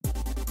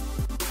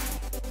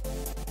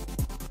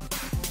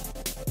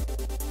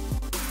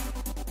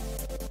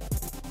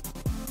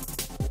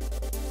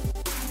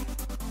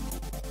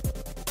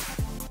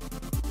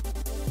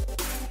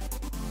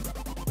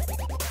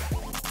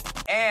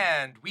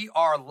we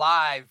are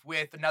live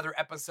with another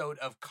episode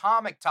of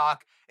Comic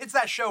Talk. It's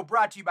that show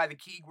brought to you by The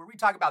Keeg, where we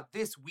talk about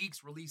this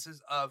week's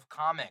releases of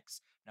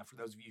comics. Now, for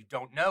those of you who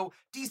don't know,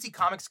 DC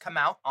Comics come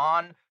out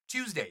on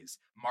Tuesdays.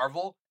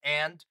 Marvel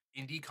and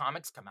Indie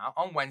Comics come out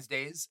on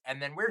Wednesdays.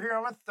 And then we're here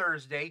on a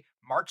Thursday,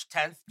 March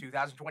 10th,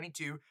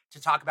 2022,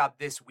 to talk about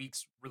this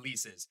week's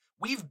releases.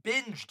 We've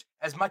binged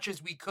as much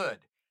as we could.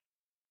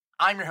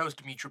 I'm your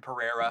host, Dimithri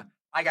Perera.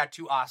 I got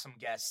two awesome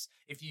guests.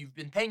 If you've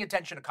been paying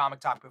attention to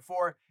Comic Talk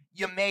before,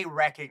 you may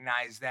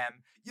recognize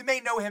them. You may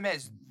know him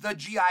as the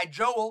G.I.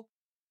 Joel.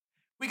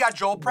 We got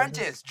Joel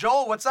Prentiss.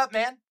 Joel, what's up,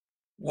 man?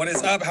 What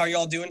is up? How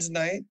y'all doing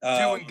tonight?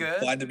 Doing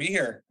good. Glad to be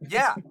here.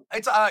 Yeah,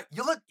 it's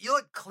you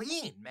look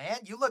clean, man.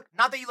 You look,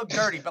 not that you look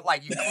dirty, but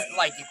you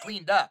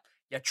cleaned up.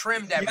 You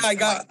trimmed everything.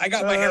 Yeah, I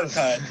got my hair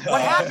cut.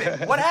 What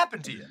happened? What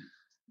happened to you?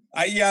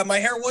 My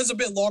hair was a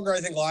bit longer. I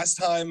think last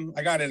time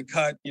I got it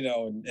cut,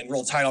 and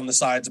real tight on the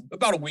sides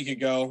about a week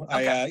ago.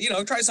 Okay.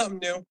 I try something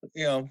new.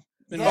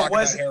 Been rocking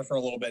that hair for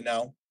a little bit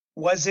now.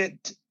 Was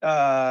it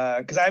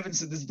because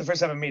this is the first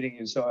time I'm meeting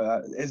you,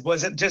 so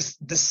was it just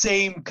the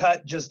same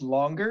cut, just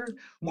longer?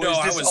 No,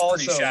 I was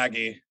pretty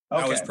shaggy.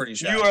 Okay. I was pretty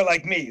shaggy. You are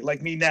like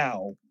me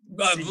now.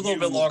 A little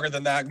bit longer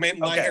than that.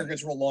 My hair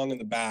gets real long in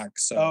the back.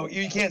 So. Oh,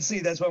 you can't see.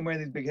 That's why I'm wearing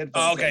these big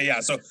headphones. Oh, okay,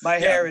 yeah. So my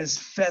hair is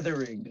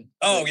feathering.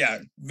 Oh yeah,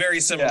 very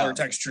similar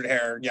textured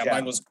hair. Yeah,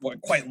 mine was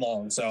quite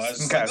long. So I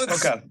was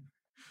okay.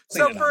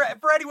 So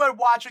for anyone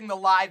watching the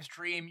live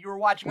stream, you were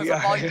watching us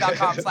on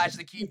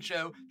volume.com/The Keeg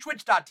Show,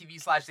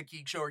 twitch.tv/The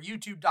Keeg Show, or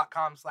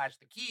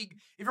youtube.com/The Keeg.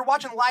 If you're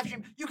watching the live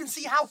stream, you can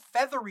see how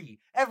feathery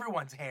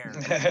everyone's hair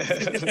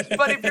is.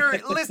 But if you're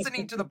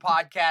listening to the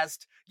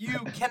podcast, you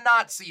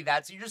cannot see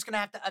that. So you're just going to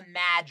have to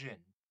imagine,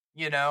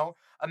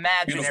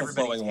 imagine beautiful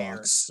everybody's hair.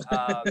 Locks.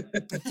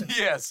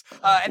 Yes.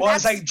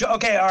 It's like,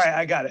 okay, all right,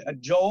 I got it.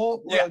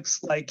 Joel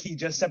looks like he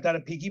just stepped out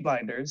of Peaky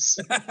Blinders.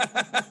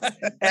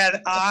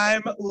 And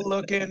I'm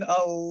looking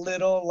a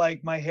little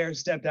like my hair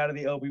stepped out of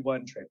the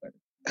Obi-Wan trailer.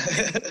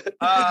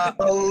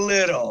 A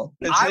little.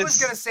 I was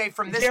going to say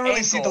from this angle. You can't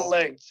really see the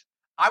length.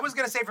 I was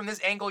going to say from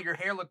this angle, your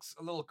hair looks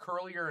a little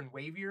curlier and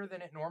wavier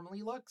than it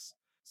normally looks.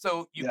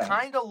 So you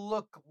kind of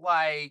look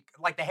like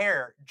the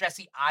hair,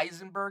 Jesse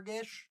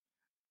Eisenberg-ish.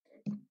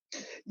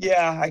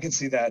 Yeah, I can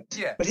see that.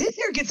 Yeah. But his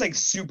hair gets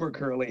super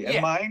curly,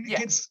 and mine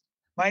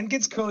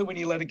gets curly when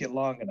you let it get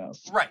long enough.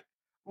 Right.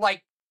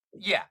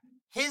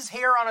 His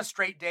hair on a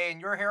straight day and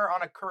your hair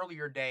on a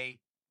curlier day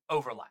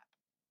overlap.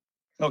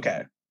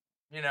 Okay.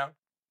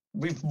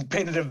 We've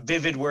painted a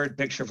vivid word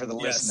picture for the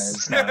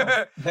listeners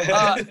now.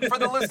 For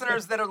the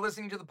listeners that are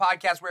listening to the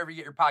podcast, wherever you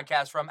get your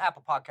podcast from,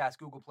 Apple Podcasts,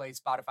 Google Play,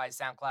 Spotify,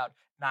 SoundCloud,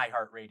 and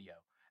iHeartRadio.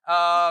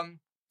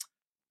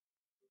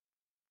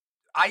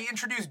 I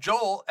introduced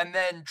Joel, and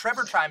then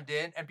Trevor chimed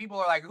in, and people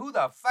are like, who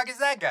the fuck is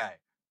that guy?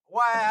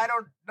 Why, I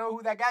don't know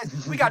who that guy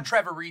is. We got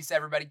Trevor Reece,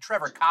 everybody.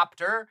 Trevor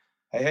Copter.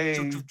 Hey.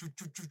 Do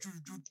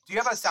you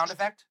have a sound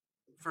effect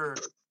for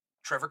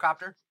Trevor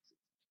Copter?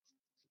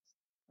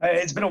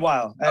 It's been a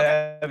while.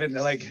 Okay.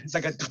 It's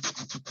like a...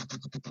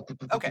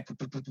 Okay.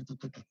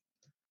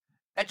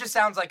 That just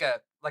sounds like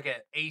a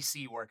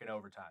AC working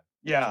overtime.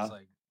 Yeah.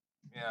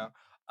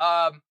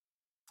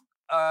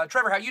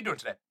 Trevor, how you doing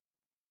today?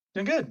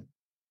 Doing good.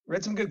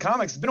 Read some good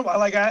comics. It's been a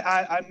while.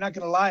 I'm not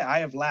gonna lie, I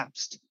have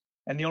lapsed,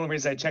 and the only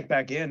reason I checked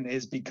back in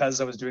is because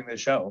I was doing this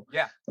show.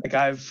 Yeah.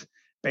 I've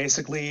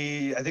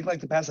basically, I think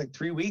the past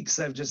 3 weeks,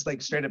 I've just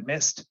straight up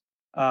missed.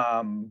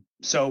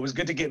 So it was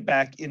good to get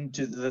back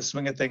into the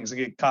swing of things and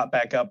get caught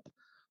back up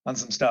on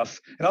some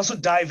stuff, and also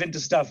dive into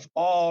stuff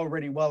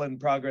already well in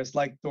progress,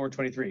 like Thor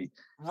 23.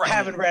 Right.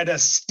 Haven't read a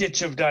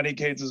stitch of Donny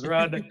Cates'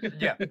 run.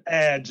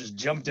 And just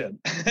jumped in.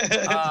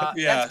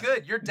 That's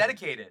good. You're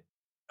dedicated.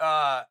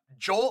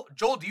 Joel,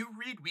 do you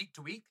read week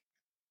to week?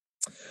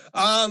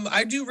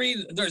 I do read.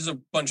 There's a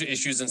bunch of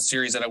issues in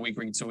series that I week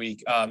to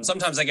week.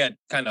 Sometimes I get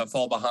kind of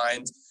fall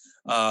behind.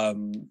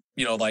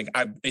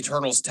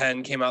 Eternals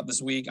 10 came out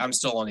this week. I'm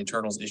still on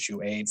Eternals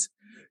issue 8.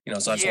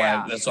 So that's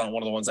why that's not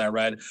one of the ones I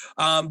read.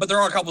 But there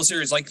are a couple of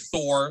series like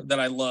Thor that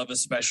I love,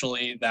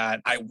 especially, that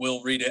I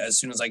will read it as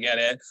soon as I get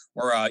it.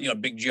 Or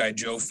big G.I.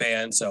 Joe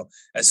fan, so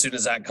as soon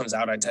as that comes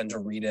out, I tend to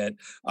read it.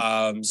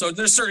 So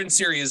there's certain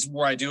series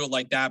where I do it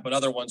like that, but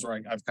other ones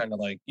where I've kind of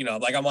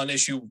I'm on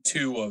issue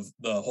 2 of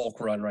the Hulk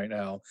run right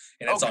now,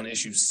 and it's on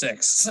issue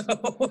 6. So.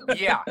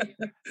 Yeah,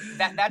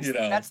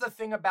 that's the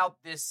thing about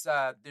this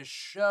this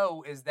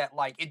show, is that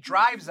it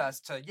drives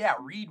us to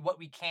read what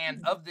we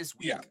can of this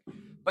week. Yeah.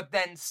 But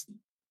then,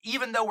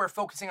 even though we're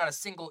focusing on a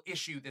single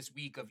issue this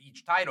week of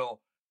each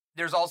title,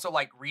 there's also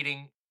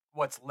reading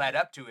what's led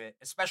up to it,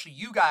 especially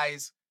you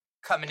guys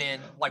coming in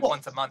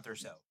once a month or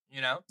so,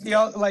 we don't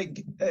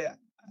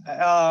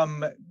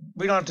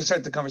have to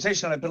start the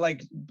conversation on it,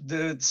 but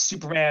the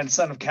Superman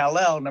Son of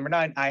Kal-El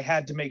 #9, I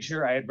had to make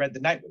sure I had read the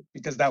Nightwing,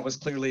 because that was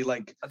clearly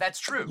that's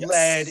true,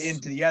 led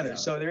into the other.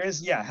 So there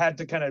is, had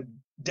to kind of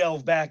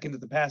delve back into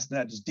the past and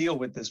not just deal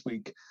with this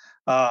week.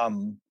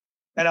 And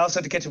I also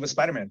had to catch up with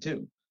Spider-Man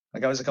too.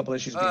 I was a couple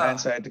issues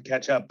behind, so I had to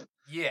catch up.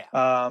 Yeah.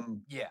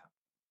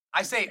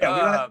 I say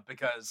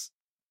because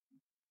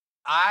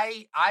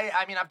I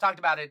mean, I've talked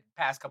about it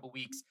past couple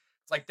weeks.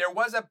 It's like there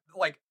was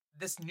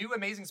this new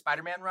Amazing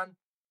Spider-Man run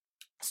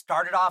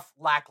started off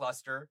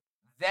lackluster,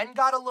 then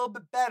got a little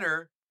bit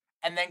better,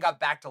 and then got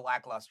back to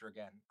lackluster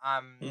again.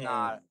 I'm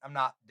not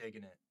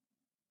digging it.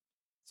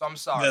 So I'm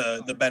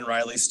sorry. The Ben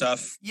Reilly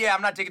stuff. Yeah,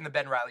 I'm not digging the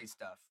Ben Reilly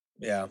stuff.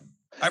 Yeah.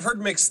 I've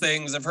heard mixed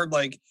things. I've heard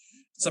like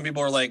some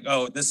people are like,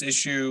 oh, this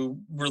issue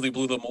really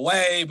blew them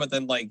away, but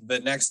then like the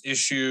next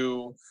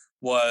issue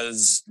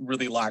was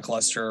really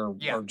lackluster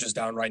or just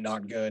downright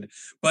not good.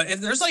 But if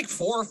there's like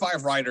 4 or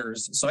 5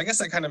 writers, so I guess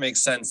that kind of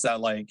makes sense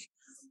that like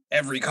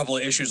every couple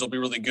of issues will be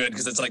really good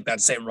because it's like that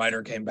same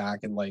writer came back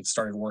and like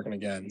started working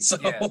again. So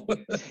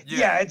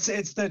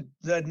it's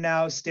the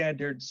now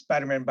standard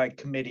Spider-Man by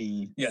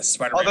committee. Yes,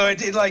 Spider-Man. Although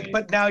it like,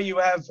 but now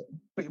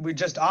we're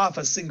just off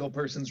a single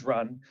person's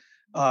run,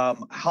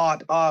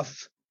 hot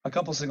off a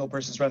couple single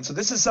person's run. So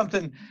this is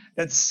something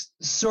that's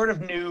sort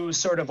of new,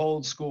 sort of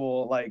old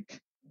school,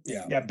 like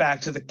back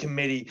to the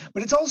committee.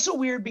 But it's also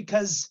weird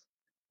because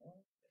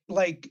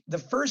like the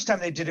first time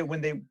they did it,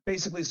 when they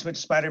basically switched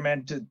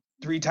Spider-Man to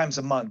 3 times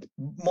a month,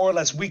 more or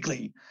less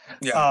weekly.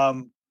 They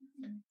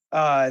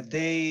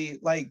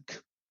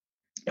like,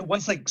 it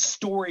was like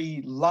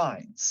story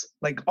lines,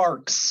 like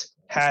arcs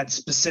had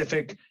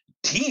specific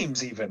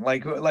teams, even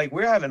like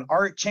we're having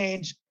art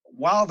change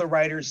while the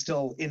writer's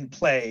still in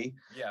play.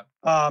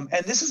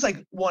 And this is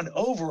like one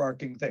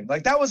overarching thing.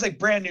 Like that was like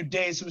brand new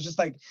days. So it was just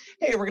like,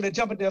 hey, we're gonna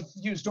jump into a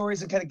few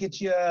stories and kind of get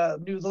you a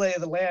new lay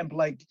of the land.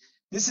 Like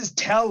this is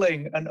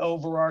telling an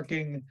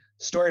overarching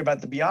story about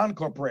the Beyond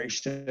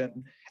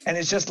Corporation. And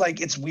it's just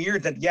like, it's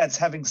weird that, it's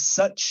having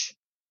such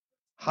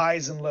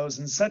highs and lows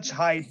and such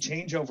high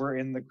changeover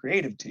in the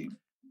creative team.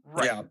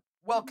 Right. Yeah.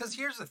 Well, because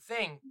here's the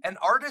thing. An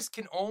artist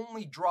can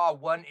only draw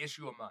 1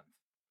 issue a month.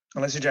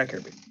 Unless you're Jack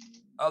Kirby.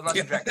 Unless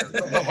you're Jack Kirby.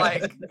 But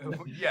like,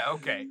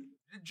 okay.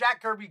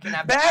 Jack Kirby can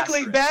have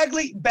Bagley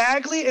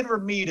and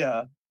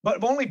Ramita,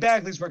 but only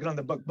Bagley's working on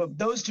the book. But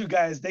those 2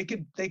 guys, they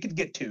could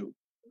get 2.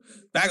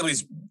 Bagley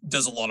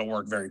does a lot of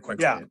work very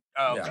quickly. Yeah.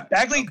 Oh, okay.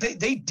 Bagley,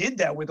 they did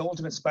that with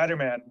Ultimate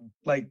Spider-Man,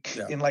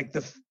 in like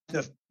the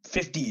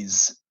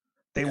 50s.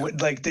 They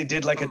would like, they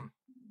did like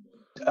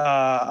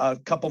a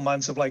couple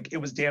months of like, it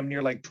was damn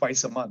near like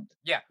twice a month.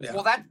 Yeah.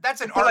 Well,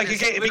 that's an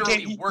artist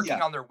literally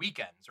working on their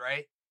weekends,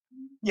 right?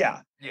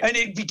 Yeah. And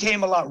it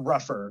became a lot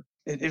rougher.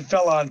 It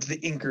fell onto the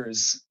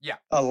inkers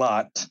a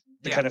lot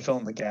to kind of fill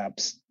in the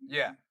gaps.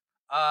 Yeah.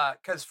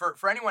 Because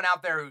for anyone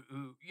out there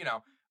who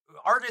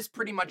artists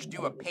pretty much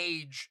do a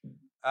page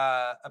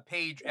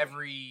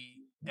every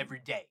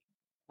day.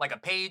 Like a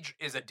page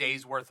is a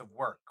day's worth of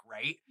work,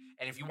 right?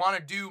 And if you want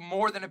to do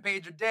more than a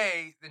page a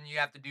day, then you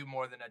have to do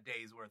more than a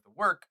day's worth of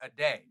work a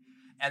day.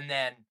 And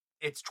then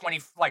it's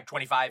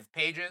 25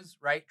 pages,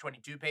 right?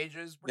 22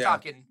 pages. We're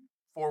talking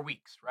 4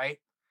 weeks, right?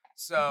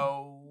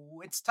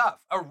 So it's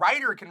tough. A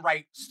writer can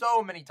write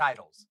so many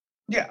titles.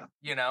 Yeah.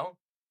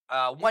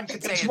 One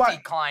could say a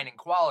decline in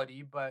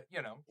quality, but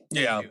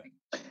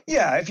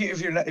Yeah,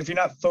 if you're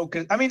not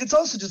focused, I mean, it's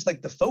also just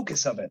like the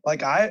focus of it.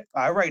 Like I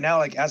right now,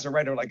 like as a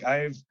writer, like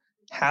I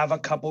have a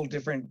couple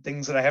different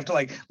things that I have to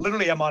like.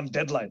 Literally, I'm on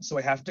deadline, so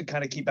I have to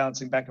kind of keep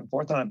bouncing back and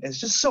forth on them. It's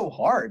just so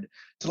hard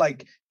to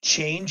like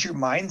change your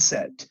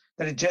mindset.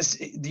 That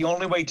the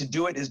only way to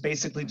do it is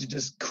basically to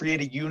just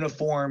create a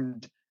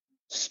uniformed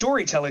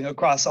storytelling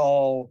across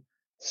all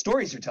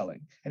stories you're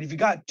telling. And if you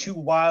got 2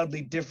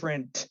 wildly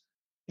different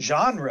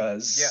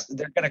genres,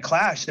 they're going to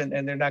clash and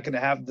they're not going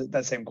to have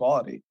that same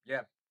quality.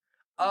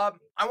 I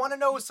want to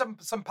know some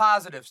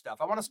positive stuff.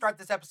 I want to start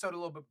this episode a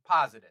little bit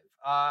positive.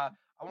 I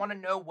want to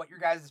know what your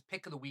guys'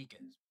 pick of the week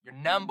is. Your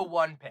number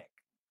 1 pick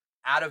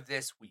out of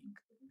this week.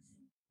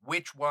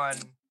 Which one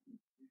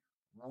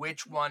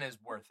is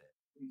worth it?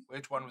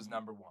 Which one was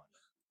number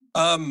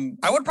 1?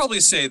 I would probably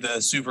say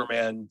the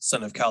Superman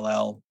Son of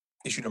Kal-El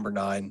issue number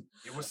 9.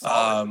 It was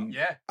solid.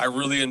 I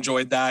really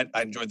enjoyed that.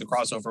 I enjoyed the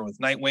crossover with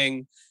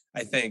Nightwing.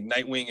 I think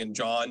Nightwing and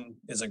John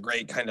is a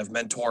great kind of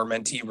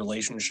mentor-mentee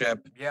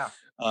relationship. Yeah.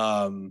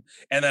 And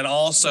then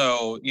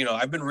also,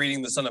 I've been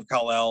reading the Son of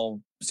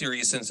Kal-El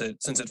series since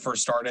it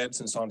first started,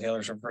 since Tom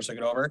Taylor first took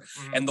it over.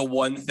 Mm-hmm. And the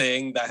one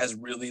thing that has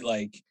really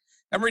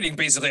I'm reading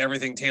basically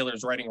everything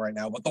Taylor's writing right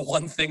now, but the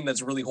one thing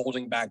that's really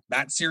holding back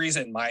that series,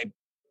 in my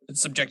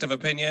subjective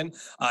opinion,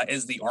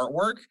 is the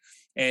artwork.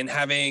 And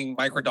having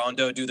Mike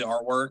Redondo do the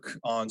artwork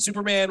on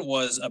Superman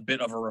was a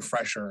bit of a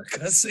refresher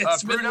because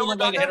it's been a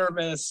little bit hit or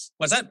miss.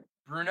 What's that?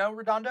 Bruno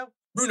Redondo,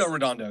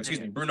 excuse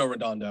me. Bruno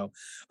Redondo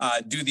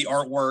do the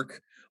artwork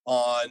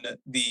on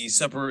the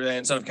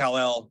Superman Son of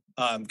Kal-El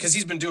because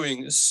he's been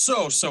doing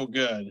so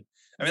good.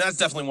 I mean, that's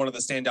definitely one of the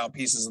standout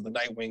pieces of the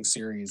Nightwing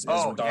series is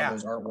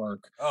Redondo's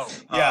artwork.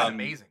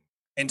 Amazing.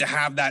 And to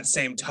have that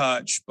same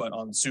touch, but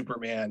on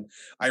Superman,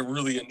 I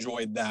really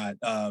enjoyed that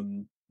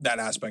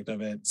aspect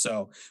of it.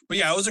 So, but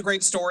yeah, it was a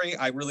great story.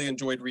 I really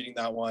enjoyed reading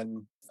that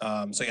one.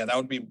 So yeah, that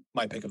would be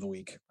my pick of the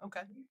week.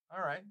 Okay.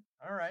 All right.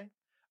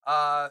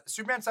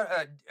 Superman Son.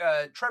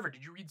 Trevor,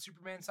 did you read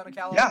Superman Son of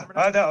Kal-El? Yeah,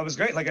 I thought it was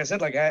great. Like I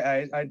said, like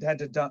I had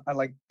to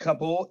like a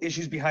couple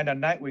issues behind on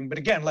Nightwing, but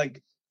again,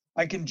 like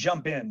I can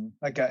jump in.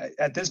 Like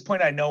at this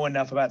point, I know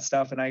enough about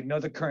stuff, and I know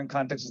the current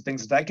context of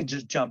things that I could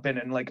just jump in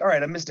and like, all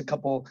right, I missed a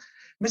couple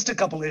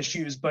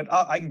issues, but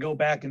I can go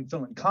back and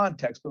fill in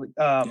context.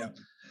 But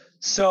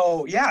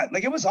so yeah,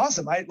 like it was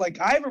awesome. I've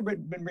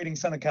been reading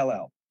Son of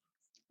Kal-El.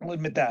 I'll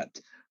admit that.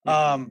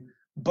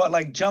 But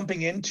like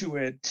jumping into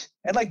it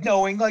and like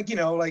knowing, like, you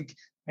know, like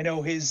I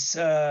know his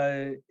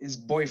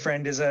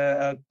boyfriend is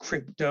a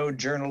crypto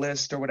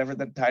journalist or whatever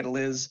the title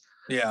is.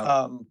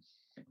 Yeah.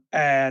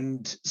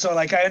 And so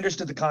like I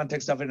understood the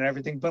context of it and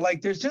everything, but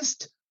like there's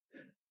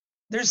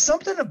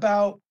something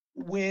about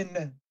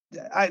when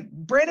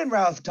Brandon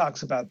Routh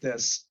talks about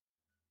this.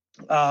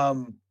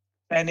 And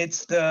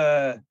it's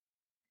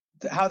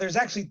how there's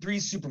actually 3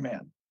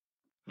 Superman.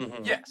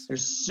 Yes.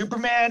 There's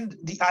Superman,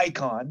 the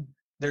icon.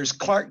 There's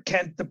Clark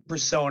Kent, the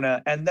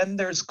persona, and then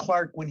there's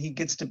Clark when he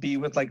gets to be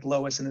with like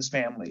Lois and his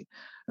family,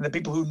 and the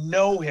people who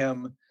know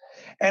him.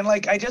 And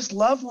like I just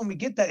love when we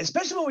get that,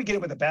 especially when we get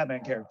it with a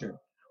Batman character.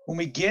 When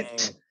we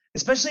get,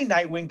 especially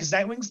Nightwing, because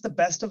Nightwing's the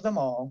best of them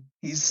all.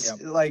 He's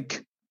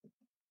like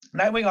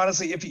Nightwing.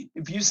 Honestly,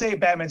 if you say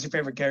Batman's your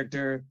favorite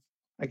character,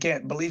 I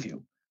can't believe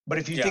you. But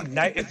if you think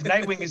if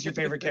Nightwing is your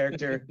favorite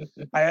character,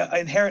 I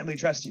inherently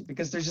trust you,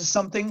 because there's just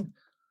something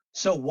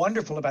so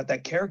wonderful about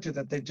that character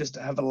that they just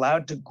have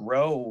allowed to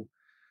grow.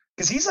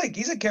 Because he's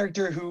a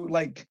character who,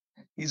 like,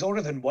 he's older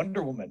than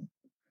Wonder Woman.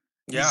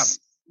 Yeah.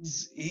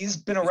 He's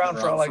been around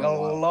for like a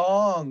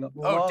long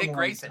Dick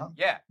Grayson. Time.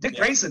 Yeah. Dick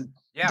Grayson.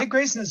 Yeah. Dick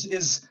Grayson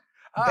is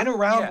been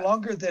around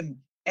longer than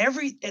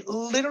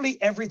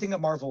literally everything at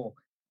Marvel.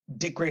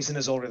 Dick Grayson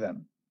is older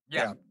than.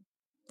 Yeah.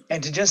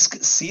 And to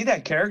just see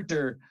that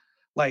character,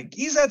 like,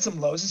 he's had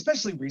some lows,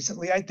 especially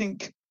recently, I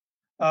think.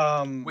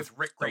 With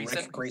Rick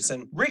Grayson.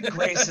 Rick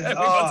Grayson.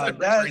 Oh,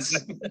 that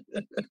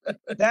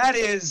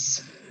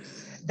is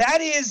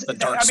the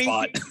dark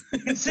spot.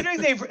 Considering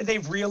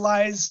they've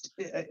realized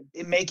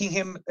in making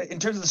him, in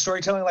terms of the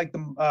storytelling, like the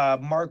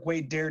Mark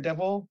Waid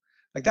Daredevil,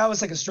 like that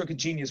was like a stroke of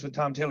genius with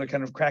Tom Taylor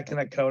kind of cracking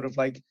that code of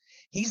like,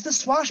 he's the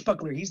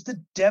swashbuckler, he's the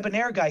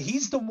debonair guy,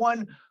 he's the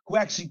one who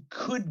actually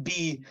could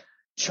be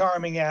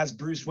charming as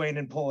Bruce Wayne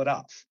and pull it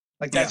off.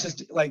 Like that's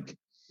just like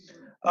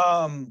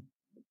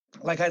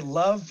I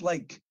love,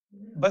 like,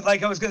 but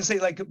like I was gonna say,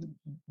 like,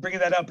 bringing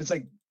that up, it's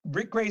like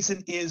Rick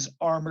Grayson is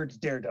armored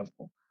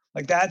Daredevil.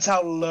 Like that's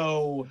how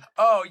low.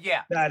 Oh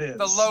yeah, that is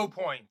the low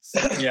points.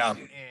 Yeah,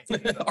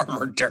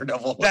 armored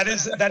Daredevil.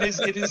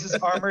 It is his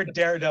armored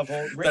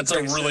Daredevil. Rick That's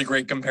Grayson. A really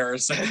great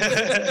comparison.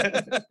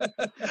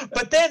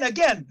 But then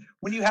again,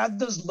 when you have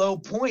those low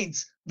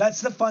points, that's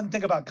the fun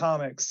thing about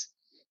comics,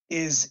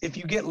 is if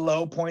you get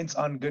low points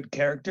on good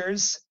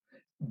characters,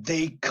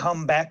 they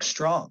come back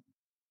strong.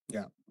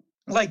 Yeah.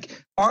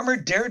 Like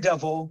Armored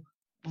Daredevil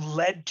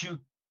led to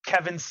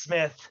Kevin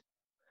Smith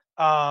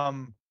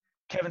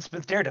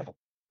Daredevil.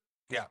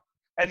 Yeah.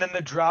 And then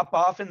the drop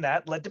off in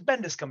that led to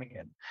Bendis coming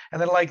in. And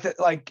then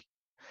like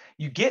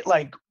you get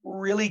like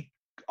really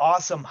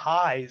awesome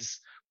highs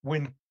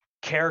when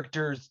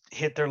characters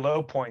hit their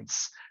low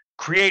points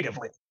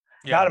creatively,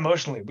 not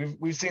emotionally.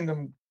 We've seen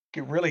them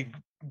get really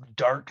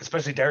dark,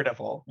 especially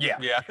Daredevil. Yeah.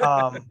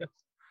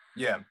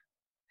 Yeah.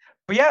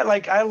 But yeah,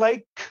 like I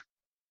like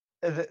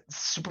the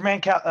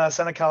Superman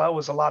Son of Kal-El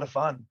was a lot of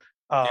fun.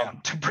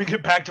 To bring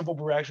it back to what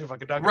we're actually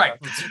fucking talking about.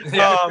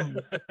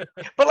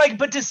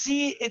 But to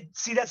see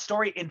that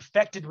story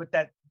infected with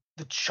the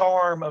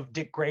charm of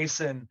Dick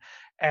Grayson,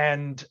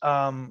 and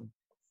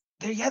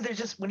they're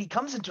just, when he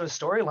comes into a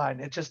storyline,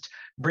 it just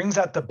brings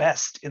out the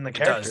best in the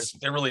characters.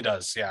 It really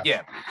does. Yeah.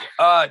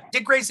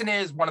 Dick Grayson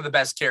is one of the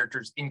best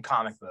characters in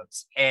comic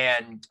books,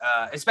 and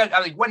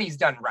especially when he's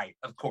done right,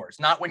 of course,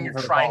 not when you're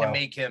trying to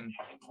make him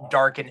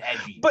dark and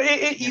edgy. But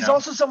he's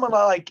also someone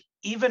like,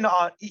 even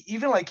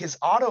like his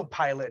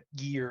autopilot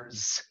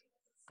years,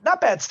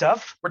 not bad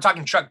stuff. We're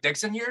talking Chuck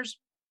Dixon years.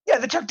 Yeah,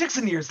 the Chuck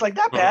Dixon years, like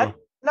not bad,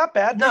 not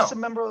bad. No, just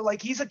remember,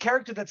 like, he's a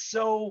character that's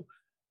so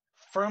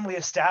firmly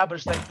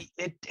established that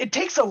it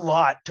takes a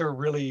lot to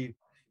really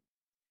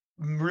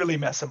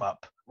mess him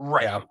up.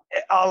 Right.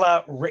 A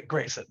la Rick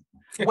Grayson.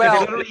 Well, they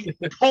literally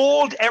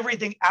pulled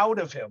everything out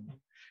of him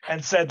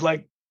and said,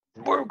 like,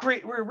 we're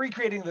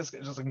recreating this.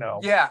 It's just like, no.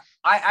 Yeah,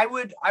 I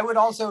would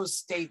also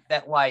state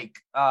that, like,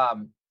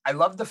 I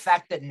love the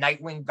fact that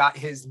Nightwing got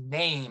his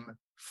name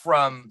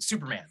from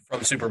Superman.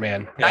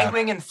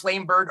 Nightwing and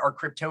Flamebird are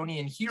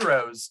Kryptonian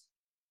heroes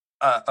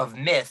of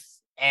myth,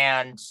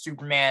 and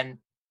Superman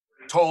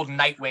told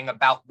Nightwing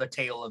about the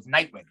tale of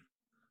Nightwing,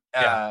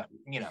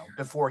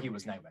 before he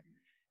was Nightwing.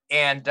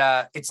 And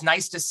it's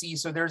nice to see.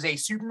 So there's a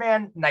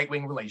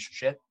Superman-Nightwing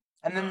relationship,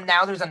 and then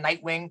now there's a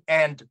Nightwing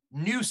and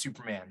new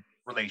Superman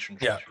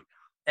relationship. Yeah.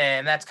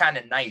 And that's kind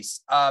of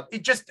nice.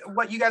 It just,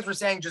 what you guys were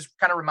saying just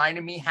kind of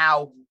reminded me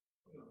how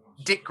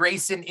Dick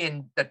Grayson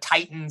in the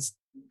Titans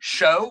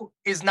show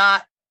is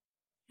not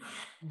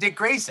Dick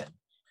Grayson.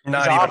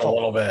 Not even awful. A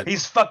little bit.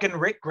 He's fucking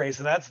Rick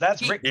Grayson. That's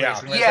Rick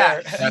Grayson. Right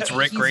there. That's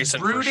Rick Grayson.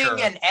 He's brooding for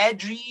sure. and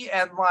edgy,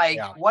 and like,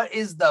 what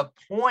is the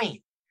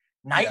point?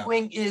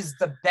 Nightwing is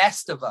the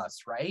best of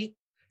us, right?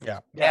 Yeah.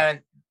 And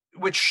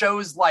which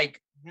shows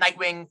like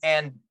Nightwing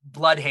and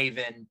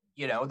Bloodhaven,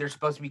 they're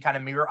supposed to be kind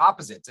of mirror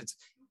opposites. It's,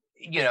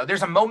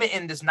 there's a moment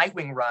in this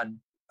Nightwing run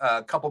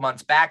a couple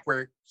months back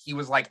where he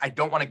was like, I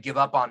don't want to give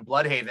up on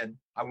Bloodhaven.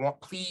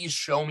 Please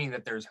show me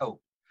that there's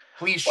hope.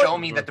 Please show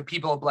me that the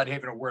people of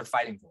Bloodhaven are worth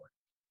fighting for.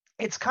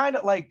 It's kind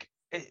of like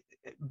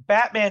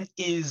Batman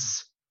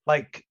is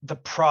like the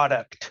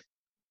product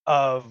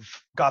of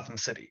Gotham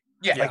City.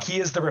 Yeah. Like he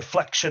is the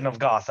reflection of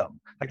Gotham.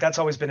 Like that's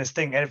always been his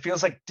thing. And it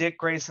feels like Dick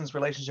Grayson's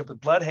relationship with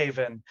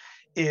Bloodhaven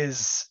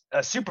is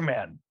a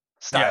Superman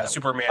style. Yeah,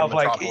 Superman of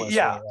Metropolis.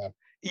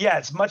 Yeah,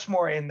 it's much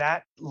more in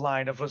that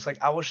line of it's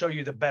like, I will show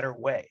you the better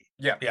way.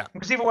 Yeah.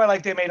 Because even why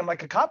they made him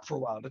like a cop for a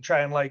while to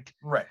try and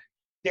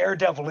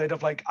daredevil it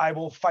of like, I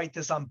will fight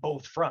this on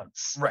both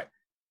fronts. Right.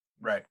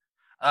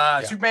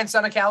 Superman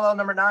Son of Kal-El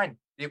 #9.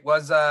 It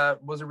was a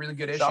really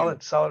good issue.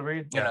 Solid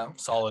read.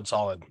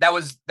 Solid. That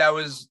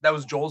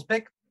was Joel's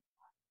pick.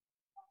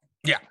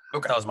 Yeah.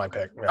 Okay. That was my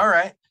pick. Yeah. All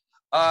right.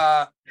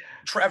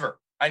 Trevor,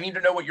 I need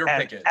to know what your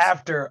pick is.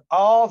 After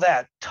all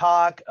that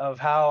talk of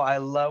how I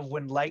love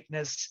when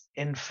likeness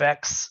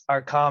infects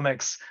our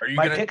comics,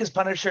 my pick is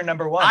Punisher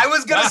 #1. I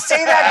was going to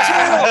say that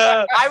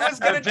too. I was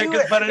going to do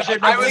it. Punisher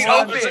I was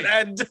hoping.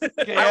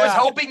 I was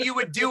hoping you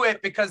would do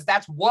it because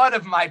that's one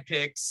of my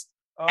picks.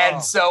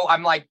 And so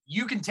I'm like,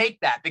 you can take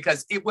that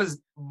because it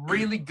was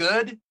really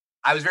good.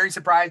 I was very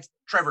surprised.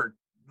 Trevor,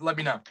 let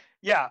me know.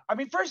 Yeah. I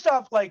mean, first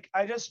off, like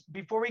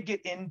before we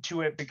get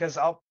into it, because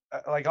I'll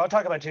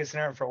talk about Jason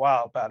Aaron for a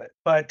while about it,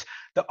 but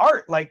the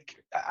art, like,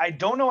 I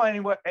don't know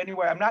anywhere.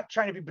 I'm not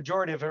trying to be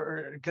pejorative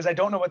or because I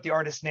don't know what the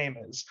artist's name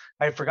is.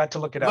 I forgot to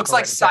look it up. Looks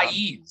like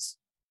Saiz.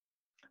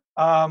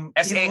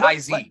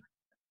 Saiz.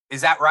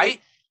 Is that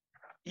right?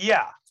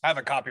 Yeah. I have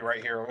a copy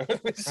right here.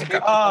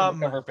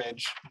 Cover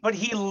page. But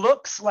he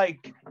looks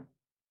like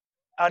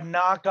a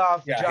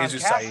knockoff John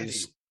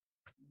Cassidy.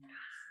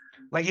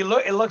 Like it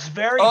looks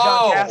very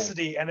John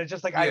Cassidy, and it's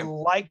just like I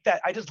like that.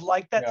 I just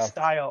like that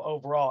style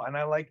overall, and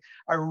I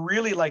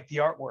really like the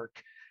artwork,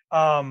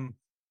 and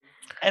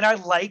I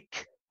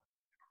like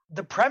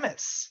the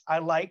premise. I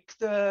like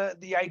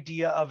the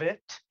idea of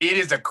it. It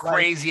is a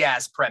crazy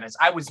ass premise.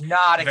 I was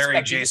not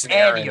expecting Jason any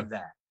Aaron. of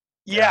that.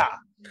 Yeah.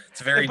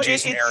 It's a very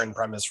Jason Aaron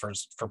premise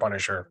for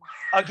Punisher.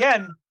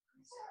 Again,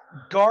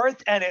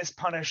 Garth Ennis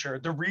Punisher.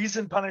 The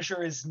reason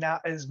Punisher is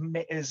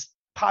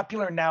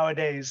popular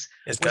nowadays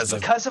is because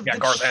of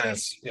Garth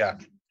Ennis. Yeah.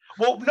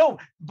 Well, no,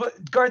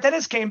 but Garth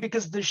Ennis came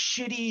because the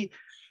shitty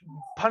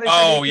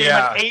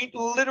Punisher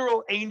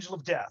literal angel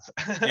of death.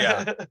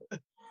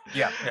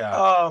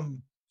 Yeah.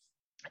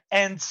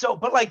 And so,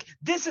 but like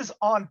this is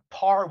on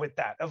par with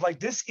that. Of like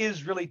this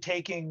is really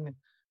taking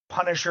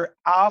Punisher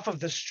off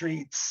of the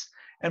streets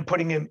and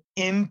putting him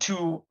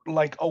into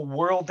like a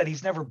world that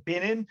he's never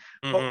been in,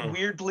 but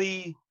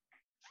weirdly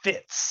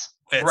fits.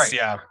 Right.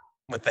 Yeah.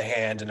 With the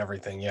hand and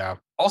everything. Yeah.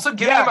 Also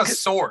give him a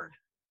sword.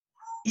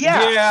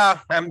 Yeah.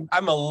 I'm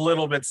a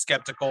little bit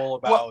skeptical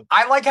about. Well,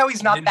 I like how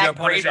he's not that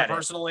great at it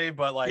personally,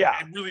 but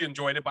I really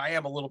enjoyed it. But I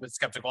am a little bit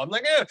skeptical. I'm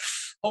like,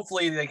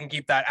 hopefully they can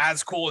keep that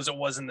as cool as it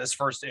was in this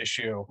first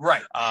issue.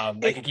 Right.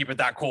 They can keep it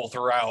that cool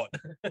throughout.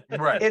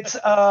 Right. It's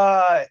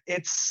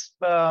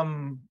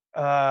the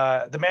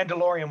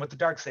Mandalorian with the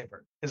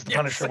Darksaber is the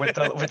Punisher with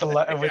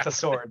the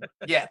sword.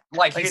 Yeah,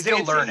 like he's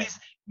still learning.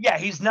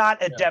 He's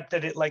not adept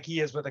at it like he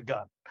is with a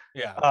gun.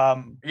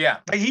 Yeah.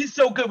 Like he's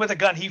so good with a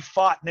gun. He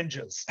fought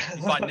ninjas.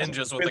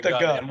 with a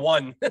gun and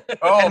won.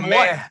 Oh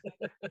man.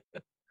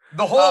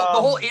 The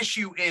whole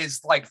issue is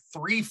like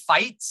 3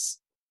 fights.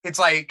 It's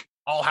like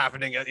all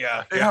happening at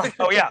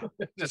Oh yeah.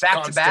 Just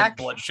back to back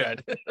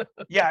bloodshed.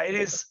 Yeah, it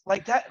is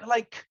like that.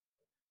 Like,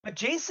 but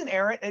Jason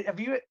Aaron, have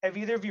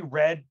either of you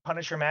read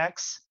Punisher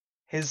Max?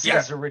 His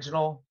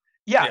original?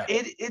 Yeah.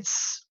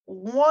 It's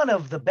one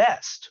of the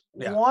best.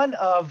 Yeah. One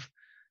of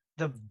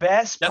the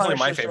best Definitely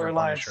Punisher my favorite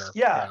storylines. Punisher.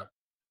 Yeah.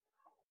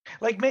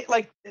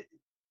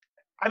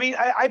 I mean,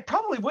 I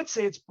probably would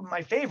say it's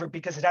my favorite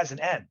because it has an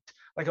end.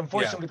 Like,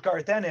 unfortunately, with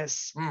Garth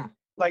Ennis,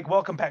 like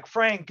Welcome Back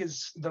Frank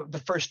is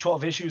the first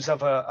 12 issues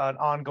of an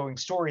ongoing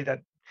story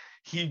that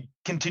he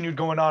continued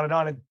going on,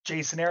 and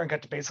Jason Aaron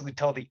got to basically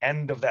tell the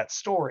end of that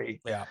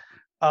story. Yeah.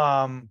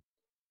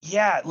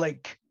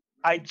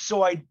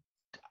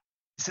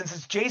 Since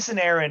it's Jason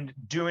Aaron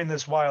doing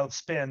this wild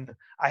spin,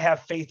 I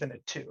have faith in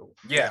it too.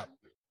 Yeah.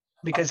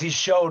 Because he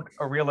showed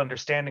a real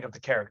understanding of the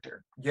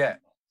character. Yeah.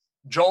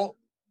 Joel,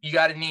 you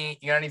got any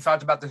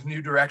thoughts about this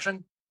new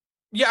direction?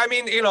 Yeah, I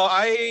mean,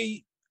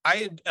 I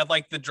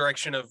like the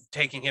direction of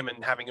taking him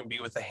and having him be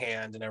with the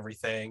hand and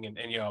everything, and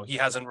he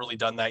hasn't really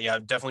done that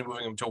yet. Definitely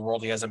moving him to a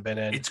world he hasn't been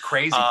in. It's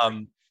crazy.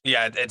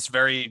 It's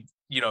very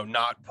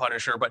not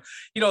Punisher, but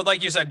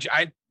like you said,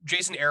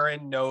 Jason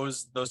Aaron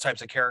knows those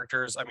types of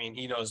characters. I mean,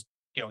 he knows.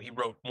 He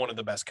wrote one of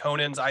the best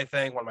Conans, I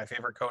think, one of my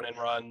favorite Conan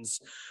runs.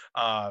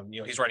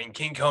 He's writing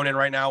King Conan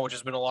right now, which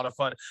has been a lot of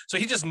fun. So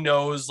he just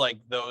knows like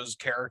those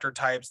character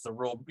types, the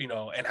real,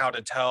 and how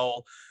to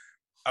tell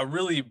a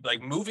really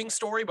like moving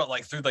story, but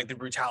like through like the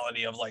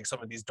brutality of like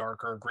some of these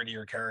darker,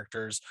 grittier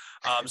characters.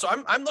 So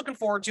I'm looking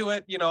forward to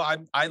it. You know,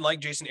 I like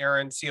Jason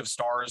Aaron. Sea of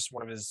Stars,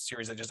 one of his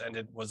series that just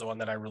ended, was the one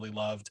that I really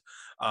loved.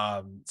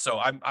 So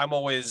I'm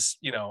always,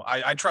 you know,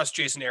 I trust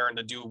Jason Aaron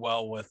to do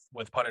well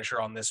with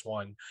Punisher on this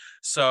one.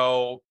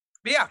 So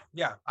but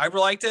yeah, I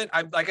liked it.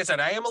 Like I said,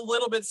 I am a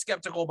little bit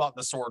skeptical about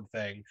the sword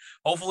thing.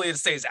 Hopefully it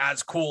stays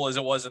as cool as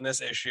it was in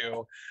this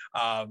issue.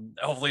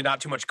 Hopefully not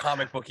too much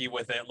comic booky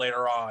with it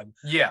later on.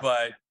 Yeah.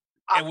 But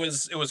it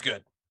was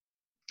good.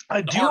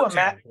 I do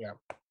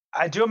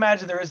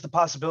imagine there is the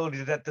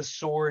possibility that the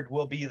sword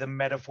will be the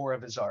metaphor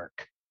of his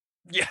arc.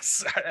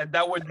 Yes,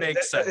 that would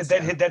make sense.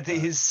 That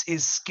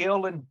his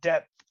skill and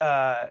depth,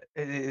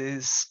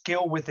 his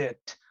skill with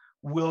it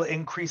will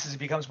increase as he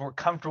becomes more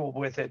comfortable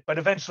with it, but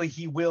eventually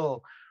he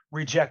will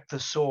reject the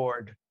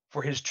sword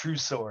for his true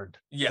sword,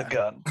 the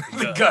gun.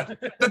 The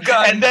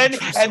gun.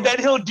 And then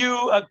he'll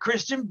do a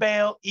Christian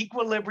Bale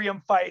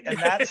equilibrium fight, and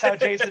that's how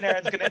Jason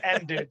Aaron's going to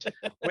end it,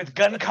 with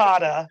Gun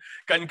Kata.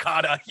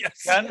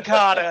 Yes. Gun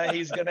Kata.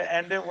 He's going to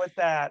end it with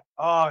that.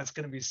 Oh, it's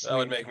going to be sweet. That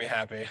would make me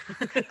happy.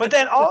 But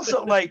then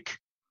also, like,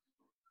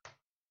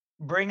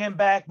 bringing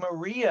back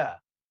Maria.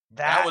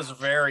 That was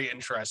very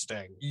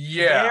interesting.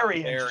 Yeah.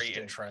 Very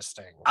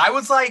interesting. I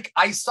was like,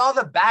 I saw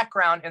the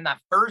background in that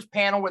first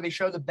panel where they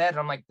show the bed. And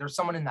I'm like, there's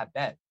someone in that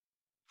bed.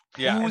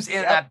 Yeah. Who's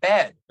in that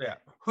bed? Yeah.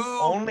 Who?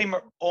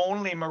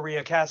 Only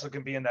Maria Castle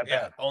can be in that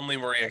bed. Only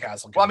Maria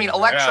Castle. Well, I mean,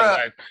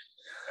 Elektra.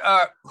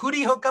 Who did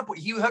he hook up with?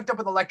 He hooked up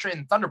with Elektra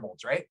in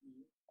Thunderbolts, right?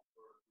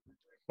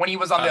 When he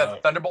was on the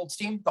Thunderbolts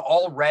team, the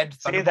all red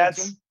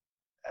Thunderbolts team.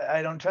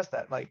 I don't trust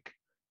that. Like,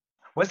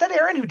 was that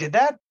Aaron who did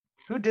that?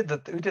 Who did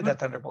that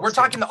Thunderbolts? We're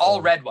talking the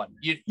all red one.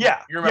 You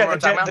remember what I'm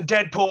talking about? The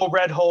Deadpool,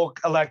 Red Hulk,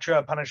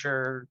 Elektra,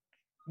 Punisher.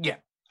 Yeah.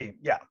 Team.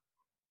 Yeah.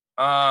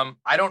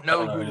 I don't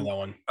know who who that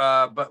one.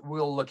 But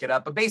we'll look it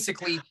up. But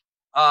basically,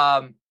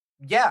 I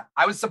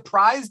was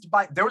surprised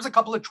by, there was a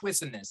couple of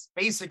twists in this.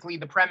 Basically,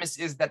 the premise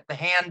is that the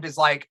Hand is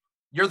like,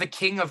 you're the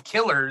king of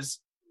killers.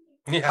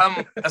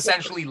 Come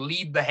essentially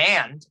lead the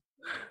Hand,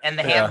 and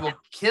the Hand will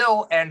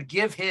kill and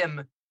give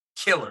him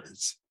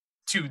killers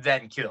to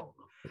then kill.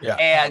 Yeah.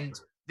 And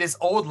this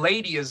old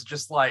lady is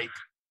just like,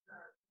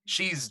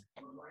 she's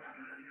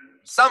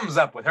sums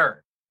up with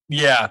her.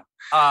 Yeah.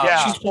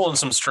 She's pulling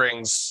some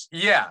strings.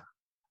 Yeah.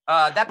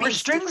 That means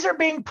strings are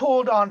being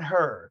pulled on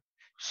her.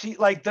 She,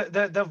 like,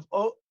 the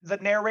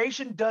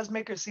narration does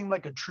make her seem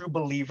like a true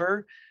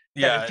believer.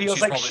 Yeah, it feels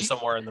she's like probably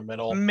somewhere in the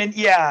middle.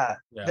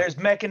 There's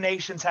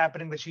machinations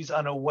happening that she's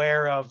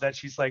unaware of, that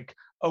she's like,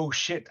 oh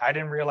shit, I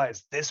didn't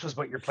realize this was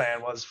what your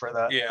plan was for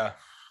the. Yeah.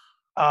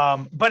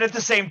 But at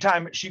the same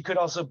time, she could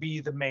also be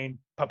the main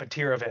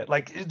puppeteer of it.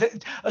 Like,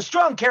 a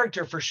strong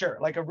character for sure.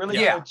 Like a really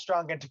good,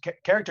 strong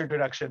character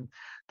introduction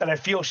that I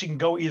feel she can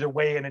go either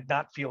way and it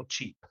not feel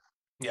cheap.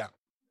 Yeah.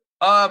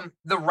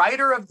 The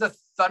writer of the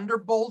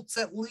Thunderbolts,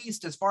 at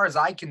least as far as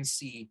I can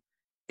see,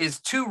 is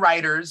two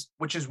writers,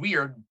 which is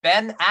weird.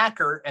 Ben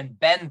Acker and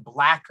Ben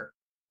Blacker.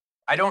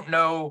 I don't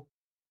know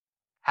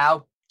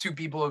how two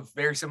people of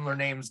very similar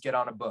names get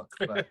on a book,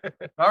 but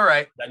all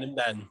right. Ben and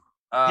Ben.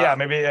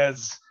 Maybe it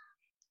is.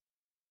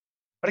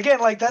 But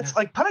again, like, that's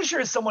like, Punisher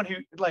is someone who,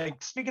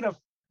 like, speaking of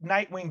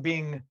Nightwing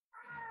being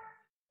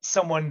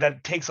someone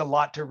that takes a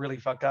lot to really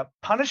fuck up,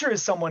 Punisher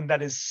is someone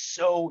that is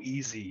so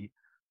easy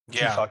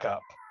to fuck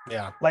up.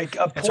 Yeah. Like,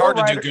 it's hard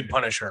to do good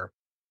Punisher.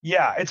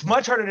 Yeah, it's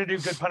much harder to do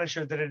good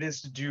Punisher than it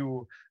is to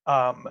do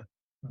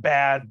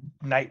bad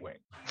Nightwing.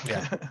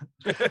 Yeah.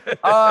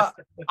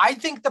 I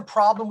think the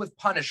problem with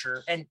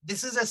Punisher, and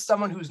this is as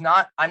someone who's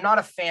I'm not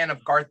a fan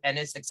of Garth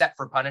Ennis except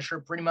for Punisher,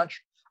 pretty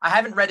much. I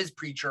haven't read his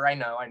Preacher. I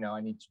know, I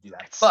need to do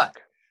that.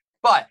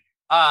 But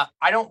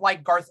I don't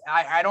like Garth.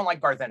 I don't like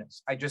Garth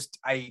Ennis.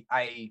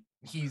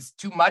 He's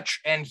too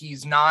much, and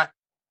he's not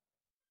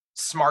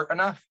smart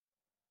enough.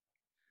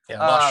 Yeah,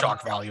 a lot of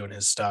shock value in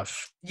his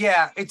stuff.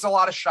 Yeah, it's a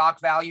lot of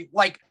shock value.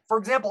 Like, for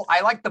example,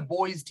 I like The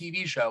Boys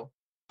TV show,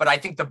 but I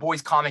think The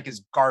Boys comic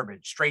is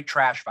garbage, straight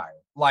trash fire.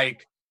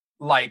 Like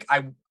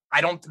I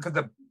don't,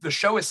 because the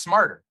show is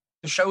smarter.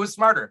 The show is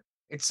smarter.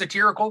 It's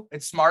satirical.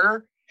 It's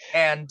smarter.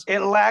 And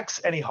it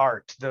lacks any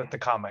heart, the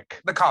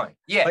comic. The comic,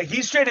 yeah. Like,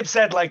 he straight up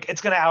said, like,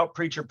 it's gonna out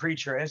Preacher.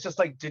 And it's just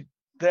like,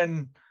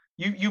 then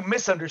you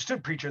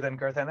misunderstood Preacher then,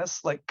 Garth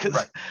Ennis. Like,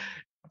 because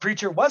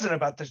Preacher wasn't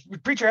about this.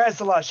 Preacher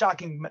has a lot of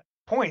shocking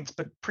points,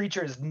 but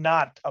Preacher is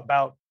not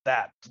about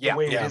that the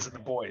way it is in The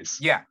Boys.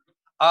 Yeah.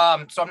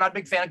 So I'm not a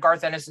big fan of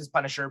Garth Ennis's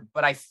Punisher,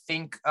 but I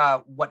think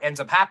what ends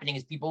up happening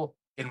is people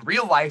in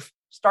real life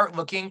start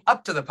looking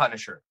up to the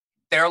Punisher.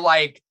 They're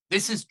like,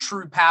 this is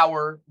true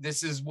power.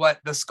 This is what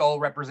the skull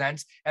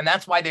represents. And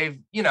that's why they've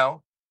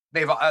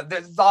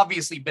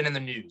obviously been in the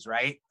news,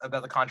 right?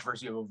 About the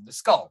controversy of the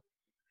skull.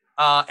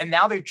 And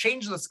now they've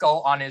changed the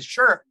skull on his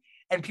shirt.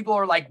 And people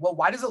are like, well,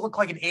 why does it look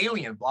like an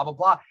alien? Blah, blah,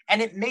 blah.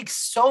 And it makes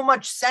so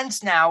much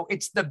sense now.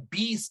 It's the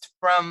beast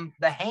from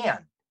the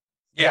Hand.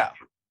 Yeah.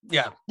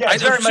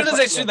 As soon as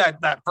I see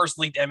that first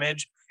leaked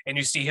image and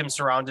you see him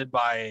surrounded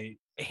by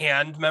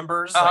Hand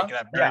members, like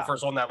that very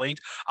first one that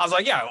leaked. I was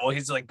like, yeah, well,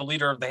 he's like the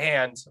leader of the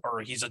Hand,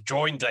 or he's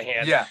joined the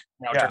Hand. Yeah.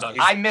 Now it turns out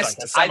he's I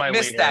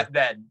missed that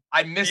then.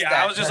 I missed that.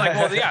 I was just like,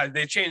 well, yeah,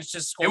 they changed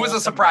his skull. It was a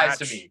surprise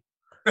to me.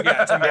 To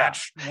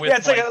match with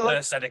it's like the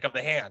aesthetic of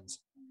the Hands.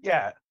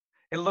 Yeah.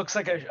 It looks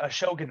like a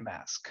Shogun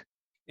mask.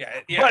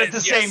 Yeah. But at the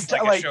same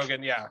time, like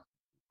Shogun,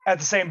 at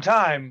the same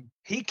time,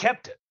 he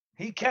kept it.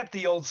 He kept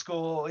the old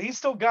school. He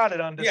still got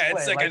it on display. Yeah,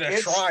 it's like in a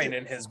shrine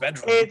in his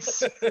bedroom.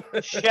 It's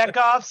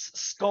Chekhov's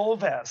skull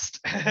vest.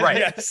 Right.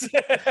 Yes.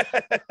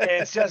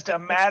 It's just a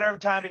matter of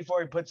time before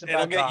he puts it back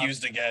on. It'll get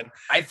used again.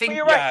 I think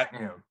you're right.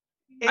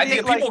 I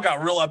think people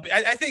got real up.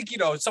 I think,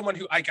 someone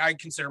who I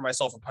consider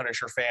myself a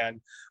Punisher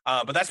fan,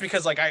 but that's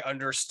because like I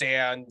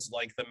understand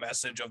like the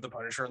message of the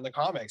Punisher in the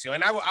comics,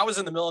 and I was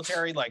in the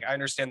military. Like I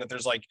understand that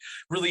there's like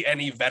really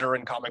any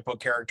veteran comic book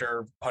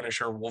character,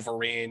 Punisher,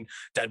 Wolverine,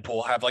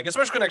 Deadpool, have like a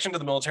special connection to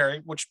the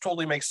military, which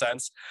totally makes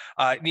sense.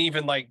 And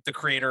even like the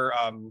creator,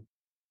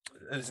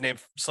 his name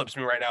slips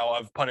me right now,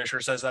 of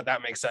Punisher, says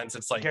that makes sense.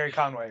 It's like Gary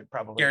Conway,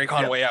 probably. Gary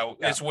Conway,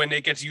 It's when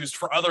it gets used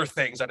for other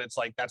things that it's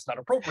like that's not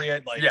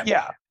appropriate. Like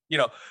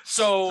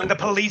so when the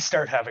police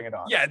start having it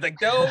on. Yeah, like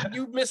no,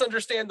 you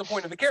misunderstand the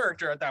point of the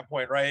character at that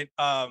point, right?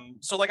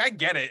 So like I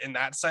get it in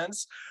that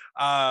sense.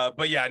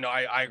 But yeah, no,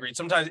 I agree.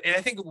 Sometimes, and I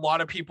think a lot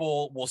of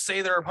people will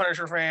say they're a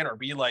Punisher fan or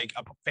be like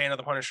a fan of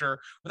the Punisher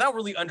without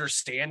really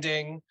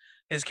understanding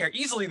his character.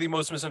 Easily the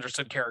most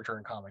misunderstood character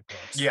in comic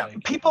books. Yeah,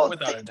 like, people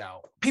without a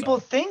doubt. People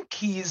think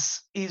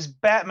he's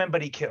Batman,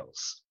 but he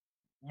kills.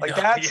 Like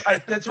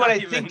that's what I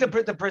think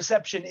the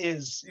perception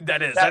is.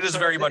 That is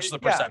very much the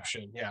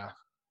perception. Yeah.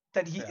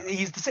 That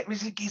he's the same.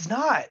 He's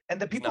not. And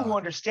the people who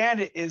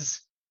understand it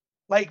is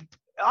like,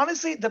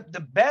 honestly, the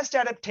best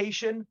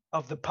adaptation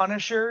of the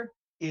Punisher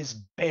is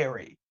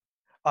Barry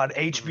on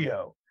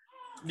HBO.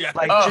 Yeah.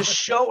 Like just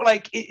show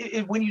like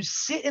when you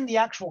sit in the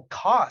actual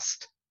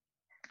cost.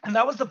 And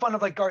that was the fun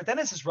of like Garth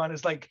Ennis's run,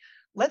 is like,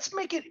 let's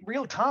make it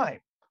real time.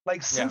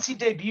 Like since he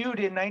debuted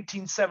in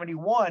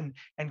 1971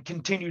 and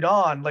continued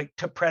on like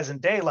to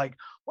present day, like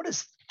what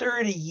does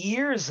 30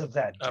 years of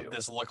that do? Of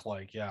this look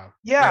like, yeah,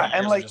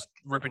 and like just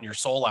ripping your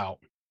soul out.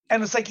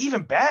 And it's like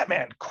even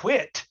Batman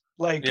quit.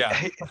 Like,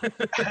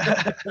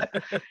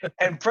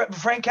 and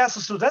Frank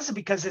Castle still does it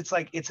because it's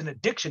like it's an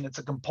addiction, it's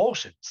a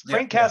compulsion.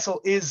 Frank Castle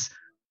is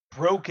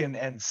broken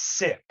and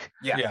sick.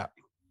 Yeah.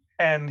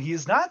 And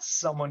he's not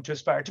someone to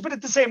aspire to, but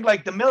at the same,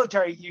 like the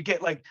military, you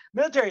get like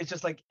military is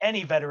just like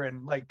any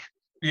veteran, like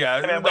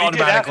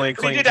automatically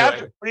when he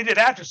did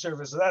after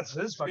service, so that's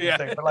his fucking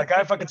thing. But like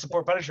I fucking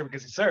support Punisher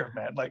because he served,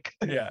 man. Like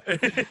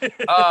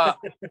I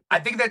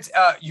think that's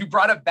you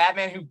brought up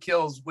Batman Who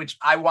Kills, which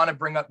I want to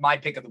bring up my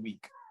pick of the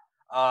week.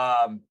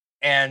 And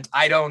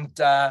I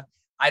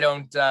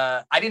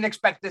didn't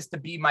expect this to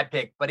be my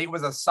pick, but it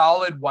was a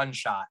solid one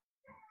shot.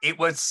 It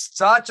was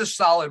such a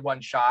solid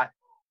one shot.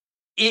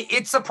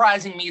 It's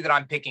surprising me that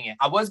I'm picking it.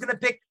 I was going to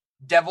pick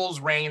Devil's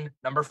Reign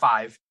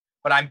 #5,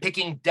 but I'm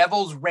picking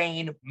Devil's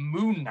Reign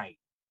Moon Knight.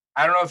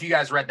 I don't know if you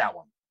guys read that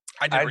one.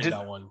 I did read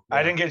that one. Yeah.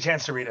 I didn't get a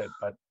chance to read it,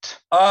 but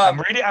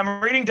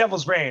I'm reading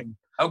Devil's Reign.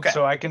 Okay.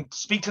 So I can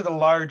speak to the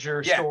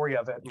larger story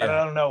of it. But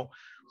I don't know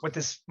what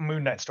this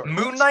Moon Knight story is.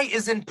 Moon Knight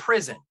is in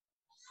prison,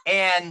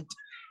 and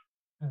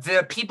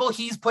the people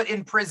he's put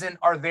in prison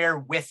are there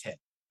with him.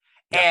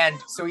 Yeah. And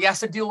so he has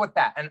to deal with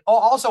that. And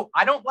also,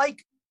 I don't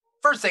like,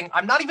 first thing,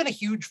 I'm not even a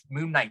huge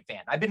Moon Knight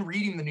fan. I've been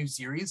reading the new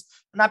series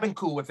and I've been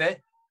cool with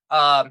it.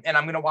 And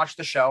I'm going to watch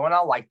the show and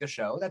I'll like the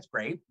show. That's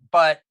great.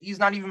 But he's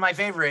not even my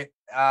favorite.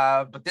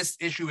 But this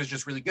issue is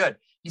just really good.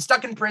 He's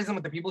stuck in prison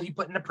with the people he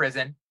put into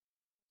prison.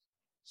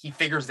 He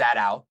figures that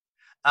out.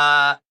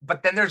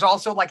 But then there's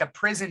also like a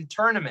prison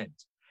tournament.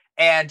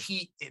 And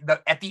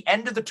at the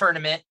end of the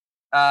tournament,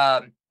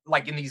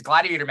 like in these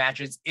gladiator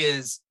matches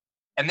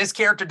and this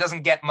character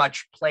doesn't get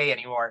much play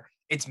anymore.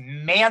 It's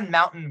Man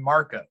Mountain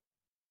Marco.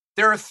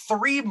 There are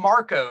 3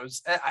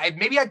 Marcos.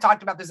 Maybe I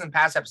talked about this in the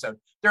past episode.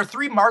 There are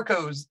 3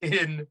 Marcos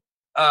in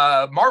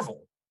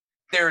Marvel.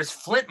 There's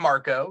Flint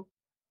Marco.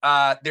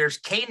 There's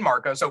Kane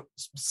Marco. So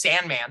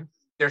Sandman.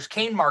 There's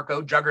Kane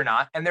Marco,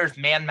 Juggernaut, and there's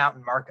Man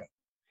Mountain Marco.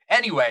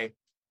 Anyway,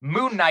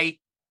 Moon Knight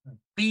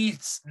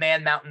beats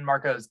Man Mountain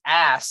Marco's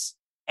ass,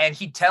 and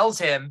he tells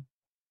him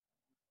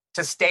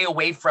to stay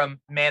away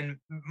from Man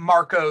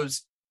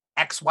Marco's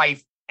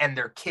ex-wife and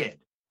their kid,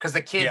 because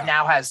the kid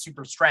now has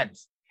super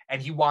strength.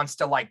 And he wants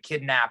to like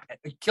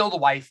kill the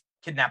wife,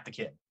 kidnap the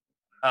kid.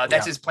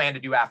 That's his plan to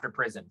do after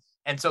prison.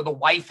 And so the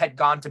wife had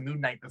gone to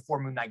Moon Knight before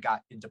Moon Knight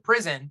got into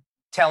prison,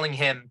 telling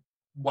him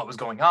what was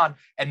going on.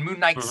 And Moon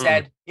Knight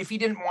said if he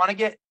didn't want to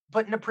get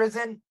put into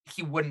prison,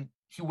 he wouldn't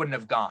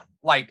have gone.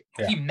 Like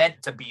he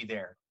meant to be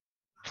there.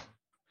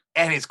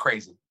 And it's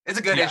crazy. It's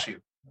a good issue.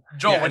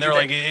 Joel, and they're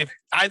like,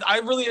 I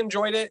really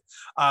enjoyed it.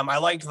 I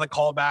liked the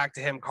callback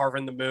to him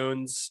carving the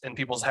moons in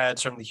people's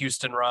heads from the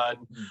Houston run,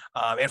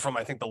 and from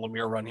I think the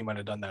Lemire run. He might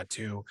have done that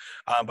too.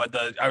 But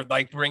I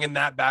like bringing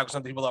that back with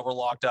some people that were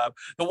locked up.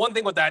 The one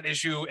thing with that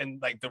issue,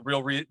 and like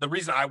the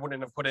reason I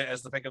wouldn't have put it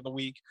as the pick of the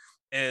week,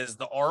 is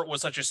the art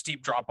was such a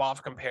steep drop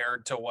off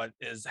compared to what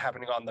is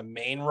happening on the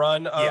main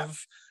run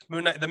of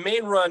Moon Knight. The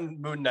main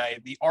run Moon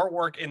Knight, the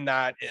artwork in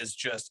that is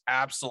just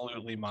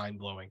absolutely mind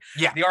blowing.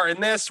 Yeah, the art in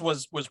this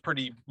was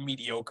pretty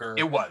mediocre.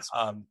 It was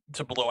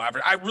to below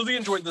average. I really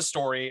enjoyed the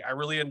story. I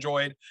really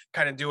enjoyed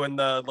kind of doing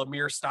the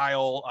Lemire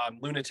style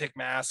lunatic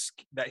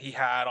mask that he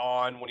had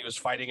on when he was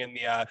fighting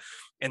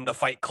in the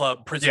Fight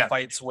Club prison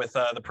fights with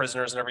the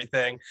prisoners and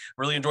everything.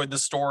 Really enjoyed the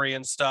story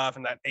and stuff.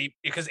 And that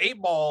because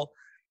 8-Ball,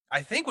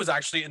 I think, was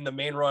actually in the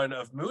main run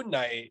of Moon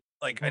Knight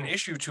like an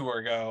issue 2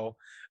 ago.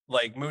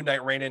 Like Moon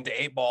Knight ran into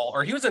 8-Ball,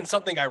 or he was in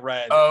something I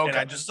read, and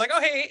I just like,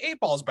 oh hey,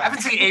 8-Ball's back. I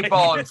haven't seen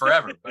 8-Ball in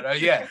forever, but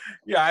yeah.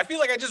 I feel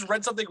like I just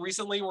read something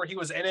recently where he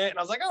was in it, and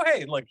I was like, oh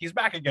hey, look, he's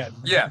back again.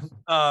 Yeah.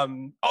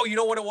 Oh, you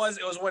know what it was?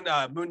 It was when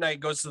Moon Knight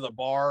goes to the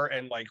bar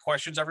and like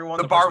questions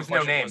everyone. The bar with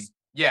no name.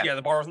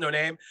 The bar with no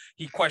name.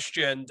 He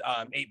questioned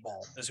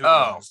 8-Ball. Is who it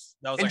was.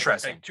 That was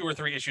interesting. Like 2 or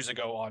 3 issues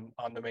ago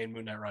on the main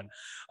Moon Knight run.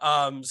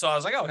 So I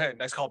was like, oh hey,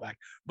 nice callback.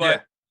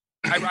 But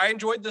I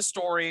enjoyed the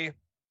story.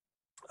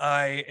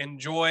 I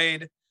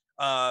enjoyed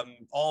all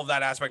of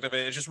that aspect of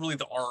it. It's just really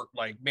the art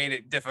like made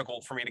it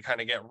difficult for me to kind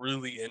of get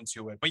really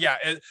into it. But yeah,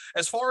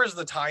 as far as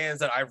the tie-ins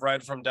that I've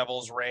read from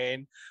Devil's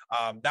Reign,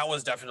 that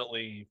was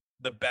definitely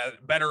the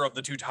better of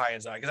the 2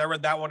 tie-ins, because I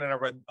read that one and I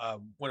read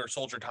Winter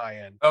Soldier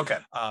tie-in. Okay.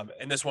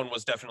 And this one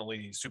was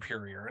definitely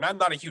superior. And I'm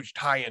not a huge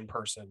tie-in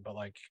person, but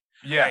like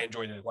I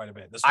enjoyed it quite a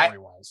bit. The story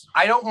wise.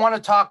 I don't want to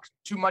talk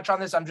too much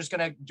on this. I'm just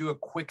gonna do a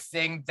quick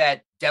thing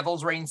that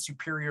Devil's Reign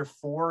Superior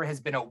 4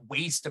 has been a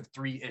waste of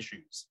 3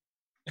 issues.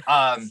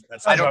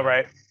 That's about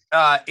right.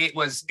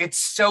 It's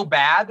so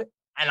bad,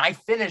 and I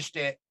finished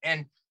it,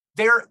 and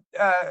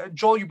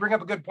Joel, you bring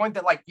up a good point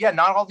that like,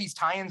 not all these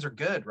tie-ins are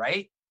good,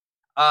 right?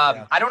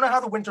 I don't know how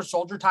the Winter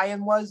Soldier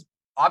tie-in was.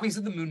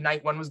 Obviously the Moon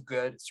Knight one was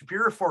good.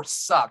 Superior 4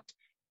 sucked.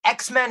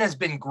 X-Men has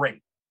been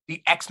great.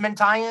 The X-Men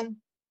tie-in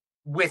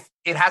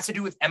it has to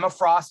do with Emma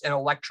Frost and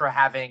Elektra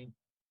having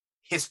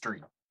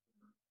history,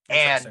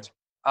 and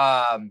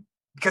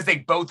because they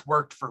both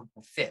worked for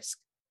Fisk.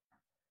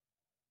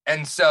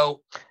 And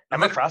so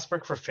Emma Frost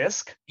worked for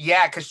Fisk?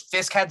 Yeah, because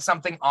Fisk had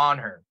something on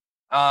her.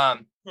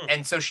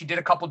 And so she did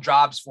a couple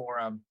jobs for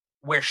him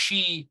where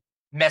she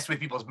messed with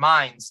people's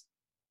minds.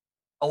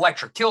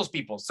 Elektra kills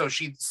people. So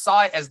she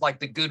saw it as like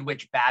the good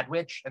witch, bad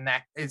witch. And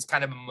that is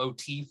kind of a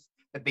motif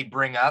that they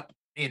bring up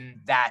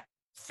in that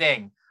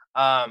thing.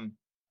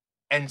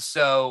 And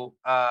so,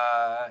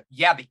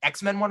 the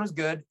X-Men one was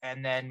good.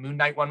 And then Moon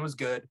Knight one was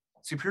good.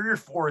 Superior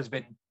 4 has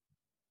been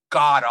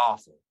god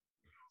awful.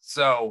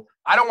 So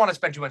I don't want to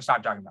spend too much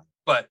time talking about it,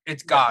 but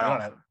it's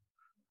god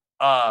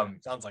awful.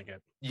 Sounds like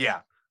it. Yeah.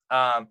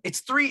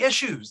 It's 3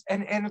 issues,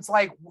 and it's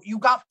like, you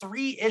got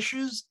 3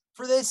 issues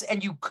for this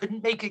and you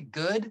couldn't make it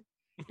good.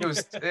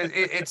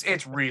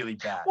 It's really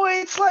bad.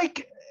 Well, it's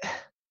like,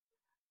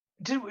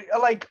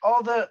 like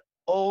all the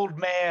old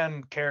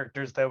man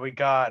characters that we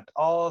got,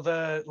 all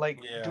the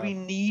do we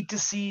need to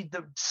see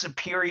the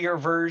superior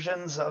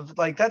versions of,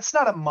 like, that's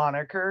not a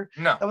moniker.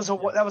 No,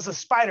 that was a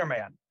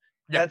Spider-Man.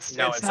 Yeah. It's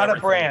not a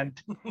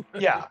brand.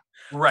 Yeah.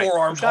 Right.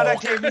 It's not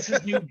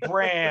Octavius' new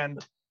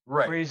brand.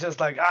 Right. Where he's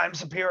just like, I'm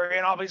superior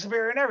and I'll be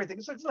superior and everything.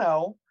 It's like,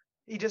 no.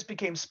 He just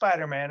became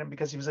Spider-Man, and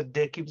because he was a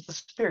dick, he was the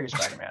superior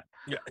Spider-Man.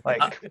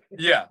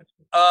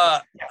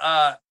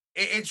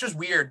 It's just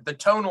weird. The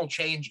tonal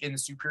change in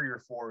Superior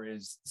 4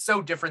 is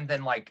so different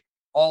than like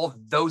all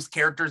of those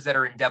characters that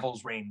are in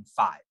Devil's Reign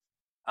 5.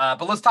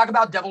 But let's talk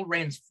about Devil's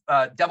Reign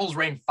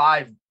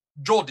 5.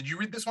 Joel, did you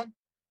read this one?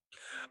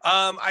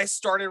 I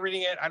started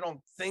reading it. I don't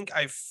think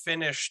I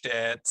finished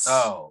it.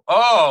 You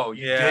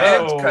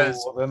didn't?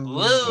 Because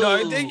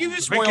you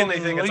just spoil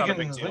anything. It's not a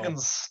big deal. We can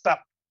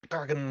stop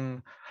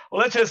talking. Well,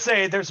 let's just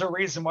say there's a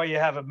reason why you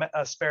have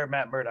a spare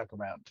Matt Murdock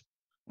around.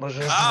 Let's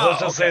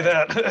just say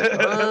that.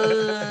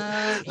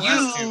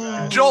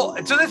 Joel,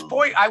 to this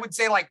point, I would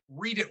say like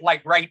read it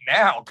like right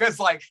now, because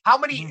like how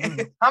many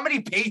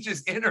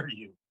pages in are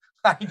you?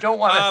 I don't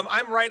want to.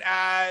 I'm right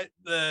at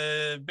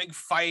the big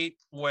fight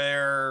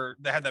where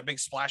they had that big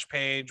splash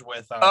page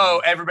with.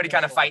 Everybody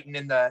kind of fighting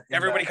in the.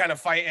 Everybody kind of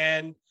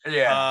fighting.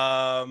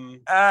 Yeah.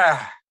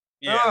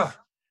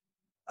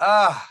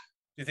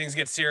 Do things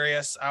get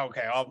serious?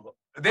 Okay,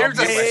 it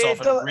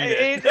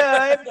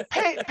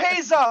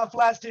pays off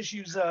last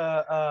issue's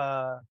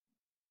cliffhanger.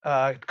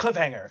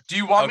 Do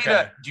you want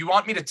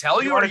me to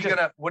tell you, or are you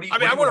gonna? What do you? I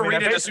mean, I want to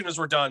read it as soon as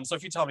we're done. So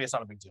if you tell me, it's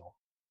not a big deal.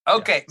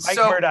 Okay, Mike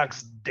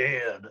Murdock's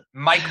dead.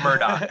 Mike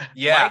Murdock,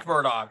 yeah, Mike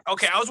Murdock.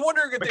 Okay, I was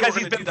wondering if because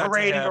he's been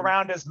parading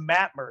around as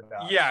Matt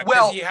Murdock. Yeah,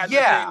 well, he had the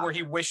thing where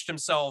he wished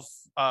himself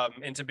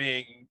into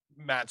being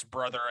Matt's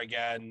brother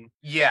again.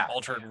 Yeah,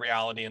 altered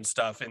reality and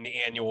stuff in the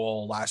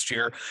annual last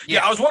year.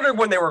 Yeah, I was wondering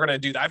when they were going to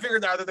do that. I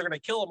figured either they're going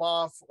to kill him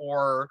off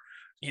or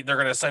they're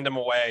going to send him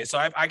away. So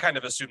I kind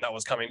of assumed that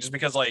was coming, just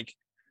because like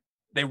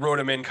they wrote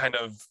him in kind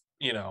of,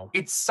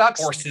 it sucks.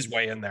 Forced his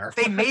way in there.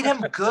 They made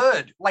him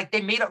good. Like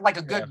they made it like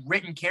a good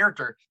written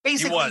character.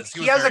 Basically,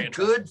 he has a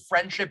good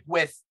friendship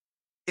with,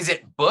 is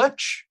it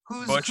Butch?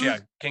 Who's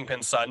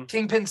Kingpin's son.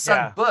 Kingpin's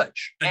son,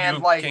 Butch. The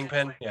new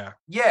Kingpin,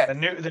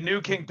 the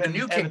new Kingpin,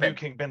 the new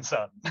Kingpin's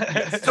son.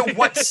 So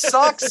what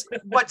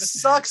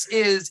sucks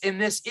is in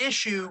this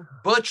issue,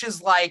 Butch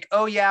is like,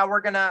 oh yeah, we're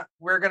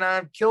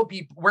gonna kill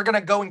people. We're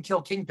gonna go and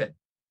kill Kingpin.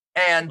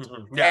 And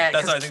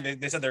that's what I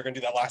think they said they were gonna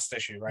do that last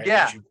issue, right?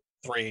 Yeah. Issue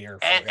 3 or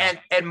 4.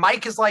 And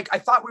Mike is like, I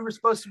thought we were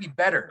supposed to be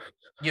better.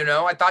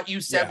 I thought you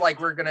said like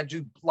we're gonna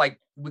do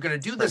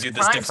this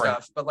crime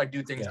stuff, but like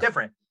do things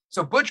different.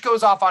 So Butch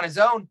goes off on his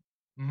own.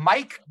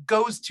 Mike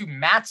goes to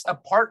Matt's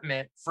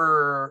apartment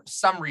for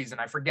some reason.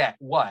 I forget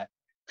what.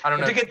 I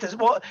don't know. To get this,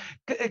 what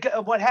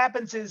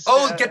happens is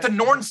get the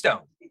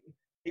Nornstone.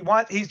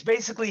 He's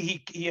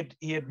basically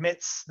he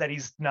admits that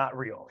he's not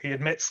real. He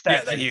admits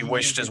that he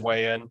wished his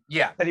way in.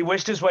 Yeah, that he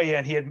wished his way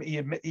in.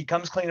 He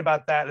comes clean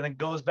about that, and then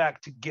goes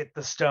back to get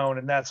the stone,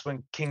 and that's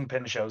when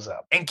Kingpin shows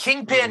up. And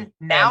Kingpin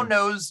now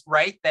knows,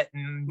 right, that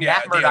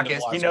Matt Murdock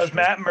is. He knows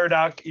Matt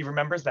Murdock. He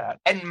remembers that.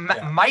 And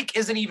Mike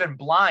isn't even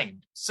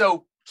blind,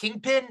 so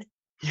Kingpin.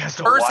 He has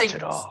to watch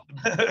it all.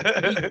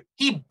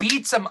 he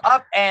beats him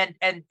up, and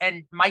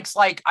Mike's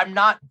like, I'm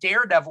not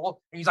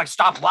Daredevil. And he's like,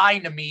 stop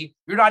lying to me.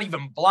 You're not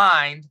even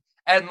blind.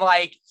 And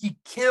like, he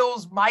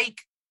kills Mike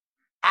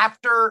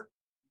after,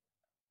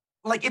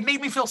 like, it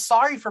made me feel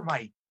sorry for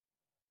Mike.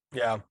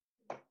 Yeah,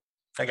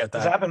 I get that.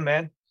 What's happened,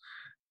 man?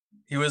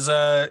 He was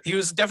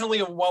definitely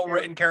a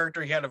well-written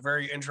character. He had a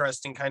very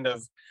interesting kind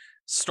of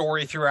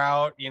story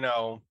throughout,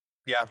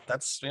 Yeah,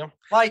 that's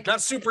like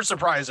not super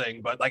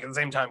surprising, but like at the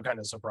same time kind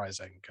of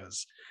surprising,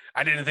 because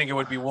I didn't think it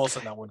would be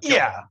Wilson that would kill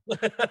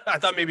him. I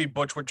thought maybe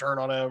Butch would turn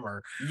on him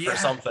or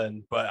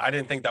something, but I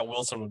didn't think that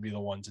Wilson would be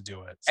the one to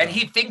do it. So. And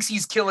he thinks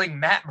he's killing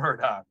Matt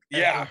Murdock.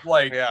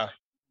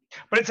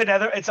 But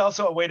it's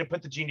also a way to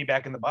put the genie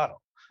back in the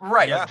bottle.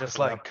 Right. Yeah. Just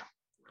like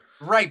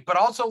right, but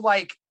also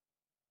like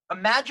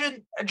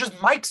imagine just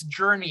Mike's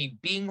journey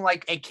being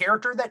like a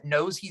character that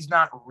knows he's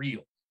not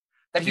real,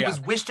 that he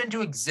was wished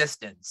into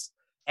existence.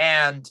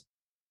 And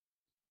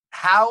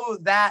how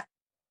that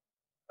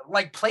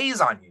like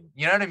plays on you,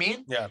 you know what I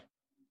mean? Yeah.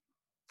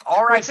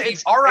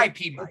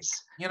 R.I.P. Mike.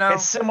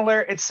 It's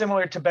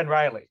similar to Ben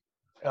Reilly.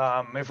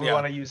 If we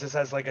want to use this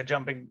as like a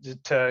jumping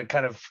to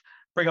kind of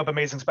bring up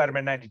Amazing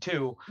Spider-Man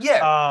 92.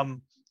 Yeah.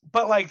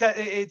 But like that,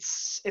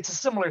 it's a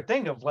similar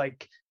thing of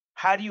like,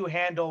 how do you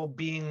handle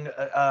being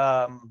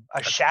a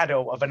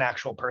shadow of an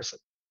actual person?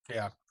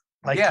 Yeah.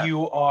 Like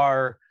you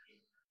are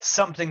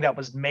something that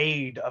was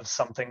made of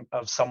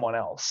someone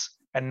else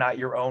and not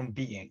your own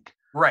being,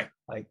 right?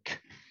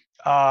 Like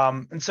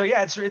and so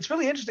it's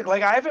really interesting.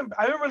 Like I haven't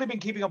really been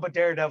keeping up with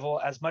Daredevil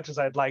as much as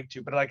I'd like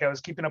to, but like I was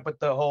keeping up with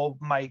the whole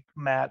Mike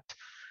Matt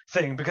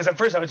thing, because at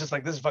first I was just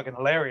like, this is fucking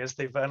hilarious,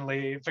 they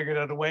finally figured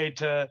out a way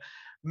to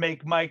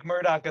make Mike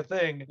Murdock a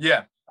thing.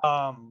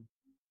 But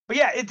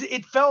yeah,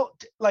 it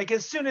felt like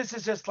as soon as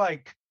it's just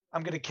like,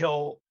 I'm gonna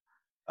kill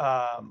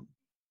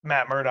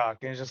Matt Murdock,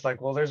 and he's just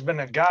like, well, there's been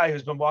a guy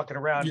who's been walking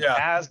around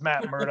as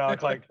Matt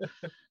Murdock. Like,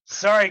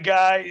 sorry,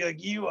 guy,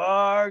 like you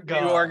are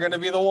gone. You are gonna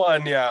be the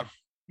one. Yeah.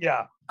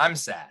 I'm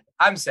sad.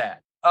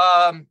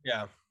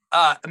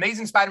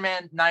 Amazing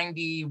Spider-Man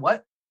 90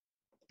 what?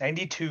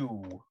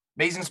 92.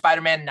 Amazing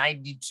Spider-Man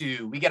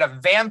 92. We get a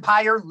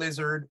vampire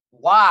lizard.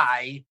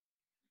 Why?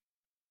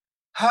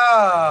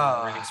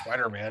 Reading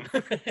Spider-Man.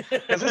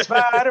 This is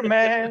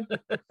Spider-Man.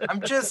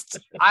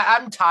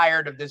 I'm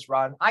tired of this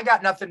run. I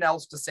got nothing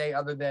else to say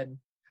other than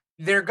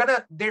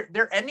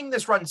they're ending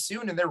this run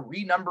soon, and they're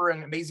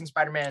renumbering Amazing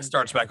Spider-Man.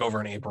 Starts back over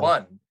in April.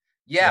 1.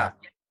 Yeah.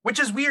 Which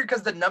is weird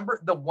because the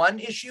 1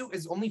 issue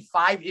is only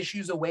 5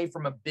 issues away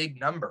from a big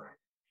number.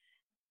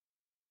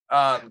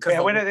 For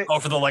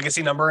the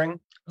legacy numbering?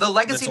 The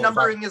legacy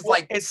numbering is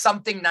like it's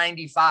something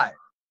 95.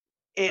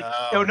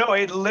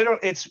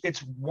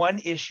 It's 1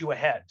 issue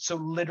ahead. So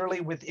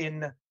literally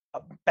within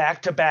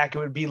back to back, it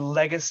would be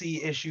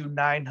legacy issue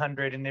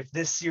 900. And if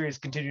this series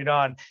continued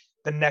on,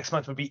 the next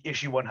month would be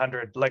issue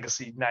 100,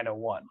 legacy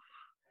 901.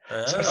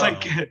 So it's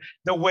like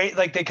the way,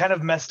 like they kind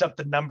of messed up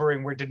the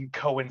numbering where it didn't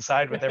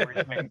coincide with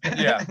everything.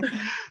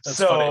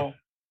 So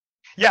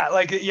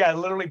funny.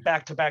 Literally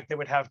back to back, they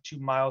would have 2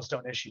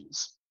 milestone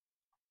issues.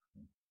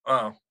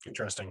 Oh,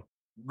 interesting.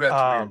 That's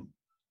weird.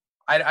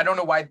 I don't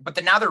know why,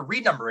 but now they're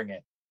renumbering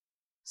it.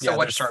 So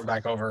they're starting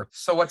back over.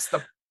 So what's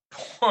the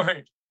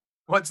point?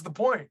 What's the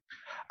point?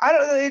 I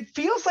don't know. It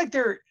feels like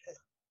they're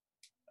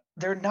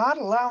not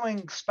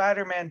allowing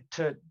Spider-Man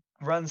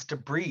runs to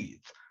breathe.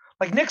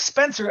 Like Nick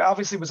Spencer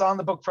obviously was on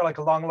the book for like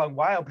a long, long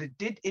while, but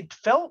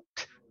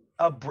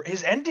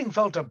his ending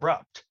felt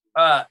abrupt.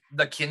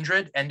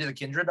 The end of the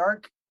Kindred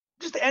arc?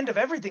 Just the end of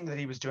everything that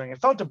he was doing. It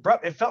felt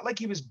abrupt. It felt like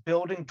he was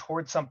building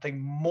towards something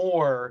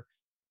more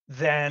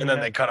than. And then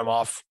they cut him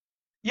off.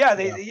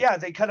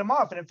 They cut him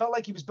off, and it felt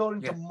like he was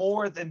building to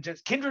more than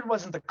just. Kindred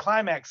wasn't the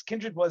climax.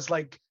 Kindred was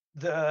like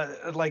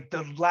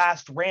the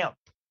last ramp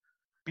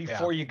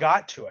before you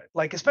got to it.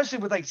 Like, especially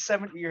with like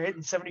 70, you're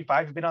hitting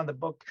 75, you've been on the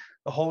book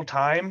the whole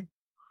time,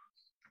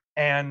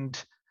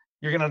 and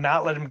you're gonna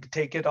not let him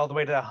take it all the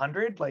way to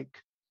 100.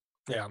 Like,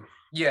 yeah.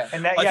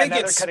 And that, I think now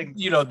it's, they're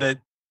cutting. that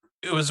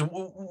it was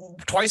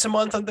twice a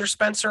month under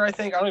Spencer. I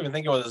think, I don't even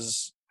think it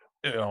was,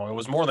 it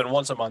was more than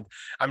once a month.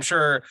 I'm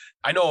sure.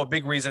 I know a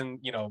big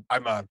reason,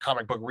 I'm a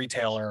comic book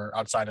retailer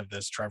outside of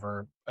this,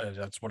 Trevor.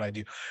 That's what I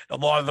do. A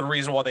lot of the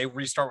reason why they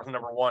restart with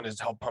number 1 is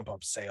to help pump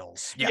up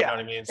sales. You know what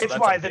I mean? So it's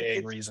that's why a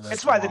big reason.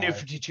 It's why the New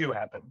 52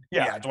 happened.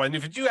 Yeah, it's why the New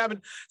 52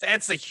 happened.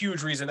 That's a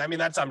huge reason. I mean,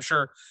 I'm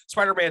sure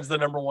Spider-Man's the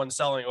number 1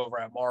 selling over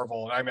at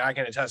Marvel. And I mean, I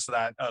can attest to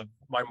that of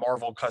my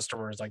Marvel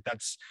customers. Like,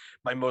 that's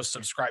my most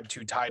subscribed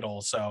to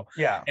title. So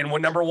yeah. And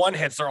when number 1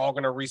 hits, they're all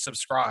going to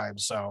resubscribe.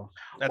 So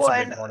that's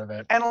a big part of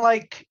it. And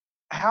like,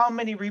 how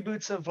many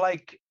reboots of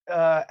like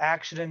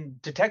Action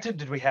and Detective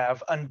did we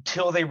have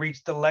until they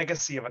reached the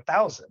legacy of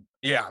 1,000?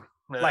 Yeah.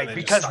 Like,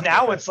 because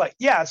now it's like,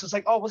 so it's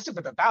like, oh, we'll stick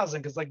with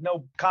 1,000 because like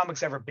no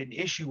comic's ever been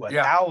issue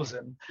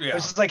 1,000. Yeah.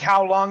 It's just like,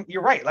 how long?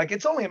 You're right. Like,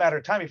 it's only a matter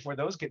of time before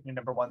those get new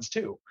number 1s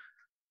too.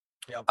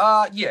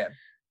 Yeah.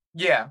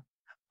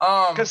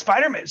 Because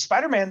Spider-Man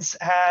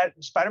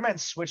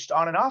switched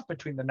on and off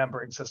between the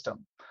numbering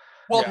system.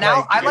 Well,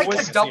 now I like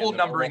the double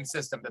numbering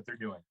system that they're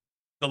doing.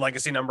 The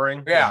legacy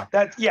numbering. Yeah.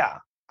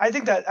 I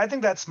think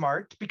that's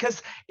smart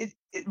because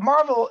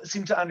Marvel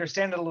seems to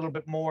understand it a little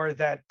bit more,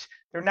 that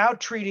they're now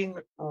treating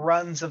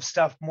runs of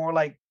stuff more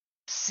like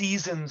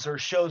seasons or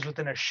shows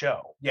within a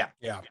show. Yeah.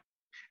 And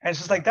it's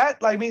just like that.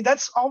 I mean,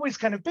 that's always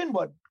kind of been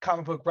what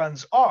comic book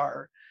runs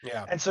are.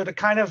 Yeah. And so to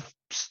kind of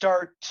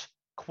start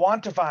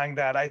quantifying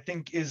that, I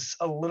think, is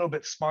a little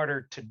bit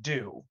smarter to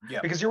do.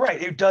 Yeah. Because you're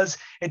right. It does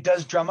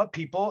drum up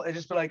people. It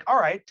just be like, all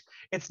right,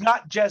 it's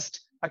not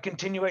just a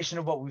continuation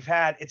of what we've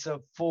had, it's a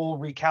full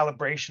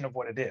recalibration of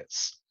what it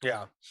is.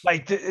 Yeah.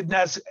 Like,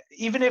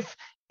 even if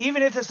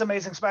this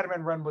Amazing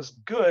Spider-Man run was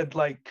good,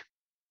 like,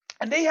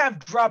 and they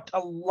have dropped a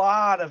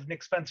lot of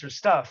Nick Spencer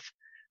stuff,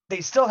 they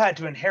still had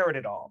to inherit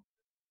it all.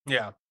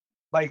 Yeah.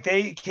 Like,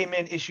 they came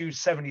in issue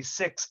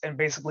 76 and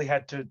basically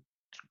had to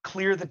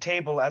clear the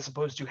table as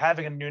opposed to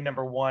having a new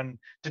number 1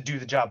 to do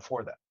the job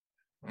for them.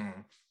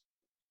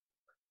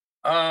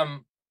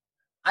 I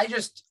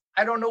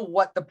don't know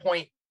what the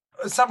point.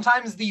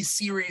 Sometimes these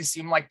series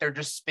seem like they're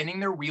just spinning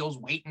their wheels,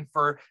 waiting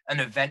for an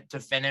event to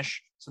finish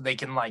so they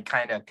can like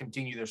kind of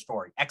continue their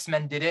story.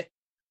 X-Men did it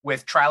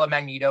with Trial of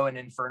Magneto and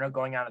Inferno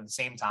going on at the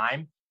same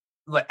time.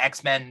 The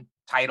X-Men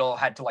title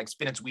had to like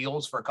spin its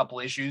wheels for a couple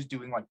issues,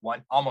 doing like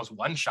almost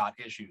one-shot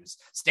issues,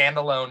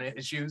 standalone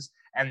issues,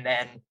 and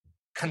then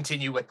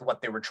continue with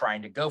what they were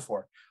trying to go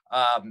for.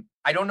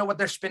 I don't know what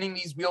they're spinning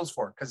these wheels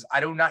for, because I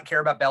do not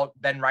care about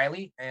Ben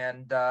Reilly,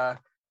 and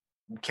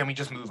can we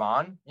just move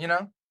on,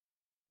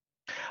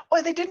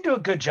 Well, they didn't do a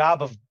good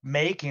job of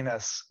making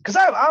us, because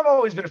I've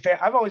always been a fan.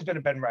 I've always been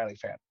a Ben Reilly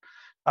fan.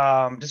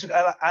 I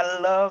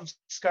love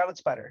Scarlet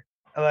Spider.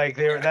 Like,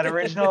 that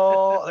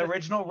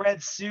original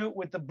red suit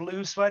with the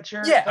blue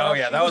sweatshirt. Yeah. Oh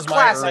yeah, that was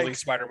my early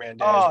Spider-Man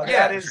days. Oh,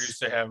 that is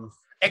introduced to him.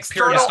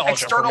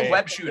 External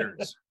web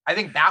shooters. I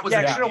think that was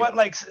external web,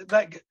 like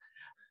big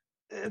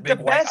the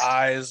white best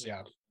eyes.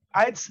 Yeah.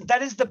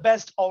 That is the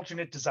best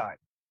alternate design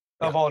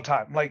of all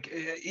time. Like,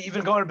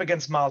 even going up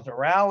against Miles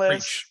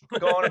Morales,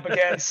 going up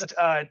against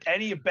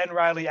any Ben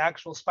Reilly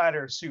actual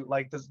Spider suit,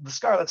 like the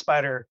Scarlet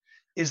Spider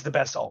is the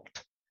best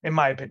alt, in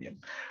my opinion.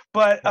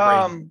 But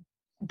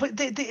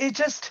it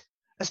just,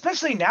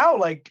 especially now,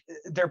 like,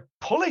 they're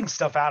pulling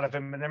stuff out of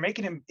him and they're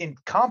making him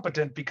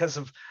incompetent because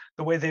of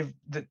the way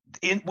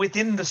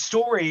within the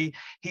story,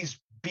 he's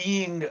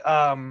being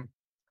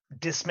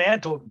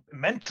dismantled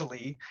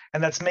mentally,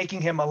 and that's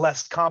making him a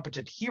less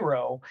competent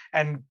hero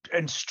and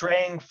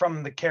straying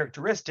from the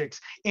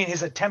characteristics in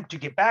his attempt to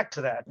get back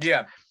to that.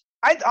 Yeah.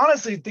 I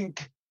honestly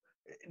think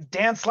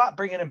Dan Slott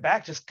bringing him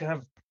back just kind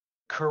of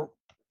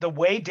the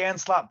way Dan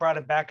Slott brought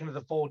it back into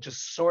the fold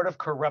just sort of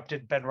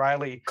corrupted Ben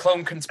Reilly.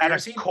 Clone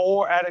conspiracy?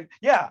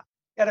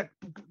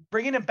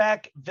 Bringing him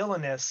back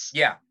villainous.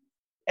 Yeah.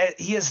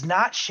 He has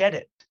not shed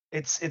it.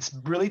 It's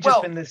really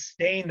just been this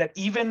stain that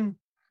even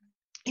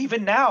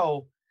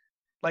now,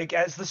 like,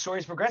 as the story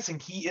is progressing,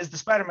 he is the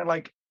Spider-Man.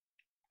 Like,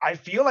 I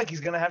feel like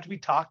he's going to have to be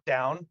talked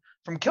down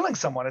from killing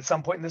someone at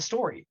some point in the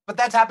story. But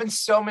that's happened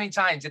so many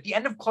times. At the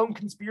end of Clone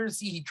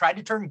Conspiracy, he tried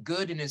to turn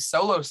good in his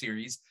solo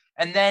series.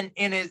 And then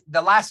in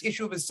the last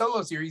issue of his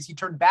solo series, he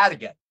turned bad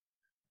again.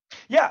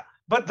 Yeah,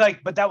 but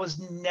that was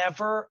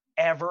never,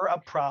 ever a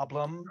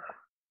problem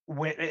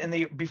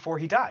before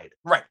he died.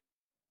 Right.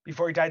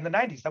 Before he died in the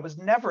 90s. That was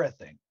never a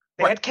thing.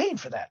 They had Kane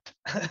for that.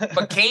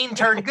 But Kane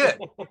turned good.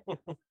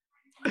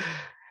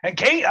 And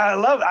Kane,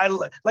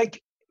 the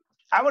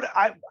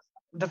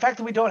fact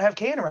that we don't have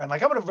Kane around,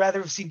 like, I would have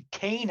rather have seen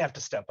Kane have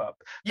to step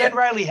up. Yeah. Ben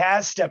Reilly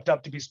has stepped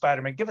up to be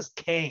Spider-Man. Give us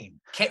Kane.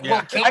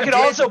 Well, Kane I could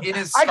also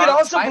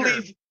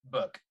believe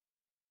book.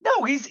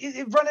 No, he's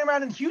running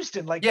around in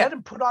Houston. Like, let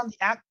him put on the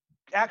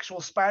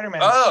actual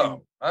Spider-Man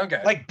suit.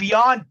 Okay. Like,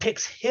 Beyond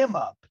picks him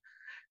up.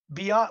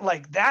 Beyond,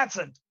 like, that's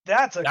a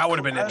that would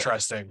have been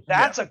interesting.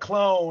 That's a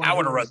clone. I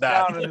would have read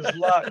that. Down in his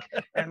luck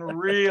and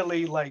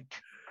really like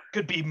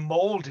could be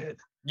molded.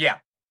 Yeah.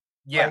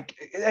 Ben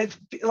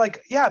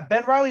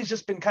Reilly's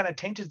just been kind of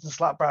tainted since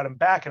Slott brought him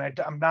back,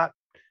 and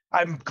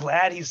I'm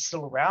glad he's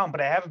still around,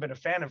 but I haven't been a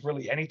fan of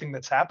really anything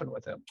that's happened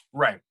with him.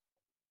 Right.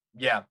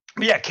 Yeah.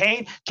 Yeah.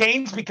 Kane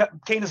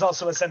has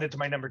also ascended to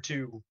my number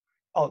 2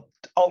 alt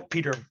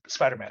Peter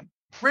Spider-Man.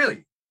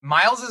 Really?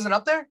 Miles isn't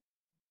up there?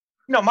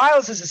 No,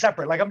 Miles is a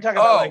separate. Like I'm talking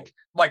about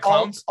like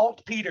clones,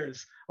 alt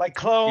Peters, like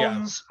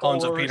clones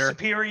of Peter.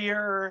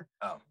 Superior.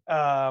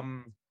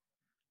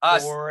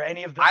 Or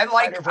any of the. I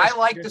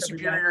like the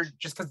Superior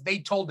just because they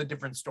told a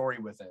different story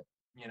with it.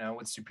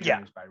 With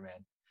Superior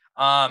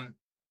Spider-Man.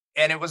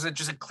 And it was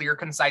just a clear,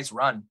 concise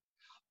run.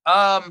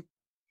 Are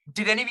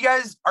any of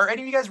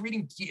you guys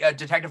reading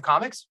Detective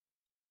Comics?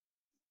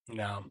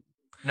 No.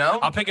 No?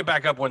 I'll pick it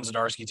back up when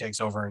Zdarsky takes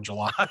over in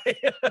July.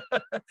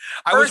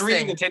 I was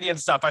reading the Tinian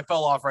stuff. I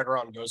fell off right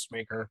around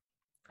Ghostmaker.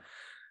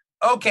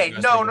 Okay.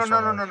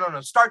 No.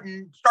 Start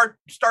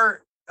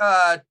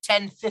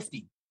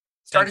 1050.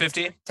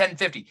 1050?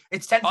 1050.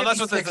 It's 1050. Oh,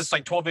 that's what this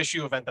like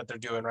 12-issue event that they're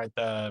doing, right?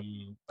 I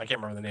can't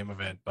remember the name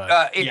of it,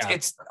 but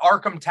it's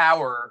Arkham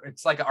Tower.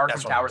 It's like an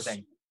Arkham Tower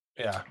thing.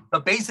 Yeah.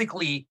 But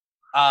basically,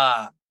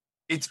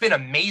 it's been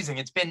amazing.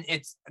 It's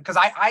because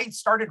I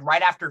started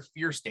right after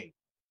Fear State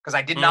because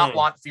I did not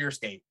want Fear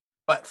State,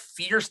 but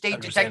Fear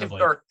State Detective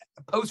or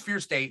post Fear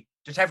State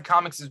Detective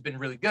Comics has been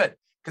really good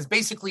because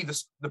basically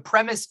the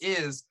premise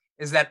is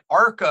that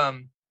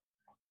Arkham,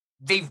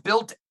 they've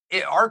built.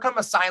 Arkham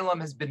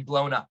Asylum has been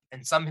blown up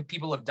and some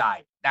people have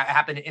died. That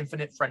happened in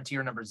Infinite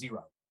Frontier number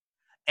 0.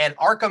 And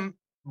Arkham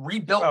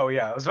rebuilt. Oh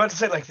yeah, I was about to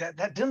say like that.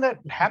 Didn't that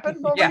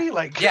happen already?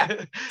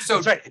 So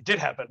that's right, it did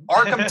happen.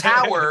 Arkham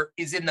Tower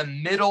is in the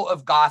middle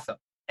of Gotham,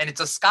 and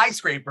it's a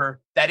skyscraper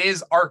that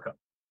is Arkham.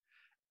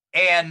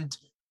 And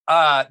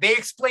they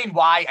explain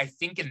why, I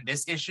think, in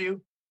this issue,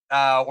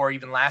 or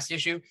even last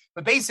issue.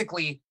 But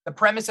basically, the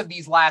premise of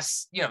these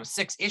last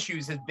 6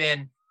 issues has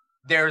been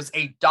there's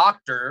a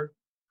doctor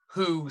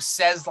who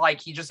says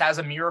like he just has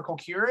a miracle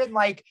cure, and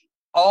like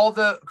all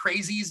the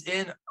crazies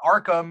in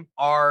Arkham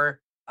are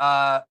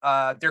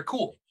they're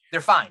cool, they're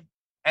fine.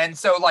 And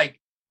so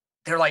like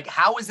they're like,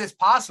 how is this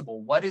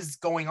possible? What is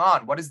going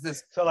on? What is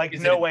this? So like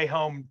no way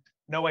home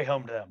to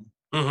them.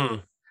 Mm-hmm.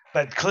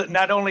 But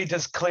not only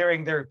does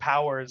clearing their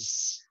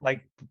powers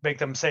like make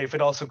them safe,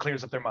 it also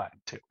clears up their mind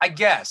too, I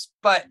guess.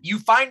 But you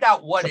find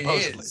out what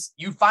Supposedly. it is.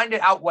 You find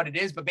it out what it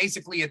is, but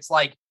basically it's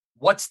like,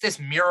 what's this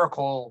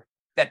miracle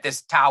that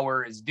this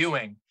tower is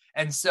doing?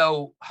 And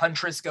so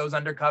Huntress goes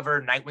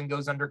undercover, Nightwing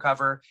goes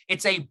undercover.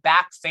 It's a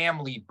Bat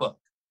family book.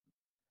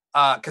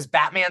 Because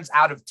Batman's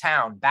out of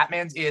town.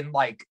 Batman's in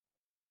like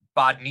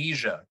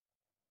Bodnesia.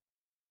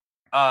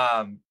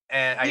 And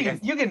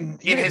you can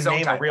his name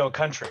own time. a real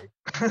country.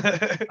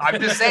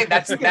 I'm just saying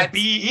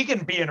he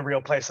can be in a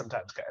real place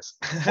sometimes, guys.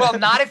 Well,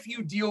 not if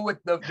you deal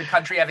with the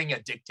country having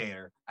a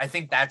dictator. I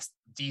think that's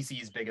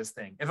DC's biggest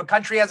thing. If a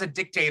country has a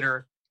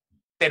dictator,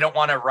 they don't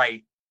want to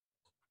write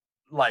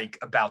like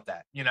about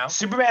that,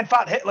 Superman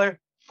fought Hitler.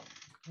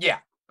 Yeah,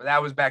 but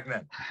that was back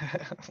then.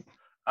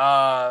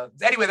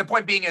 Anyway, the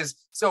point being is,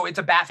 so it's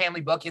a Bat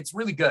family book. It's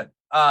really good.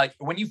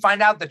 When you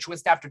find out the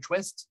twist after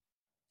twist,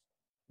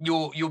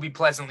 you'll be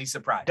pleasantly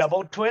surprised.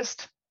 Double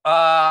twist?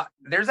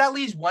 There's at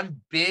least one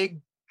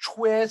big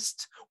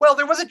twist. Well,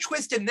 there was a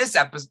twist in this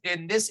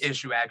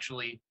issue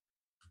actually.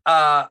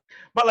 But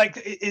like,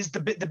 is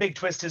the big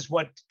twist is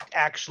what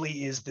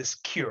actually is this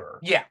cure?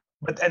 Yeah.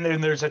 And then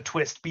there's a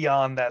twist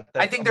beyond that.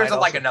 I think there's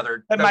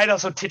another that might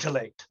also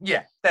titillate.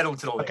 Yeah, that'll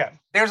titillate. Okay.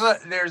 There's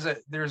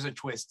a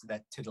twist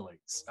that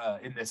titillates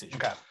in this issue.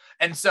 Okay.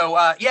 And so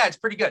it's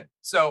pretty good.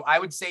 So I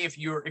would say if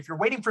you're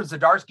waiting for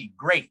Zdarsky,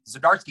 great.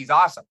 Zdarsky's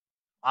awesome.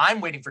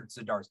 I'm waiting for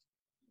Zdarsky.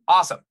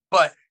 Awesome.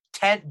 But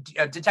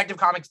Detective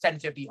Comics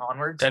 1050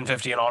 onwards.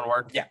 1050 and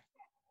onward. Yeah.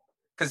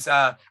 Because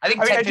I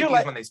think 1050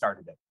 is when they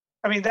started it.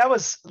 I mean, that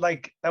was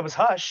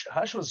Hush.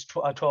 Hush was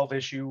a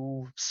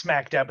 12-issue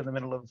smack dab in the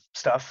middle of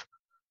stuff.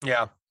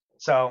 Yeah.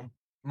 So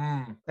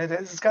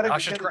it's got to.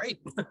 Hush is great.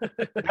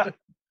 Yeah.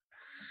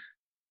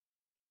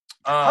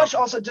 Hush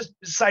also, just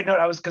side note,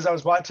 I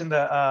was watching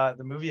the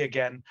movie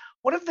again.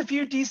 One of the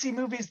few DC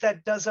movies that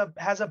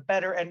has a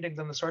better ending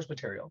than the source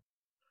material.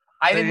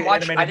 I didn't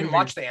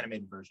watch the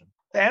animated version.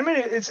 The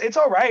animated, it's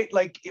all right.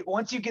 Like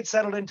once you get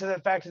settled into the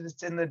fact that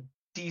it's in the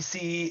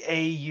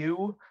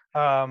DCAU,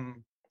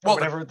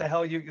 whatever the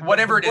hell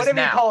whatever it is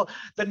now, you call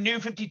the New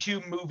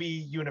 52 movie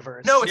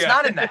universe. No, it's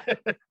not in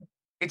that.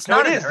 It's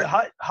not. It is.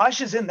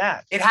 Hush is in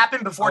that. It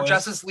happened before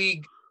Justice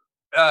League,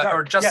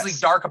 or Justice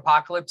League Dark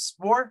Apocalypse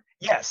War.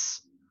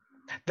 Yes.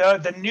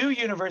 The new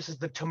universe is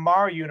the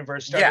Tomorrow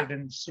universe, started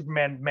in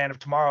Superman Man of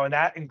Tomorrow,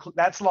 and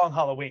that's Long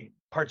Halloween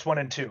parts 1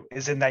 and 2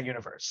 is in that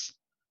universe,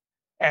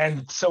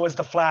 and so is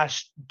the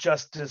Flash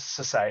Justice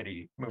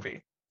Society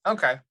movie.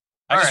 Okay.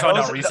 I just found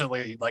out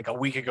recently, like a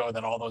week ago,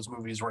 that all those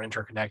movies were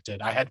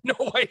interconnected. I had no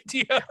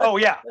idea. Oh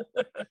yeah,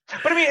 but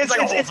I mean, it's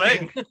like a whole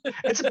thing.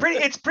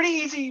 It's pretty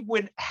easy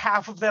when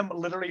half of them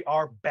literally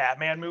are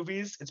Batman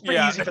movies. It's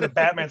pretty easy for the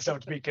Batman stuff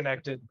to be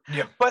connected.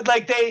 Yeah, but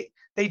like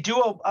they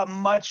do a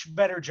much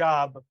better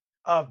job.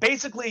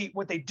 Basically,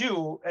 what they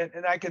do,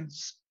 and I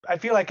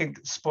feel I can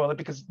spoil it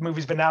because the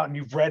movie's been out and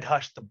you've read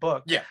Hush the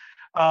book. Yeah,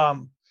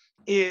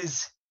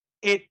 is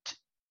it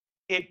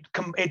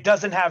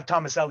doesn't have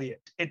Thomas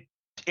Elliot.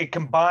 It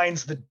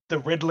combines the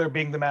Riddler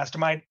being the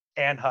mastermind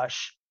and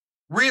Hush.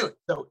 Really?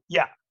 So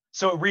yeah.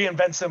 So it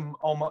reinvents him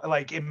almost,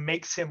 like it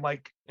makes him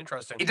like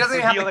interesting. It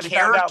doesn't have the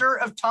character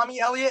of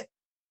Tommy Elliot.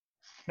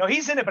 No,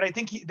 he's in it, but I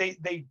think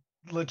they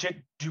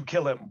legit do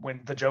kill him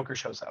when the Joker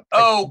shows up.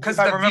 Oh, because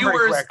the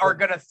viewers are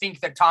gonna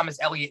think that Thomas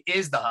Elliot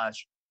is the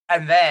Hush,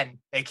 and then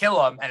they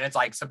kill him, and it's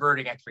like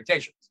subverting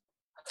expectations.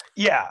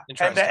 Yeah,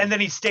 and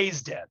then he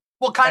stays dead.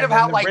 Well, kind of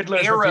how like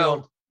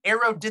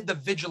Arrow did the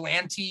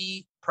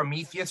vigilante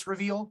Prometheus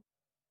reveal.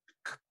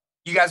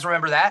 You guys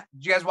remember that?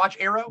 Did you guys watch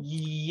Arrow?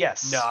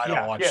 Yes. No, I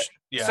don't watch.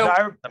 Yeah. So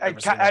I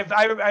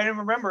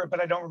remember it,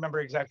 but I don't remember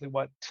exactly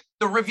what.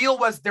 The reveal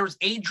was there was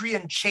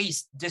Adrian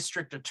Chase,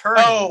 district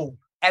attorney. Oh.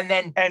 And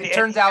then it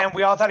turns out. And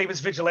we all thought he was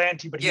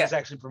vigilante, but he was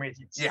actually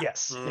Prometheus. Yeah.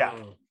 Yes. Yeah.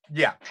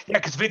 Yeah. Yeah,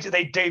 because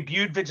they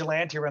debuted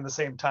Vigilante around the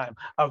same time.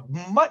 A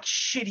much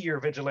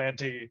shittier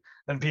Vigilante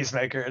than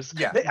Peacemakers.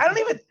 Yeah.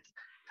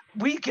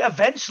 We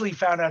eventually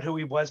found out who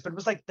he was, but it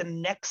was like the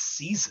next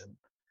season.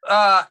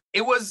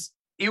 It was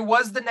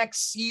the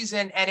next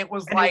season, and it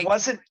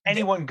wasn't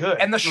anyone good.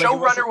 And the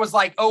showrunner was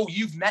like, "Oh,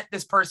 you've met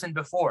this person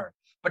before,"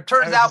 but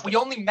turns out we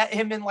only met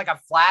him in like a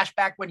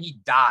flashback when he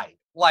died.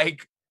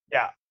 Like,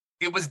 yeah,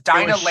 it was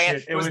Dinah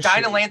Lance. It was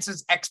Dinah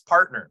Lance's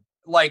ex-partner.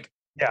 Like,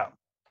 yeah.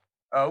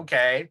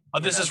 Okay. Oh,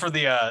 this is for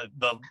the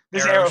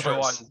Arrow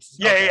show on.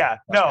 Yeah, okay. yeah.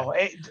 No,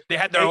 they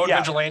had their own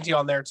vigilante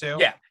on there too.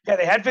 Yeah,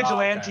 they had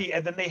vigilante,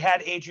 and then they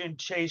had Adrian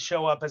Chase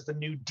show up as the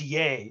new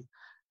DA.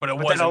 But it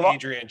wasn't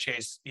Adrian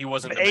Chase. He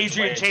wasn't.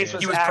 Adrian Chase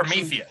was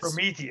Prometheus.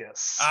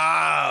 Prometheus.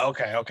 Ah,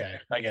 okay.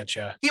 I get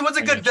you. He was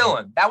a good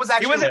villain. That was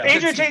actually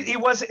Adrian Chase. He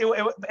was,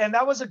 and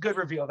that was a good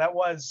reveal. That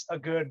was a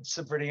good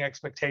subverting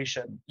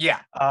expectation. Yeah.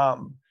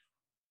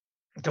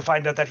 To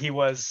find out that he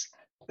was,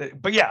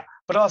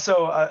 but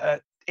also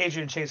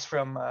Adrian Chase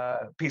from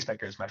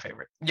Peacemaker is my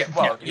favorite. Yeah,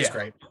 well, he's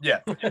great.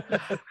 Yeah.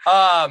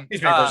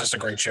 Peacemaker is just a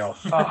great show.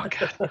 Oh god.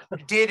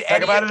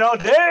 Talk about it all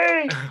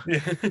day.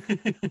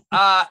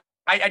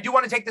 I do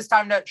want to take this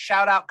time to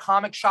shout out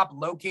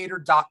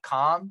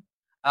comicshoplocator.com.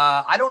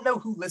 I don't know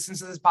who listens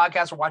to this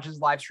podcast or watches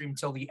live stream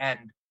till the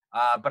end.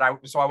 But I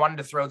wanted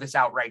to throw this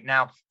out right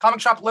now.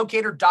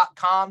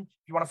 Comicshoplocator.com.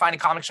 If you want to find a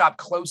comic shop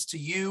close to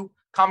you,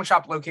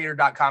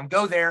 comicshoplocator.com.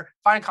 Go there,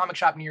 find a comic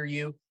shop near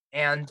you,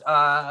 and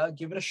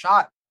give it a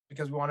shot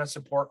because we want to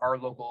support our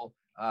local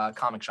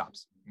comic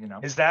shops. You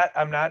know,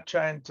 I'm not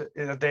trying to.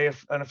 Are they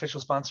an official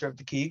sponsor of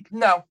the Keeg?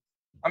 No,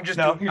 I'm just.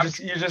 No, you're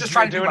just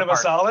trying to do them a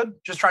solid.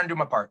 Just trying to do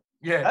my part.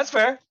 Yeah, that's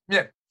fair.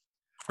 Yeah,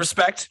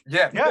 respect.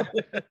 Yeah.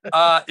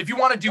 If you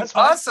want to do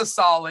us a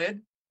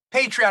solid,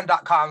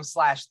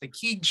 patreon.com/The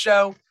Keeg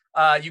Show.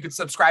 You can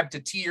subscribe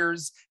to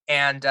tiers,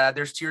 and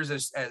there's tiers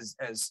as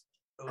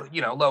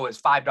low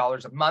as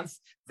 $5 a month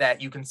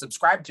that you can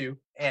subscribe to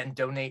and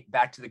donate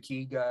back to the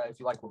Keeg if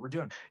you like what we're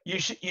doing. You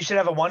should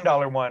have a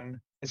 $1 one.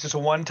 It's just a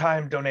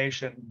one-time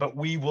donation, but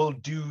we will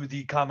do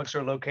the Comic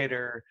Store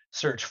Locator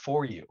search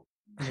for you.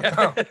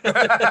 Yeah.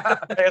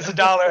 It's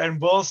 $1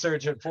 and we'll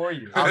search it for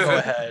you. I'll go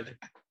ahead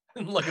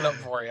and look it up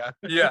for you.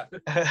 Yeah.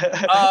 But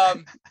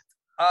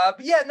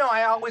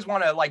I always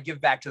want to like give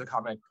back to the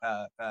comic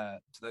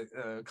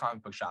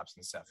book shops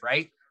and stuff,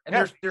 right? And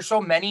there's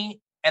so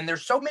many, and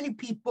there's so many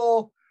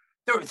people.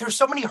 There's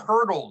so many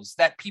hurdles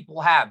that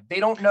people have. They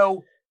don't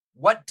know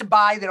what to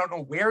buy. They don't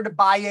know where to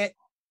buy it.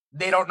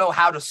 They don't know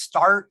how to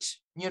start.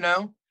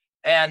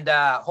 And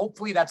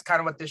hopefully that's kind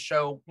of what this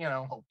show.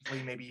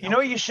 Hopefully maybe. You know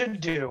what you should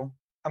do.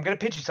 I'm gonna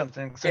pitch you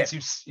something since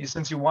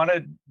you want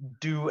to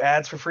do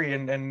ads for free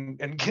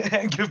and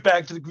give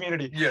back to the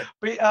community. Yeah.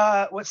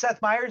 But what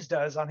Seth Meyers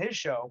does on his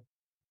show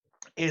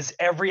is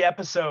every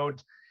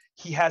episode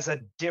he has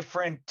an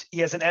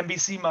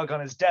NBC mug on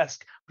his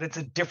desk, but it's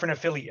a different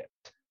affiliate.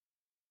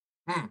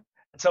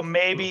 So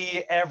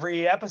maybe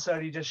every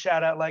episode you just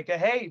shout out like,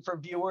 hey, for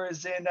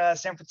viewers in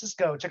San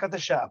Francisco, check out the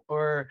shop,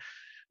 or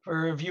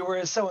for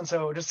viewers so and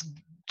so, just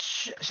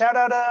shout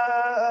out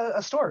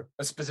a store,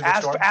 a specific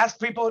store. Ask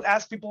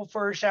people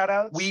for shout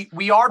outs.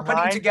 We are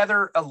putting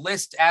together a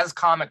list as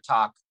Comic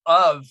Talk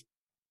of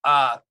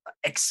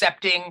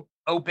accepting,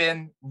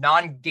 open,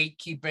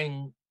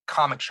 non-gatekeeping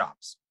comic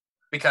shops,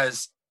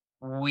 because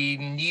we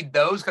need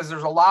those, because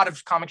there's a lot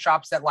of comic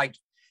shops that like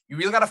you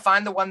really got to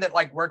find the one that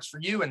like works for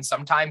you, and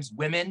sometimes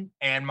women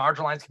and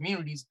marginalized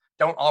communities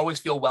don't always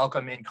feel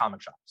welcome in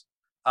comic shops.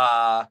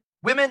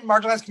 Women,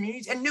 marginalized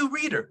communities, and new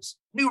readers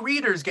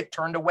get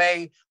turned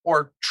away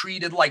or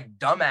treated like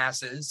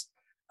dumbasses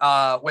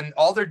when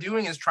all they're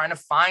doing is trying to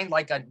find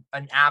like an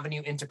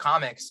avenue into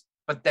comics,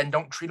 but then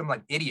don't treat them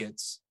like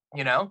idiots,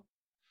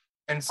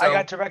 And so I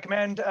got to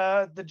recommend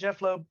the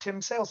Jeff Loeb,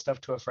 Tim Sale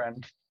stuff to a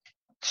friend.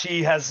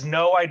 She has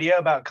no idea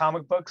about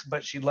comic books,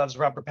 but she loves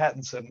Robert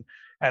Pattinson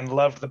and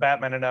loved the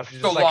Batman enough.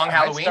 She's just Long I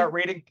Halloween. might start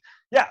reading.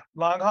 Yeah,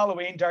 Long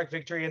Halloween, Dark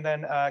Victory, and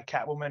then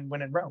Catwoman,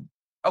 When in Rome.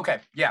 Okay,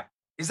 yeah.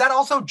 Is that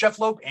also Jeff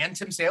Loeb and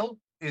Tim Sale?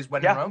 Is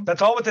When in Rome?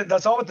 That's all within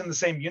the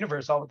same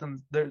universe. All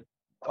within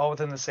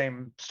the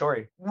same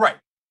story. Right.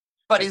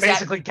 But is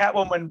basically that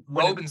Catwoman,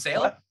 Loeb and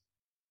Sale?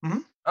 Mm-hmm.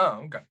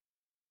 Oh, okay.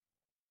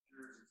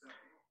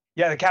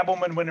 Yeah, the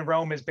Catwoman When in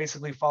Rome is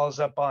basically follows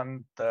up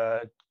on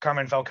the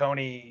Carmen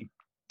Falcone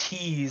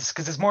tease,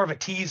 because it's more of a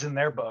tease in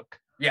their book.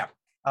 Yeah.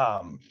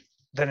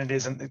 Than it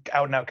is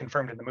out and out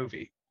confirmed in the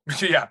movie.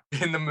 Yeah,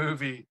 in the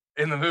movie,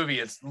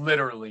 it's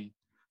literally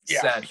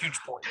said. Huge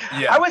point.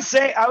 Yeah. I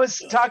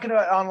was talking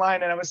about it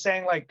online, and I was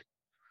saying like,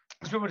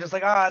 people were just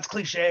like, it's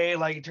cliche.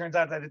 Like it turns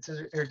out that it's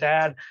her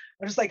dad.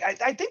 I'm just like,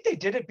 I think they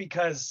did it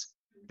because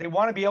they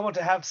want to be able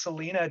to have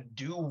Selena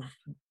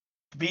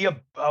be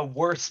a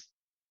worse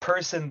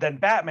person than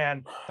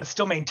Batman, but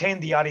still maintain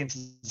the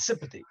audience's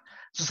sympathy.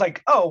 It's just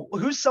like,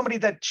 who's somebody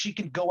that she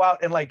can go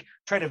out and like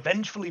try to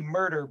vengefully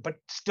murder, but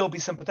still be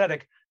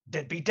sympathetic?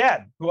 Deadbeat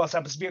dad, who also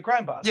happens to be a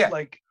crime boss. Yeah.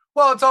 Like,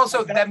 well, it's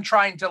also them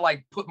trying to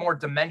like put more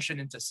dimension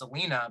into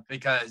Selena,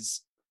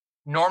 because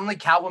normally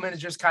Catwoman is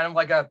just kind of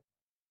like a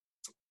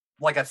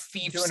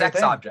thief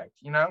sex object,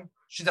 you know?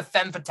 She's a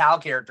femme fatale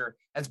character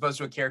as opposed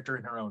to a character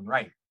in her own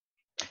right.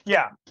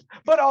 Yeah,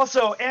 but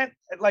also, and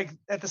like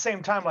at the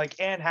same time, like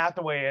Anne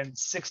Hathaway and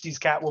 60s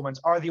Catwomans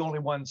are the only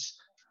ones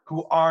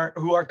who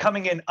are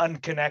coming in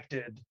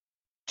unconnected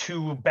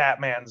to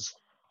Batman's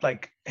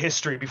like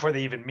history before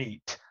they even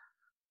meet.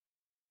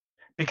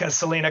 Because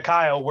Selena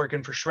Kyle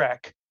working for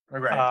Shrek,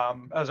 right.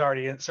 was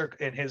already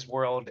in his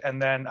world,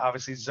 and then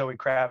obviously Zoe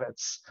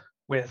Kravitz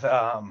with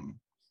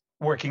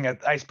working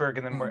at Iceberg,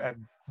 and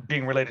then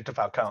being related to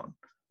Falcone.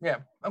 Yeah.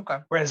 Okay.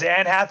 Whereas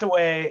Anne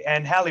Hathaway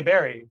and Halle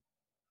Berry,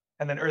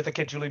 and then Eartha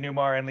Kitt, Julie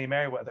Newmar, and Lee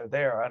Merriweather,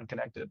 they are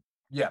unconnected.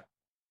 Yeah.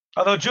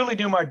 Although Julie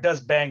Newmar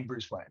does bang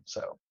Bruce Wayne,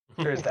 so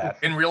there's that.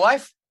 In real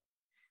life?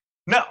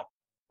 No.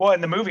 Well,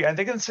 in the movie, I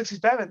think in the 60s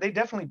Batman, they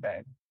definitely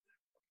bang.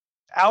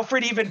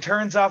 Alfred even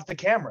turns off the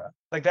camera.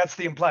 Like, that's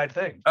the implied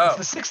thing. Oh.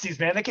 It's the 60s,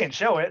 man. They can't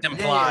show it.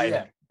 Implied.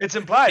 Yeah. It's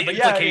implied. The but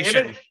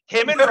implication.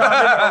 Him and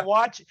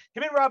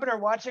Robin are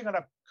watching on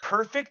a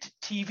perfect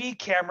TV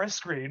camera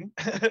screen.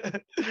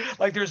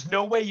 Like, there's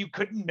no way you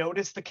couldn't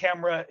notice the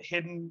camera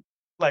hidden,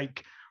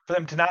 like, for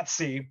them to not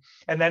see.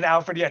 And then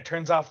Alfred,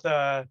 turns off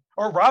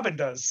or Robin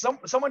does.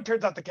 Someone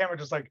turns off the camera,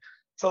 just like,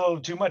 it's a little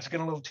too much,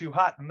 getting a little too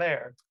hot in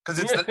there.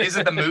 Because is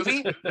it the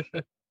movie?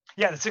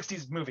 Yeah, the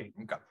 60s movie.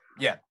 Okay.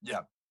 Yeah.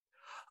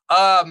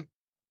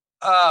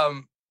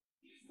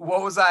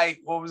 What was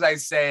I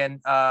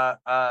saying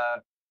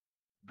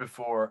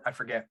before? I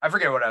forget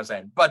what I was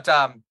saying. But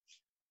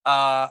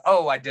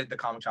I did the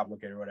comic shop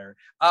locator or whatever.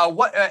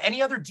 What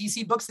any other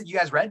DC books that you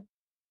guys read?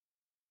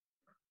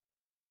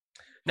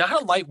 Now, I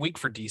had a light week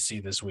for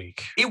DC this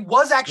week. It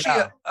was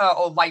actually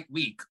a light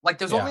week. Like,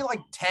 there's only like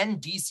 10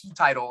 DC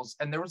titles,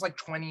 and there was like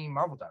 20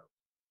 Marvel titles.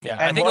 Yeah,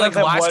 and I think like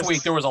last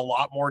week there was a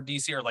lot more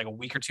DC, or like a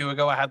week or two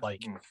ago I had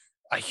like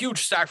a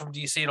huge stack from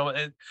DC. You know,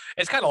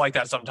 it's kind of like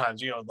that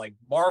sometimes. You know, like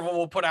Marvel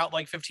will put out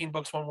like 15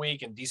 books one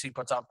week, and DC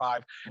puts out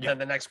 5, and then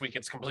the next week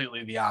it's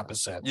completely the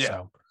opposite. Yeah.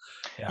 So,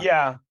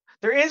 yeah.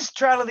 There is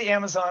Trial of the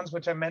Amazons,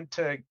 which I meant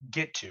to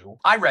get to.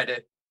 I read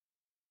it.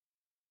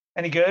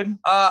 Any good?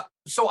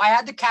 So I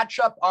had to catch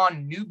up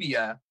on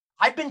Nubia.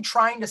 I've been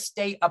trying to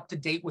stay up to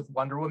date with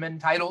Wonder Woman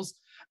titles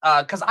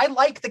because I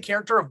like the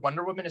character of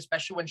Wonder Woman,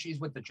 especially when she's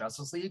with the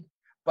Justice League.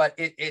 But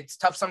it's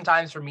tough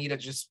sometimes for me to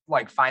just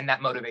like find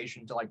that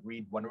motivation to like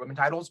read Wonder Woman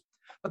titles.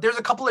 But there's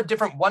a couple of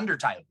different Wonder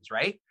titles,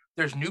 right?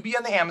 There's Nubia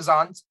and the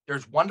Amazons,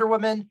 there's Wonder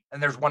Woman,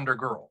 and there's Wonder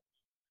Girl.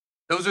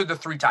 Those are the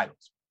 3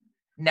 titles.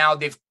 Now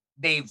they've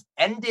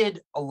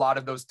ended a lot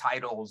of those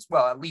titles.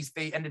 Well, at least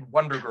they ended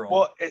Wonder Girl.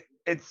 Well,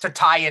 it's to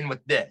tie in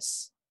with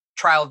this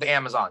Trial of the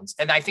Amazons,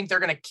 and I think they're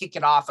going to kick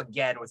it off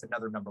again with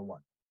another number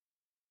 1.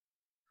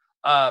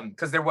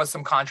 Because there was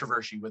some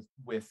controversy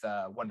with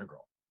Wonder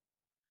Girl.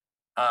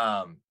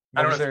 I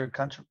don't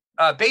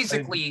know.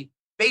 Basically,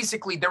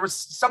 there was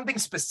something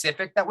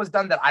specific that was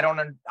done that I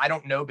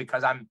don't know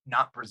because I'm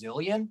not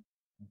Brazilian,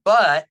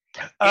 but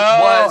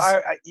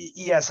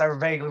yes, I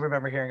vaguely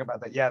remember hearing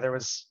about that. Yeah, there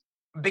was.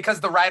 Because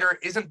the writer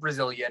isn't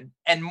Brazilian,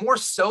 and more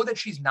so that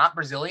she's not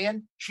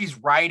Brazilian, she's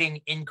writing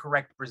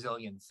incorrect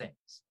Brazilian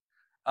things.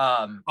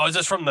 Is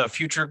this from the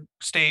Future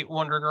State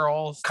Wonder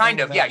Girl? Kind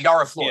of, yeah.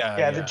 Yara Flor.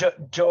 The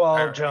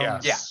Joel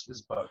Jones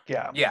his book.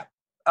 Yeah.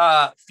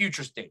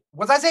 Future State.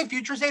 Was I saying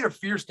Future State or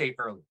Fear State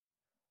earlier?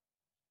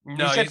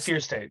 No, you said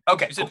Fear State.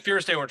 Okay, you said Fear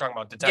State. We're talking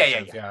about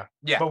detective.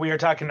 Yeah. But we are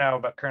talking now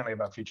currently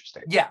about Future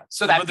State. Yeah.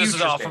 So this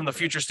is all from the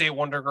Future State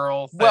Wonder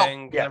Girl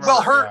thing.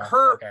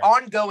 Her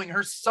ongoing,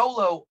 her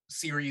solo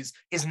series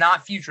is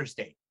not Future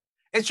State.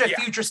 It's just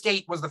Future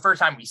State was the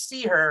first time we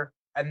see her,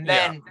 and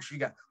then she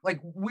got like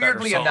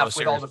weirdly enough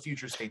with all the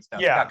Future State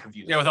stuff. Yeah. It got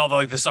confusing. Yeah, with all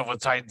the stuff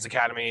with Titans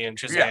Academy and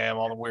Shazam,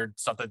 all the weird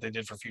stuff that they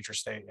did for Future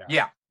State.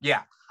 Yeah.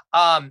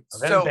 Then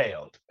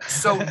bailed.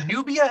 So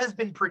Nubia has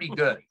been pretty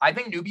good. I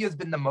think Nubia has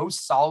been the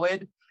most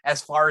solid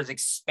as far as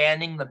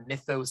expanding the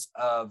mythos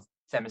of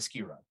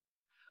Themyscira.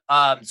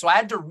 So I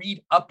had to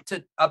read up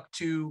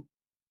to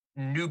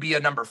Nubia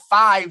number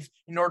 5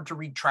 in order to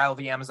read Trial of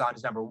the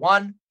Amazons number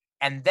 1,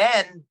 and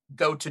then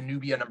go to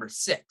Nubia number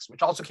 6,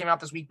 which also came out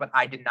this week, but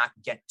I did not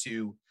get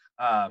to.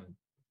 I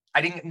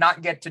did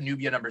not get to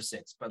Nubia number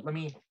 6. But let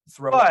me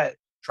throw up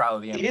Trial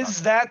of the Amazons.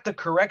 Is that the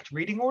correct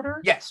reading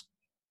order? Yes.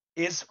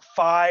 Is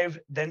 5,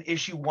 then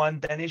issue 1,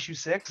 then issue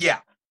 6? Yeah,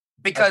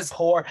 because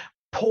that's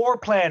poor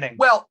planning.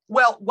 Well,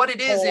 what it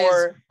is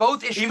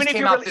both issues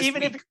came out this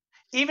week.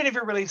 Even if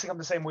you're releasing them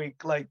the same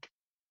week, like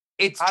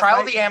it's Trial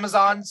of the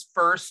Amazons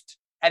first,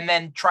 and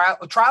then Trial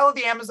of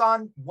the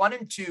Amazon 1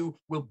 and 2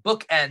 will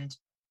bookend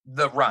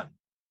the run,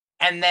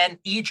 and then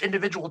each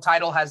individual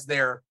title has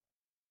their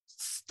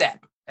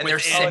step and their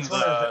six.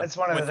 It's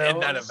one of those.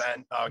 That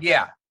event. Okay.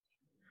 Yeah.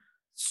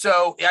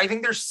 So I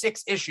think there's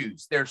 6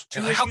 issues. There's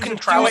 2 issues. How can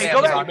Trial of the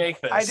Amazon make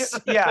this?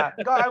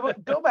 I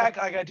would go back.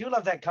 Like I do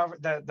love that cover,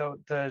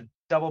 the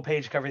double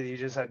page cover that you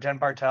just had, Jen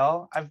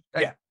Bartel.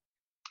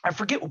 I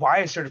forget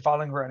why I started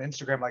following her on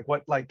Instagram, like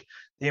what like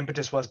the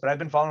impetus was, but I've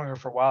been following her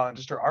for a while, and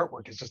just her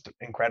artwork is just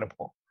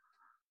incredible.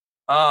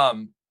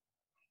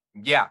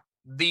 Yeah.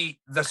 The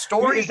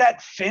story is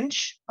that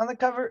Finch on the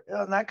cover,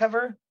 on that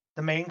cover,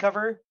 the main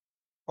cover,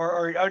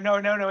 or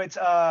no, it's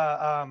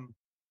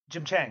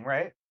Jim Chang,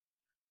 right?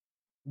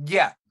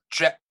 Yeah,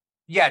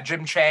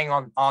 Jim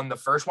Chang on the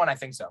first one, I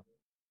think so.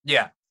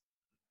 Yeah,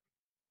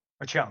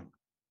 or Chung.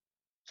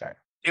 Sorry,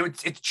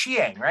 it's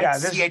Chiang, right?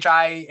 Yeah,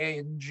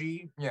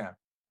 Chiang. Yeah.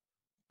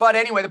 But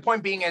anyway, the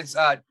point being is,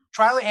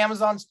 Trial of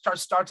Amazon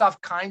starts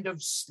off kind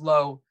of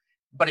slow,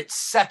 but it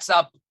sets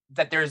up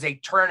that there's a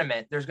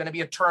tournament. There's going to be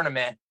a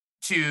tournament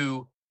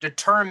to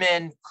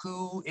determine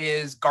who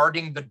is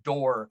guarding the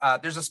door.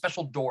 There's a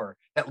special door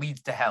that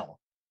leads to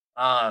hell,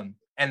 and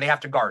they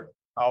have to guard it.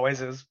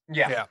 Always is.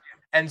 Yeah.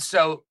 And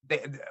so,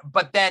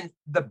 but then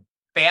the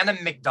Bana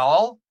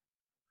Migdal,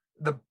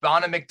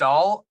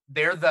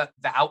 they're the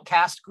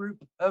outcast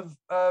group of.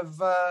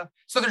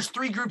 So there's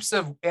 3 groups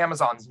of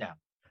Amazons now.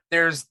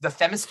 There's the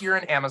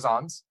Themysciran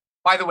Amazons.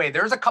 By the way,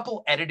 there's a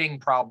couple editing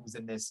problems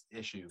in this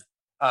issue.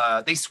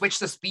 They switched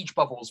the speech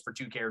bubbles for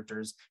 2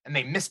 characters, and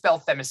they misspell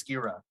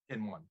Themyscira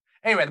in one.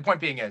 Anyway, the point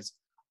being is,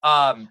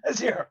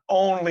 it's your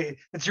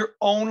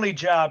only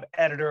job,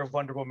 editor of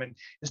Wonder Woman,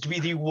 is to be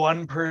the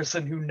one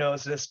person who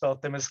knows how to spell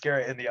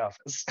Themyscira in the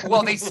office.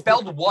 Well, they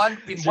spelled one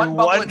in one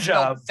bubble. It's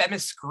spelled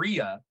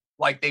Themyscira,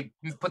 like they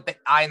put the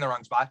I in the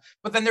wrong spot.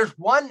 But then there's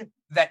one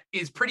that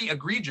is pretty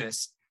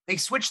egregious. They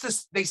switched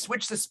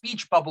the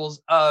speech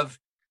bubbles of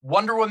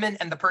Wonder Woman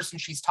and the person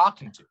she's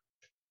talking to,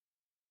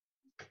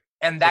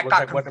 and that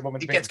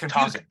it gets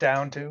confusing.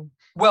 Down to.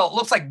 Well, it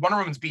looks like Wonder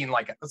Woman's being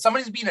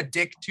somebody's being a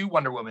dick to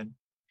Wonder Woman.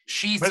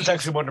 But it's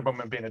actually Wonder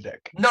Woman being a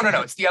dick. No,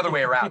 it's the other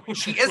way around.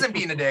 She isn't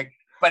being a dick,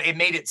 but it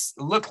made it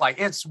look like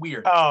it's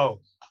weird. Oh,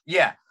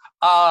 yeah.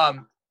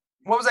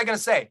 What was I going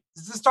to say?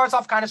 This starts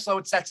off kind of slow.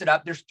 It sets it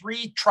up. There's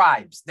 3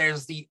 tribes.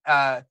 There's the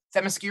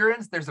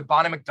Themyscirans. There's the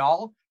Bana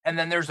Migdal. And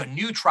then there's a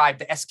new tribe,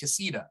 the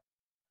Esquecida,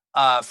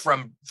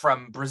 from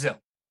Brazil.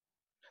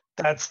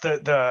 That's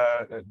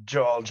the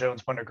Joel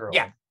Jones Wonder Girl.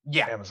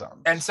 Yeah.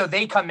 Amazon. And so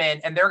they come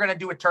in and they're going to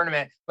do a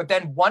tournament. But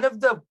then one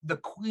of the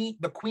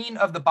queen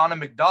of the Bana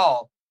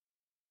Migdal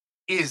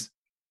is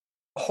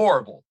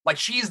horrible. Like,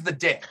 she's the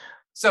dick.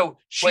 So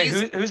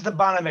who's the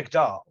Bana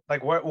Migdal?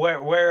 Like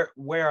where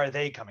are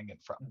they coming in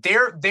from?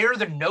 They're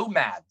the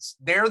nomads.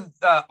 They're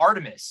the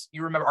Artemis.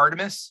 You remember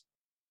Artemis?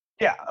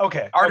 Yeah.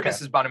 Okay.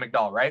 Artemis is Bana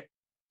Migdal, right?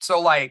 So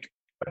like,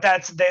 but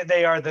that's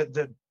they are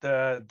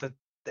the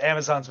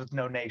Amazons with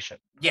no nation.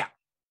 Yeah.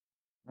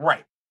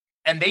 Right.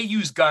 And they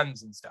use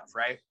guns and stuff,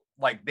 right?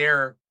 Like,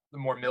 they're the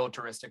more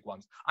militaristic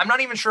ones. I'm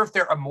not even sure if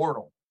they're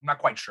immortal. I'm not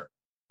quite sure.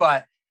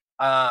 But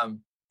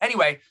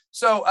anyway,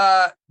 so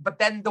but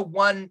then the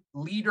one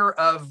leader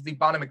of the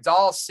Bana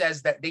Migdal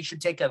says that they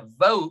should take a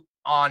vote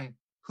on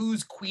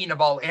who's queen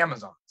of all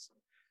Amazons.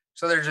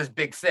 So there's this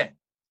big thing.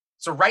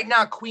 So right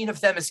now, Queen of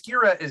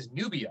Themyscira is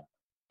Nubia.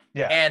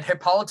 Yeah. And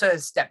Hippolyta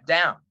has stepped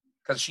down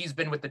because she's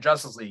been with the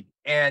Justice League.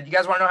 And you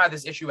guys want to know how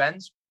this issue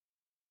ends?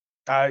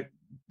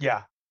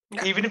 Yeah.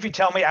 Even if you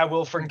tell me, I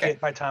will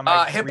forget by the time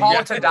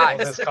Hippolyta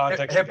dies.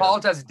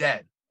 Hippolyta's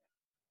dead.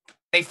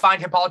 They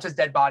find Hippolyta's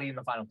dead body in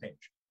the final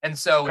page. And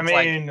so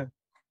it's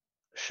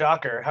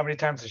shocker. How many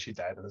times has she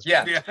died at this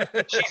point?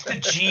 Yeah. She's the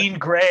Jean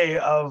Grey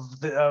of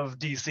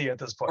DC at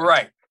this point.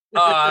 Right.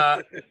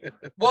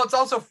 Well, it's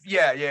also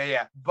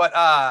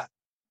But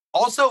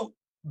also,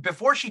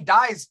 before she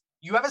dies,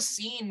 you have a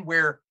scene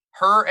where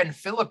her and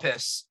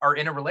Philippus are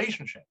in a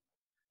relationship.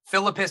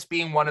 Philippus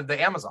being one of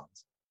the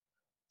Amazons.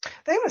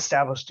 They've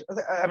established.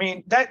 I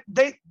mean, that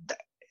they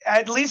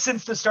at least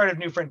since the start of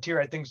New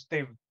Frontier, I think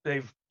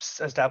they've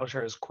established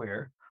her as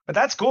queer. But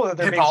that's cool that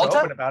they're being so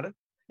open about it.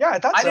 Yeah, I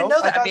thought so. I didn't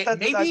know that.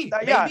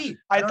 Maybe.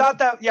 I thought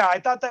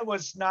that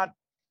was not.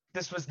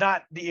 This was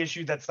not the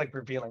issue that's like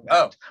revealing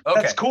that. Oh,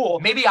 okay. That's cool.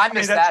 Maybe I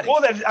missed that. That's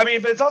cool.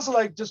 But it's also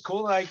like just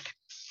cool. Like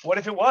What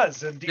if it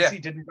was? And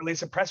DC didn't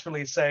release a press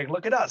release saying,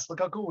 "Look at us, look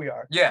how cool we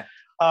are." Yeah.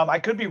 I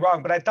could be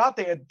wrong, but I thought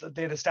they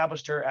had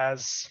established her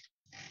as.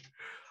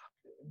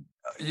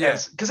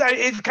 Because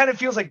it kind of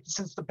feels like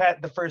since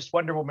the first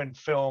Wonder Woman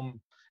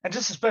film, and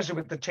just especially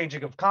with the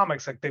changing of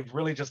comics, like they've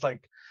really just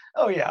like,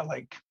 oh yeah,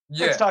 like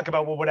let's talk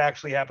about what would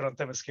actually happen on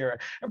Themyscira,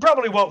 and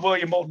probably what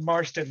William Moulton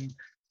Marston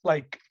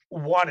like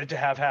wanted to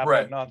have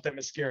happen on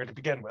Themyscira to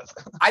begin with.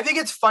 I think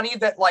it's funny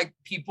that like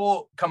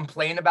people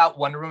complain about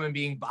Wonder Woman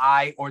being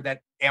bi or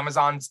that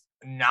Amazon's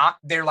not.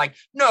 They're like,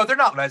 no, they're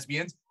not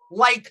lesbians.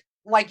 Like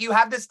you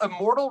have this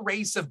immortal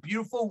race of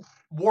beautiful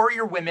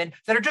warrior women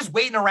that are just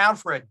waiting around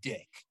for a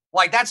dick.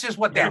 Like, that's just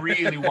what they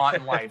really want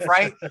in life,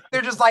 right?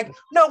 They're just like,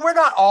 no, we're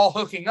not all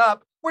hooking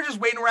up. We're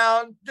just waiting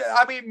around.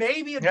 I mean,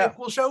 maybe a dick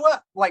will show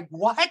up. Like,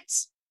 what?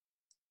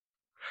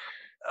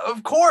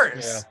 Of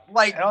course. Yeah.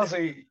 Like, and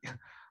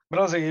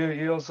also,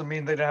 you also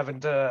mean they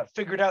haven't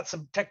figured out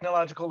some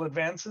technological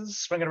advances,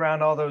 swinging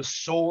around all those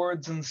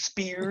swords and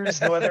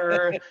spears. No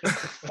other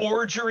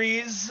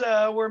forgeries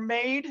were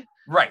made.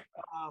 Right.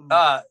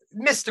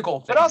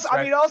 Mystical things. But also, right?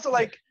 I mean, also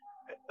like,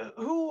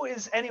 who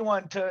is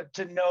anyone to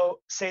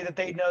say that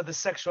they know the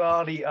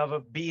sexuality of a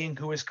being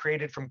who is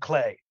created from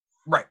clay?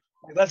 Right.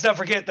 Let's not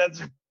forget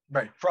that's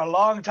right for a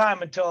long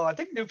time until I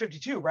think New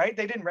 52, right?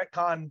 They didn't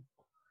retcon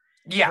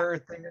her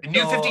thing until,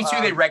 New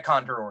 52 they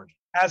retconned her origin.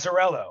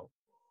 Azarello.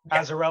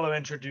 Yeah. Azarello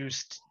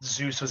introduced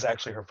Zeus was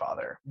actually her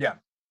father. Yeah.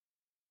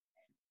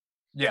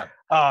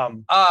 I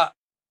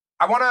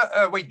want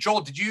to wait,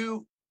 Joel,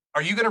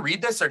 are you going to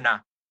read this or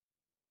not?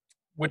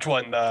 Which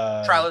one?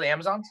 Trial of the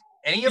Amazons?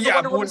 Any of the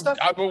Wonder Woman stuff?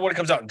 When it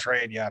comes out in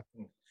trade, yeah.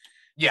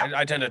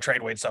 I tend to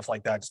trade weight stuff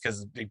like that just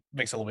because it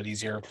makes it a little bit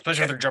easier,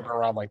 especially if they're jumping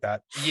around like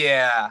that.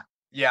 Yeah,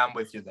 I'm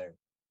with you there.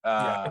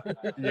 What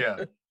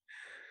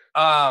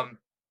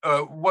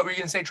were you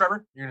gonna say,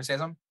 Trevor? You're gonna say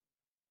something?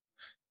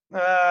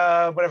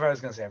 Whatever I was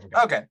gonna say, I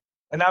forgot. Okay.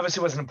 And obviously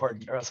it wasn't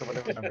important, or else I would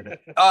have remembered it.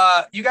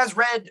 You guys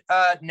read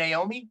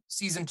Naomi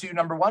season 2,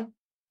 number 1?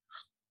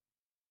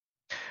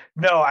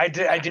 No, I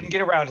didn't get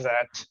around to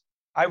that.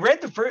 I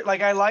read the first,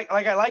 I liked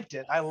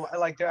it. I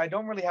liked it. I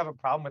don't really have a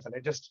problem with it.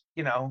 I just,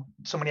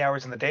 so many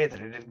hours in the day that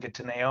I didn't get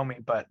to Naomi,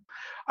 but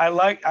I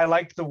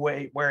liked the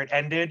way where it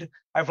ended.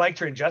 I've liked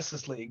her in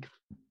Justice League.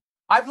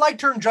 I've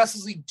liked her in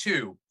Justice League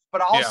too,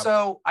 but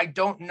also I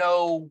don't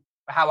know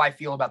how I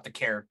feel about the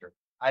character.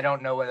 I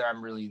don't know whether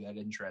I'm really that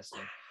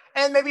interested.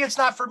 And maybe it's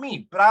not for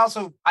me, but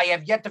I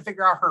have yet to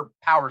figure out her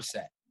power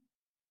set.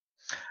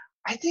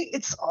 I think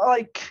it's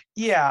like,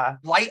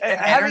 light and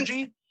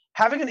energy.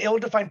 Having an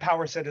ill-defined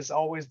power set is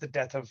always the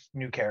death of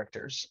new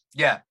characters.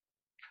 Yeah.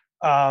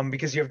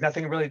 Because you have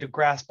nothing really to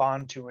grasp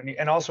onto.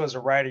 And also as a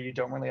writer, you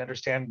don't really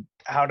understand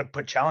how to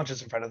put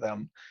challenges in front of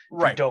them.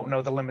 Right. You don't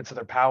know the limits of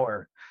their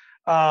power.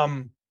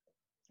 But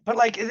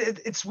like,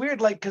 it's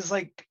weird, like, because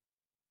like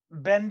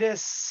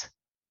Bendis,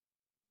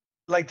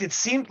 like it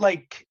seemed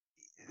like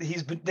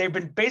they've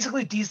been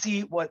basically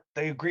DC, what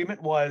the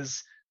agreement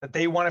was that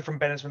they wanted from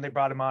Bendis when they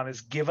brought him on is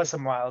give us a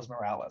Miles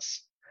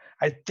Morales.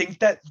 I think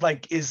that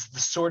like is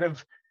the sort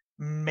of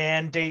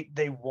mandate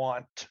they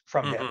want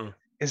from him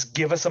is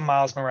give us a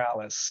Miles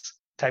Morales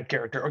type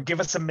character, or give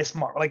us a Miss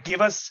Marvel. Like give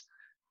us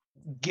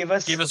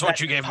what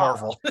you gave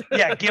Marvel.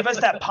 Yeah, give us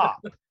that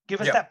pop.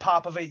 Give us that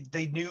pop of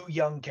the new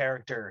young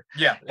character.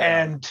 Yeah.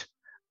 And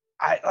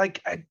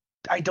I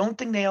don't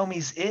think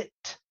Naomi's it.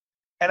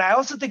 And I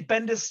also think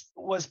Bendis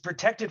was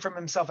protected from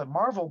himself at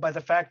Marvel by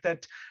the fact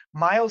that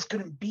Miles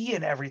couldn't be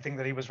in everything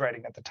that he was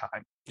writing at the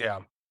time. Yeah.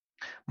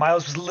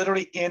 Miles was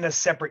literally in a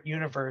separate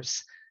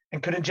universe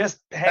and couldn't just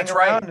hang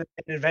around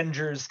in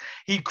Avengers.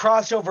 He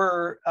crossed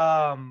over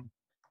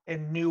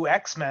in New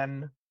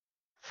X-Men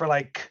for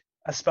like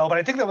a spell, but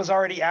I think that was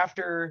already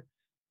after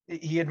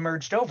he had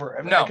merged over.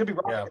 I mean, I could be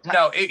wrong. Yeah.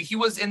 No, he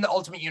was in the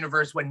Ultimate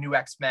Universe when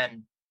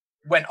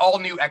all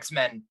New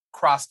X-Men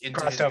crossed over.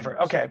 Universe.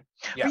 Okay.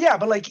 Yeah.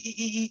 But like,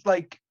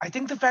 I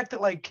think the fact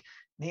that like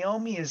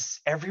Naomi is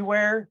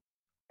everywhere,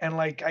 and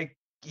like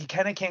you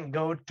kind of can't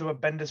go to a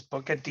Bendis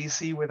book at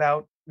DC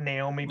without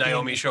Naomi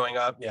showing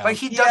up. Yeah. But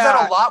he does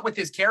that a lot with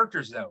his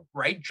characters though,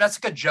 right?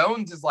 Jessica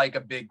Jones is like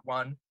a big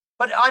one.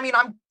 But I mean,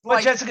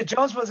 but Jessica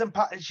Jones wasn't,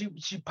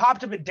 she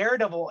popped up at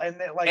Daredevil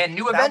and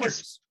New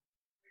Avengers.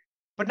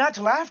 But not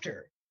till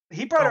after.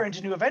 He brought her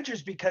into New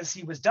Avengers because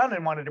he was done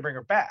and wanted to bring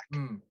her back.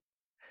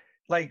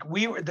 Like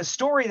the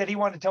story that he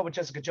wanted to tell with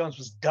Jessica Jones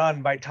was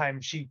done by the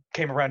time she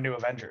came around New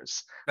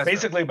Avengers. That's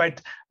basically by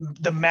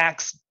the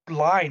Max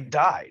line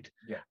died.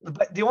 Yeah.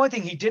 But the only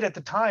thing he did at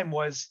the time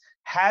was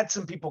had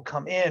some people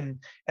come in,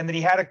 and then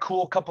he had a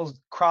cool couple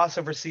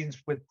crossover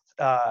scenes with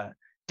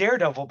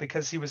Daredevil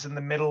because he was in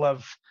the middle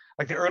of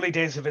like the early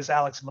days of his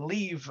Alex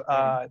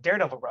Maleev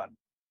Daredevil run.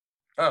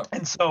 Oh.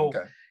 And so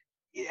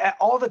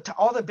all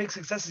the big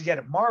successes he had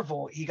at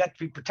Marvel, he got to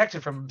be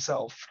protected from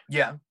himself.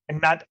 Yeah.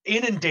 And not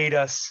inundate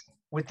us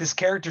with this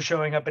character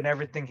showing up in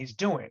everything he's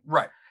doing.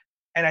 Right.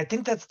 And I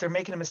think they're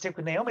making a mistake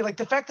with Naomi. Like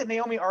the fact that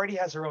Naomi already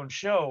has her own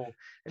show,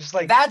 it's just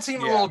like that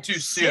seemed a little too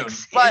soon.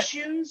 But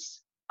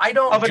issues. I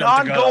don't of an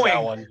jump the gun on that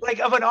ongoing, one. like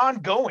of an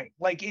ongoing,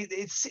 like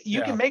it's you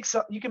Yeah.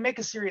 can make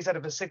a series out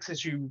of a 6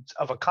 issue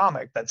of a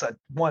comic that's a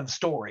one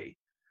story,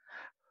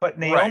 but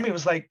Naomi Right.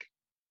 was like,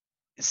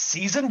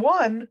 season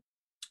 1,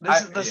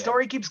 the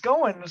story keeps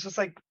going. It's just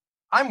like,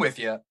 I'm with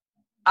you.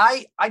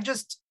 I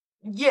just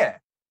yeah.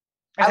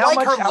 and I how like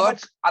much, her how look.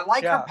 much, I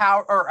like yeah. her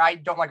power, or I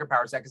don't like her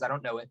power set because I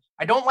don't know it.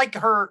 I don't like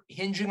her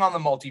hinging on the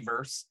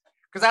multiverse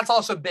because that's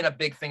also been a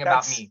big thing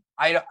about me.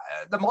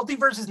 The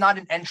multiverse is not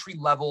an entry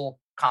level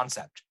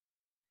concept.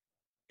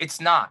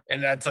 It's not.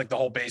 And that's like the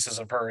whole basis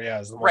of her,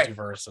 is the Right.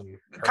 multiverse. And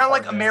kind of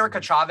like America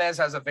Chavez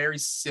has a very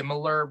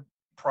similar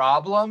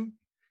problem.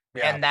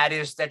 Yeah. And that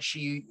is that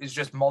she is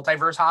just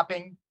multiverse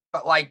hopping.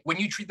 But like when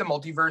you treat the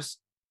multiverse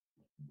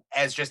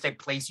as just a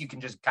place you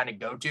can just kind of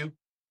go to,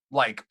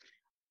 like,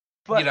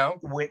 But you know,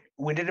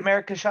 when did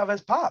America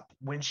Chavez pop?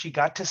 When she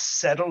got to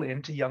settle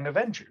into Young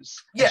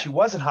Avengers. Yeah. And she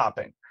wasn't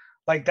hopping.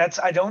 Like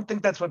I don't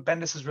think that's what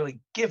Bendis is really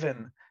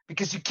given,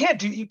 because you can't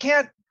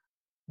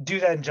do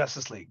that in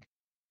Justice League.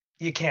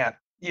 You can't.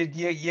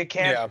 You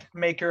can't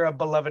make her a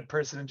beloved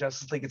person in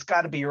Justice League. It's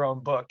got to be your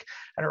own book.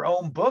 And her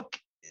own book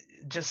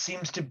just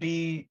seems to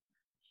be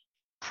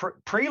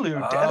prelude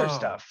to other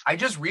stuff. I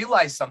just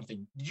realized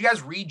something. Did you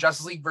guys read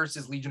Justice League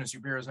versus Legion of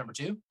Superheroes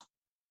 #2?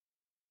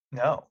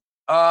 No.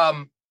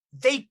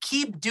 They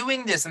keep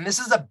doing this, and this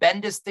is a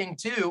Bendis thing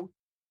too.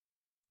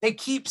 They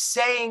keep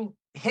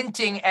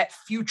hinting at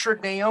future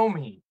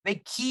Naomi. They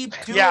keep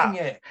doing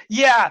it.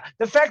 Yeah,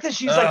 the fact that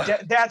she's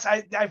like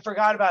I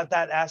forgot about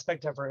that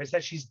aspect of her, is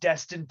that she's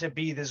destined to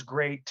be this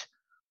great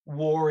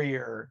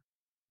warrior.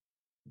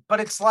 But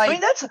it's like, I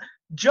mean, that's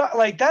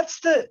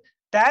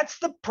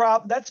the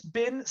problem. That's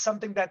been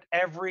something that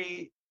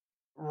every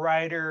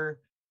writer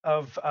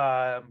of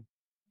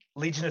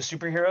Legion of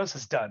Superheroes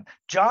has done.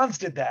 Johns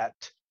did that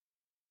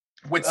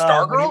with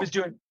Stargirl. When he was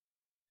doing.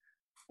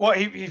 Well,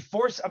 he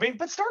forced. I mean,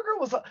 but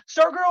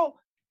Stargirl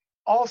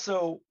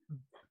also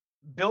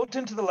built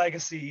into the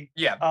legacy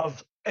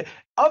of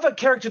a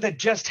character that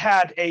just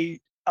had a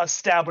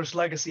established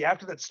legacy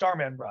after that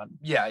Starman run.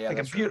 Yeah, like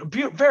a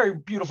very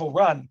beautiful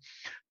run,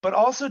 but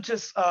also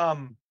just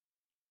God,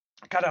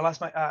 I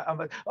lost my.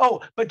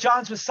 But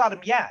Johns was Sodom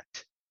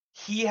Yat.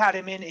 He had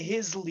him in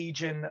his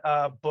Legion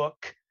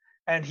book,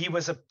 and he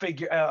was a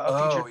featured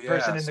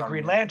person in the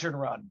Green Lantern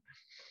run.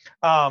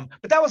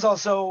 But that was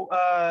also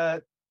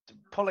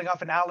pulling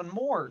off an Alan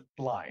Moore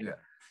line. Yeah.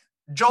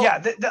 Joel,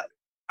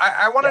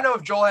 I want to know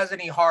if Joel has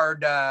any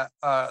hard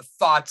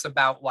thoughts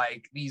about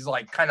like these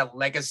like kind of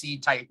legacy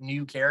type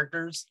new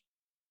characters.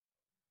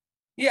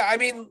 Yeah, I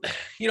mean,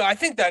 I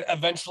think that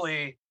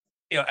eventually,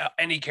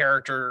 any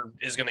character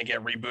is going to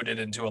get rebooted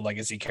into a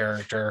legacy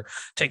character,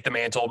 take the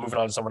mantle, move it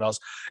on to someone else.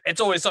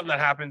 It's always something that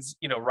happens.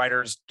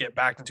 Writers get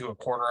backed into a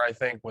corner, I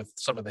think, with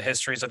some of the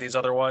histories of these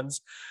other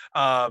ones.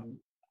 But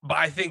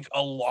I think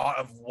a lot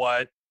of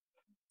what,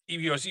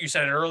 you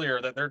said it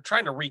earlier, that they're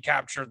trying to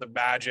recapture the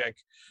magic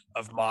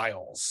of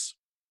Miles.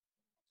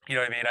 You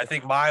know what I mean? I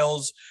think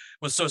Miles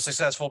was so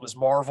successful, Ms.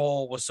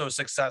 Marvel was so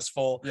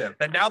successful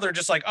that now they're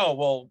just like, oh,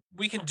 well,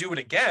 we can do it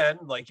again.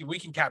 Like, we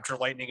can capture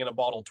lightning in a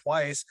bottle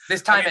twice.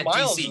 This time at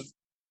Miles, DC.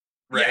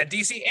 Right? Yeah,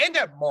 DC and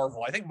at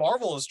Marvel. I think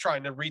Marvel is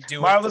trying to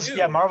redo it too.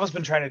 Yeah, Marvel's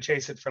been trying to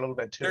chase it for a little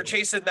bit too. They're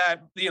chasing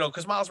that,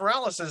 because Miles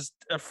Morales is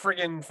a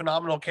friggin'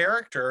 phenomenal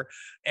character,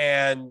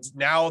 and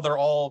now they're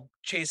all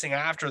chasing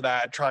after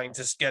that, trying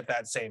to get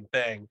that same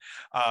thing.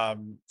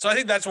 So I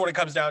think that's what it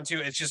comes down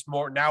to. It's just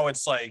more now.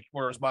 It's like,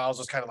 whereas Miles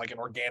was kind of like an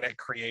organic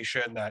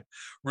creation that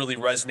really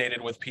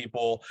resonated with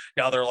people.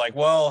 Now they're like,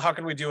 well, how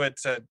can we do it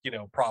to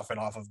profit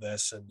off of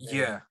this and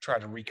try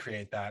to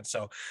recreate that?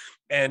 So,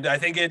 and I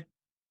think it.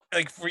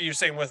 Like for you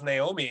saying with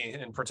Naomi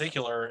in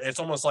particular, it's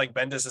almost like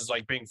Bendis is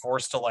like being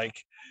forced to like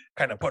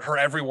kind of put her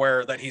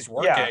everywhere that he's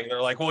working. Yeah.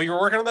 They're like, well,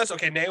 you're working on this.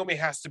 Okay, Naomi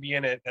has to be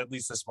in it at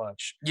least this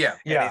much. Yeah.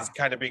 And he's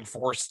kind of being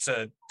forced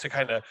to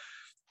kind of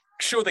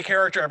show the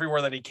character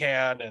everywhere that he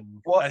can.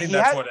 And I think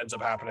that's what ends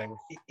up happening.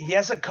 He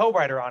has a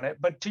co-writer on it.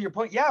 But to your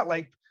point,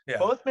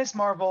 both Ms.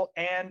 Marvel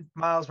and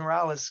Miles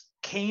Morales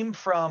came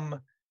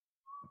from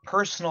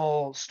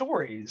personal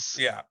stories.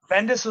 Yeah.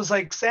 Bendis was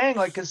like saying,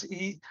 like, because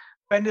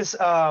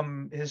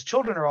Bendis, his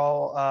children are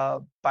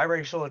all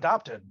biracial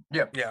adopted.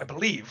 Yeah, I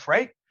believe,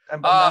 right?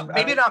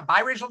 Maybe not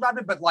biracial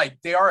adopted, but like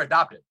they are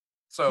adopted.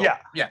 So yeah.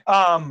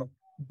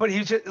 But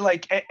he's just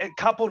like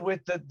coupled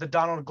with the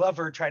Donald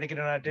Glover trying to get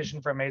an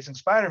audition for Amazing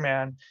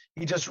Spider-Man.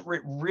 He just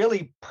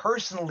really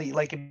personally,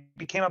 like, it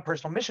became a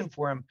personal mission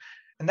for him,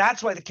 and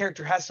that's why the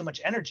character has so much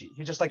energy.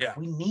 He's just like,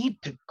 we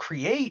need to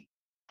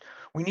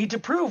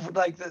prove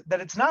like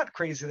that it's not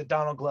crazy that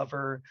Donald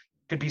Glover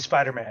could be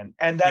Spider-Man,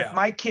 and that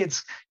my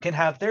kids can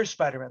have their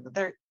Spider-Man.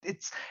 That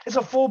it's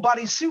a full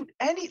body suit.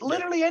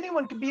 Literally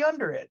anyone can be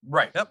under it.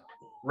 Right. Yep.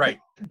 Right.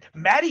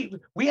 Maddie,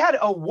 we had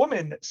a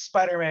woman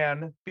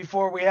Spider-Man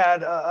before we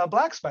had a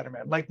black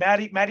Spider-Man, like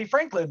Maddie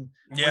Franklin.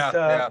 With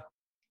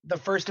the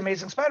first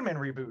Amazing Spider-Man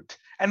reboot,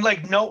 and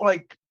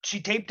she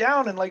taped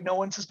down, and like no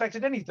one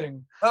suspected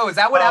anything. Oh, is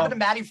that what happened to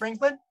Maddie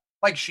Franklin?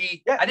 Like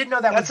I didn't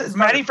know that was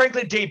Maddie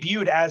Franklin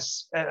debuted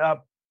as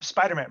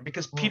Spider-Man,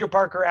 because Peter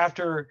Parker,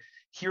 after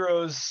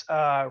Heroes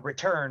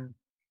Return,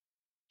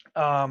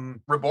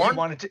 Reborn? he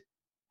wanted to.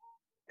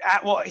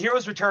 Well,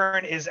 Heroes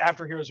Return is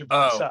after Heroes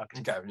Reborn sucked.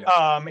 Okay,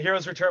 yeah.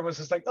 Heroes Return was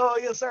just like, oh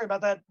yeah, sorry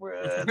about that.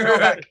 They're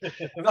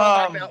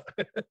all back.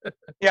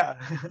 Yeah.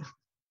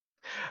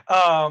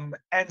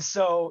 And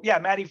so yeah,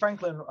 Maddie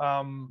Franklin,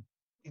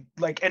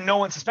 like, and no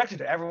one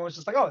suspected it. Everyone was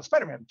just like, oh, it's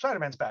Spider-Man.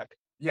 Spider-Man's back.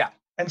 Yeah.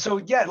 And so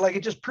yeah, like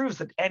it just proves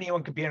that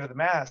anyone could be under the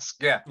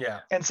mask. Yeah.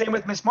 And same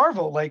with Miss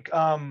Marvel, like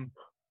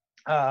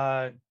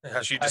how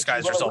she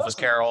disguised herself as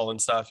Carol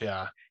and stuff.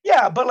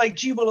 Yeah, but like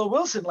G. Willow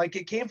Wilson, like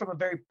it came from a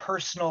very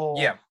personal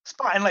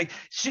spot, and like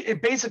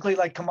it basically,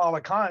 like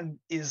Kamala Khan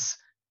is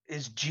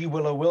G.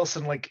 Willow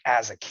Wilson like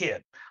as a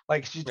kid,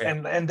 like she,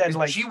 and then is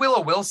like G.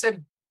 Willow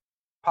Wilson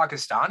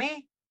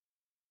Pakistani?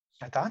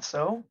 I thought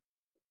so.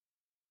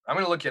 I'm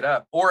gonna look it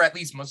up, or at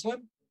least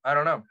Muslim. I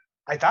don't know.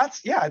 I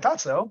thought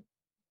so.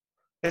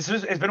 It's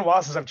been a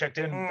while since I've checked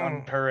in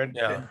on her, and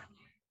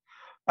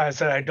I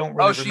said I don't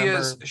really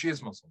remember. She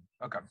is Muslim.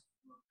 Okay.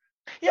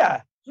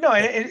 Yeah. No,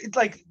 it's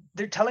like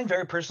they're telling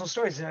very personal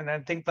stories, and I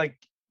think like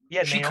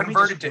she Naomi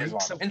converted to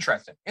Islam.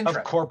 Interesting.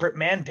 Of corporate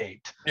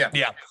mandate. Yeah.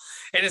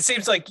 And it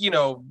seems like,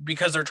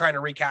 because they're trying to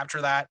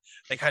recapture that,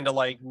 they kind of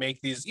like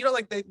make these,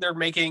 like they're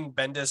making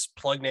Bendis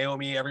plug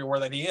Naomi everywhere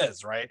that he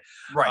is, right?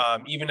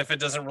 Right. Even if it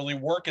doesn't really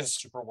work as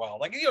super well.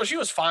 Like, she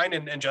was fine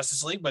in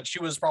Justice League, but she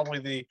was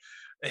probably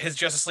his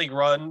Justice League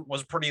run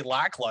was pretty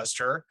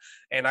lackluster.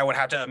 And I would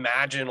have to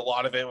imagine a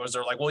lot of it was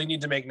they're like, well, you need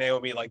to make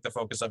Naomi like the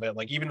focus of it.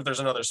 Like, even if there's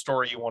another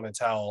story you want to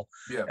tell,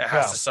 it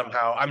has to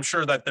somehow, I'm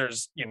sure that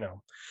there's,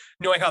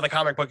 knowing how the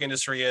comic book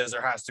industry is,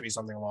 there has to be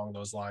something along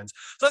those lines.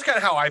 So that's kind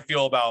of how I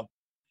feel about,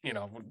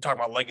 talking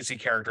about legacy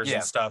characters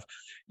and stuff.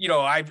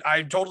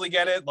 I totally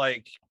get it.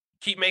 Like,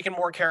 keep making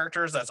more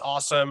characters. That's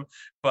awesome.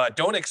 But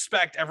don't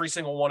expect every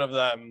single one of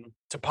them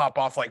to pop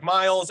off like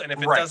Miles. And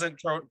if it doesn't,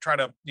 try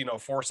to,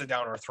 force it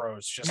down our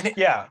throats. Just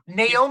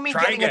Naomi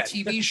getting a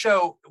TV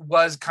show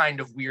was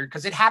kind of weird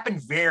because it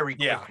happened very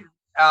quickly.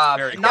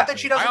 Very not that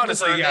she doesn't. I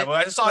honestly, it, when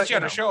I saw she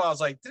had a show, I was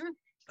like, didn't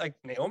like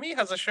Naomi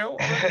has a show?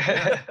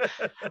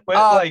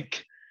 But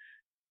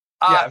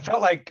it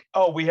felt like,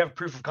 oh, we have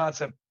proof of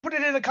concept. Put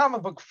it in a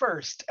comic book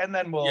first, and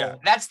then we'll. Yeah,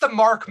 that's the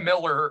Mark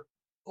Miller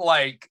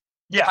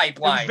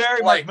pipeline. It's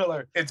very Mark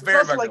Miller. It's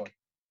very Mark Miller.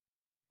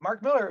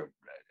 Mark Miller,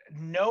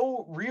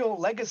 no real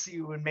legacy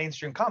in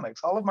mainstream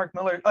comics. All of Mark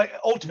Miller,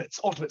 Ultimates.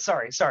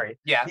 Sorry.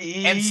 Yeah,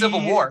 and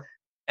Civil War,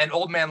 and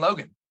Old Man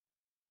Logan.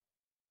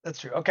 That's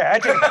true. Okay, I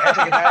take it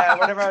back.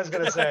 Whatever I was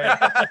gonna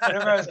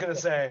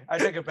say, I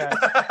take it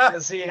back.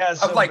 Because he has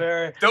some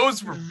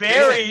those were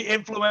very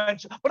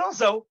influential, but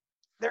also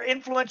they're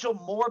influential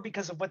more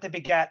because of what they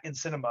begat in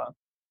cinema.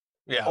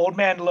 Yeah, Old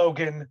Man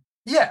Logan.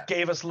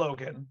 Gave us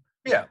Logan.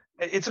 Yeah,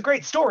 it's a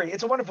great story.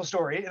 It's a wonderful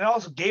story, and it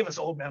also gave us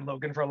Old Man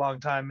Logan for a long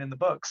time in the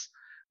books.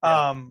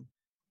 Yeah.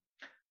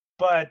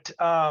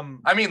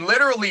 I mean,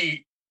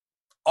 literally,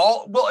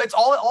 it's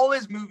all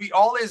his movie,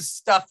 all his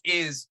stuff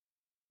is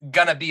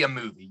gonna be a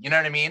movie. You know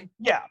what I mean?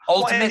 Yeah.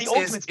 Ultimates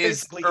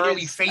is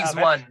early phase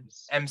one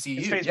MCU.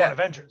 It's phase one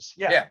Avengers.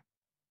 Yeah.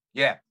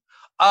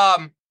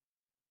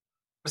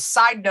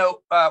 Side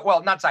note,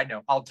 not side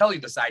note. I'll tell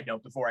you the side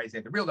note before I say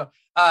the real note.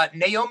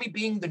 Naomi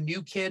being the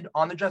new kid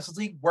on the Justice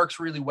League works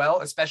really well,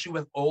 especially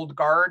with old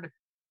guard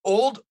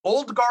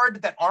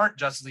that aren't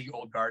Justice League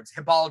old guards,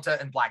 Hippolyta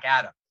and Black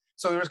Adam.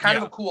 So there was kind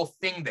of a cool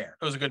thing there.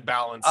 It was a good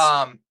balance.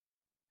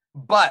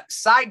 But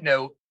side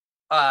note,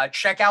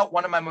 check out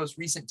one of my most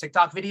recent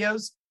TikTok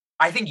videos.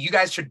 I think you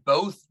guys should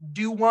both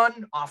do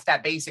one off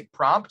that basic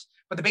prompt.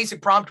 But the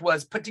basic prompt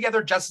was put together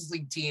a Justice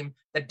League team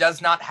that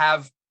does not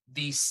have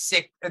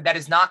that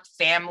is not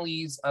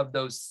families of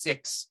those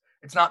six.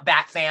 It's not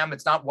Bat Fam,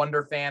 it's not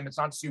Wonder Fam, it's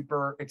not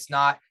Super, it's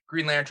not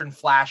Green Lantern,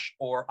 Flash,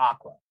 or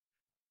Aqua.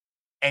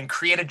 And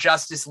create a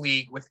Justice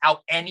League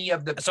without any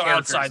of the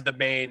characters. Outside the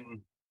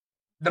main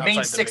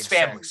six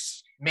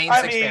families.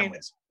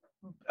 Families.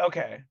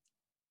 Okay.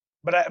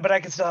 But I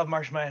can still have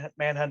Martian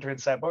Manhunter and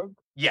Cyborg.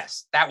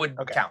 Yes, that would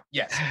count.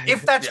 Yes,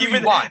 if that's who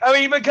you want. I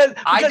mean, because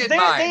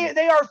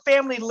they are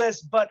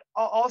family-less, but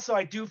also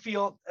I do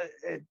feel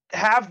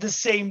have the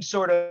same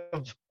sort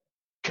of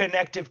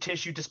connective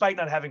tissue, despite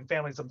not having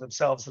families of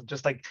themselves. Of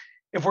just like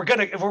if we're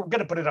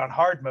gonna put it on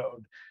hard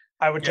mode,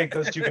 I would take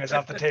those two guys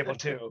off the table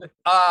too.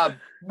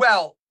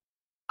 Well,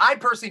 I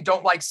personally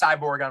don't like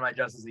Cyborg on my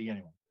Justice League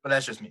anyway, but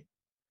that's just me.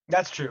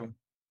 That's true.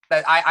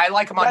 That I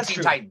like him on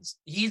Teen Titans.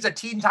 He's a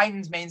Teen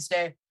Titans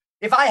mainstay.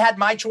 If I had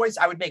my choice,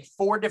 I would make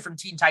 4 different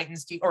Teen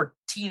Titans or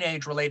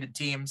teenage related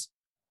teams,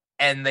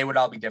 and they would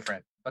all be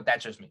different. But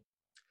that's just me.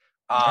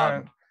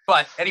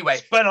 But anyway,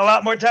 spend a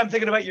lot more time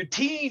thinking about your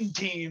teen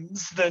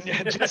teams than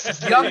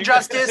Justice League. Young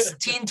Justice,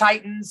 Teen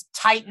Titans,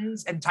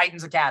 Titans, and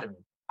Titans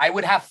Academy. I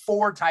would have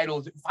 4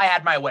 titles if I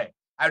had my way.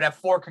 I would have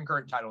 4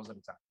 concurrent titles at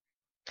a time.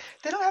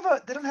 They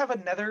don't have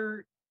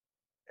another.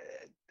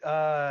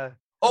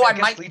 I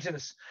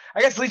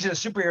guess Legion of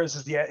Superheroes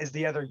is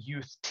the other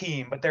youth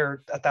team, but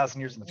they're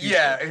 1,000 years in the future.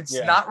 Yeah, it's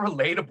not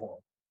relatable.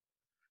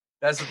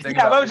 That's the thing.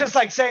 Yeah, I was just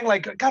like saying,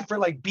 like, God, for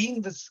like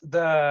being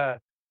the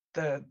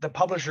the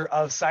publisher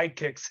of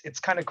Sidekicks, it's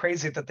kind of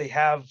crazy that they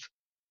have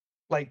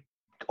like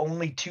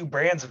only 2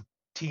 brands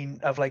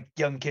of like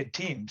young kid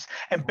teams,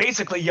 and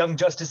basically Young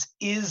Justice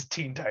is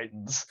Teen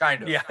Titans.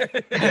 Kind of. Yeah.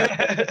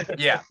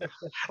 Yeah.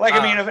 Like,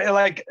 I mean,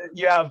 like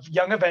you have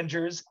Young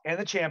Avengers and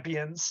the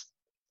Champions.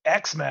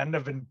 X-Men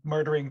have been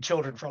murdering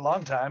children for a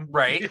long time.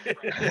 Right.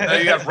 You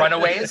have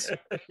Runaways.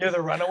 You're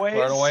the Runaways.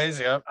 Runaways,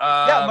 yep.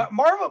 Yeah,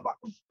 Marvel.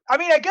 I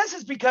mean, I guess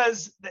it's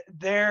because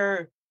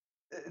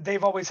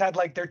they've always had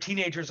like their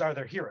teenagers are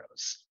their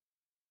heroes.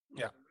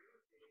 Yeah.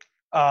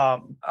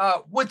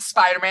 With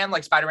Spider-Man,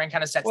 like Spider-Man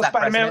kind of sets that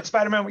precedent.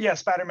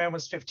 Spider-Man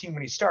was 15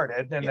 when he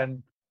started, and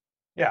then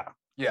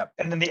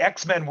and then the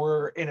X-Men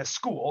were in a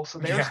school, so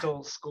they were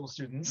still school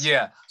students.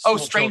 Yeah.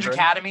 Strange children.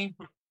 Academy.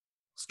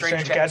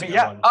 Strange Academy.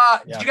 Yeah.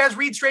 Did you guys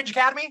read Strange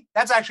Academy?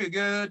 That's actually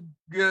a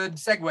good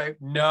segue.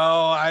 No,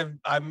 I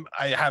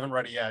haven't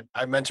read it yet.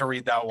 I meant to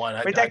read that one.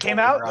 Wait, that came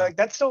out? Like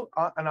that's still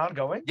an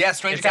ongoing? Yeah,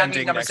 Strange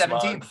Academy number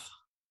 17. Month.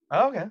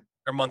 Oh, okay.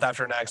 Or month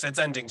after next. It's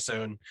ending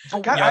soon.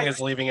 God, Young is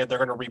leaving it.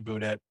 They're going to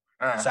reboot it,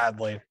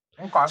 sadly.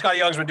 Okay. Scott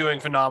Young's been doing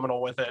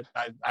phenomenal with it.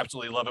 I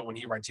absolutely love it when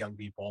he writes young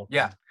people.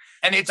 Yeah.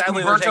 And it's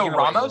Sadly, Humberto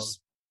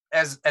Ramos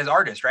as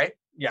artist, right?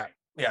 Yeah.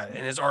 Yeah,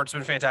 and his art's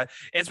been fantastic.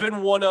 It's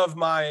been one of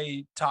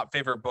my top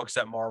favorite books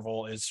at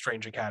Marvel is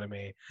Strange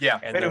Academy.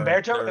 Yeah. And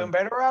Humberto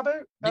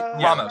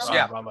Ramos,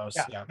 yeah. Ramos,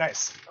 yeah.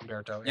 Nice.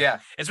 Humberto. Yeah.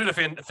 It's been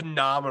a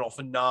phenomenal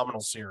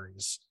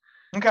series.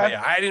 Okay. But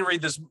yeah, I didn't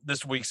read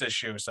this week's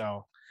issue,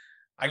 so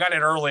I got it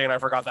early and I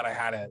forgot that I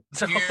had it.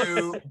 So.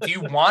 Do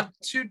you want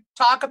to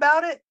talk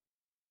about it?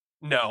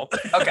 No.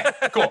 Okay,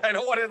 cool. I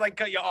don't want to like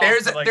cut you off.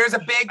 There's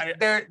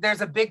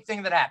a big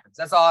thing that happens.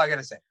 That's all I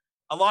gotta say.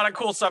 A lot of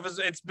cool stuff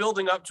it's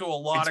building up to a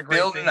lot of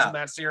great things in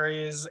that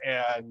series,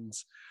 and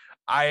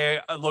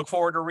I look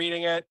forward to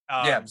reading it.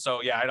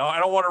 So yeah, I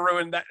don't want to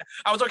ruin that.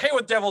 I was okay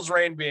with Devil's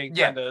Reign being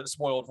kind of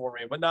spoiled for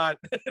me, but not.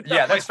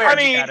 Yeah, that's fair. I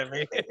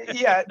mean,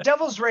 yeah,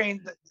 Devil's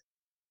Reign.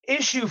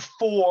 Issue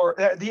 4,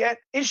 the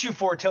issue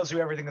 4 tells you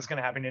everything that's going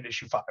to happen in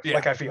issue 5. Yeah,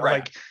 like I feel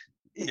like.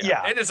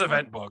 Yeah, it is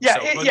event book. Yeah,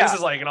 so, this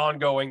is like an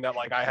ongoing that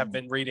like I have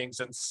been reading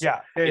since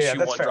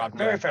issue 1 dropped.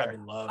 Very fair.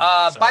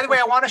 By the way,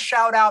 I want to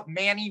shout out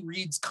Manny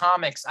Reads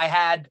Comics. I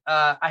had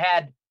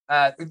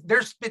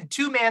there's been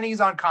 2 Mannys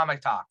on Comic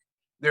Talk.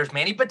 There's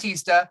Manny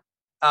Batista,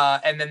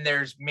 and then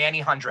there's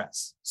Manny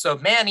Hundress. So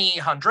Manny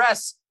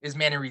Hundress is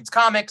Manny Reads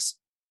Comics.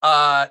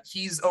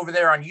 He's over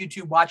there on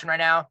YouTube watching right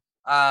now.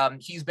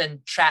 He's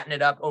been chatting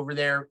it up over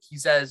there. He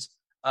says,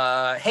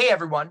 "Hey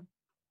everyone,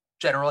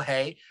 General.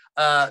 Hey."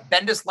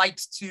 Bendis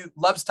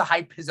loves to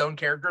hype his own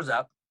characters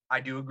up.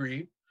 I do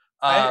agree.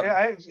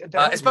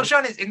 Especially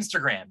on his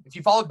Instagram. If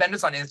you follow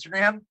Bendis on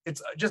Instagram,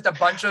 it's just a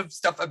bunch of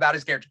stuff about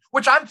his character,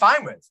 which I'm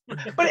fine with.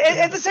 But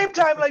at the same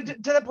time, like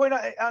to that point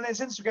on his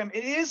Instagram,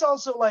 it is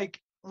also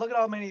like, look at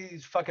how many of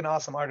these fucking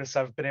awesome artists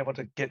I've been able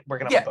to get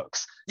working on my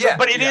books. So, yeah.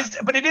 But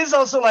it is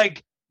also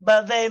like,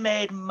 but they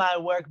made my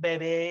work,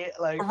 baby.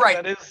 Like,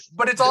 right.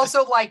 But it's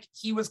also like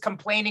he was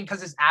complaining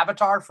because his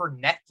avatar for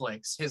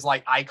Netflix, his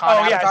like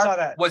icon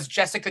avatar was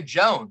Jessica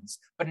Jones.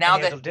 But now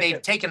that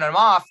they've taken him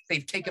off,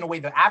 they've taken away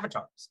the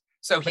avatars.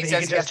 So he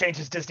says he just changed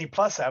his Disney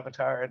Plus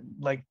avatar in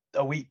like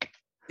a week.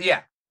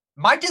 Yeah.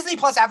 My Disney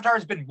Plus avatar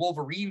has been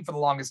Wolverine for the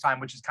longest time,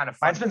 which is kind of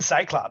fun. Mine's been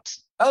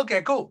Cyclops.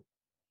 Okay, cool.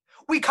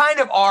 We kind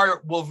of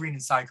are Wolverine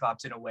and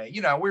Cyclops in a way.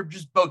 You know, we're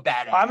just both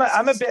badass.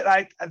 I'm a bit.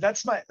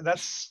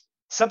 That's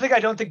something I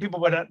don't think people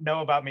would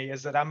know about me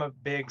is that I'm a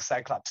big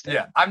Cyclops fan.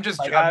 Yeah, I'm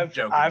joking.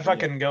 I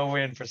fucking go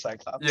in for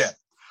Cyclops. Yeah.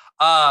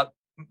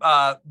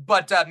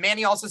 But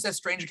Manny also says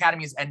Strange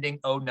Academy is ending.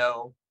 Oh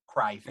no,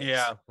 cry face.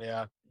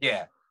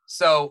 Yeah.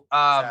 So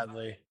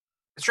sadly,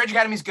 Strange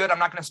Academy is good. I'm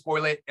not going to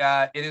spoil it.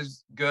 It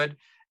is good.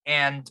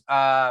 And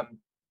I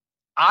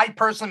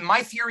personally,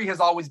 my theory has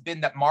always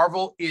been that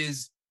Marvel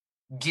is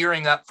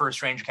gearing up for a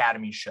Strange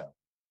Academy show.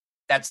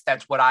 That's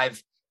what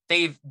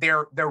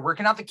they're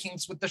working out the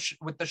kinks with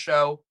the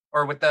show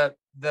or with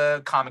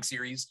the comic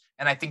series,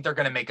 and I think they're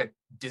going to make a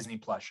Disney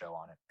Plus show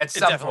on it. It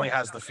definitely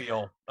has the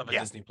feel of a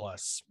Disney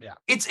Plus. Yeah,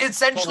 it's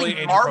essentially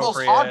totally Marvel's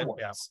Hogwarts.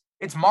 Yeah.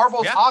 It's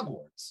Marvel's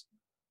Hogwarts.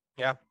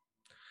 Yeah,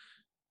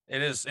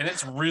 it is, and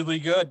it's really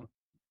good.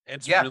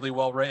 It's really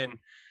well written.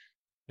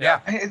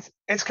 Yeah,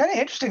 it's kind of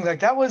interesting. Like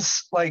that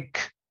was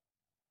like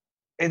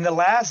in the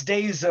last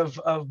days of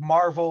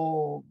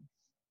Marvel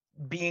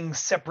being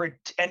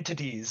separate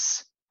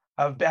entities,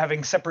 of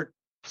having separate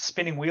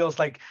spinning wheels.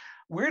 Like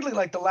weirdly,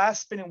 like the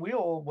last spinning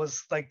wheel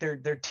was like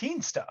their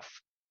teen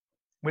stuff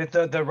with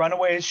the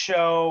Runaways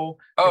show.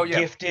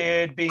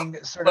 Gifted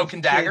being sort Cloak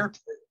and Dagger.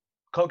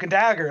 Cloak and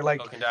Dagger. Like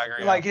Cloak and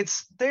Dagger, like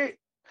it's there.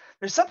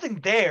 There's something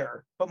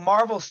there, but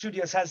Marvel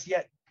Studios has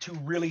yet to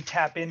really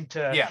tap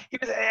into.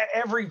 Even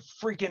every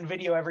freaking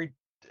video,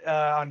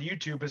 on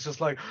YouTube is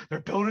just like they're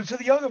building to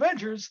the Young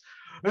Avengers.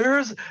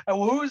 There's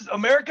who's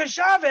America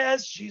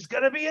Chavez? She's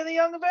gonna be in the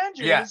Young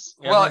Avengers. Yes.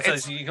 Well,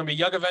 it's gonna be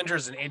Young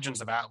Avengers and Agents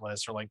of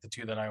Atlas are like the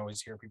 2 that I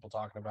always hear people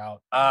talking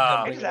about.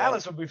 Agents of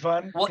Atlas would be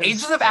fun. Well,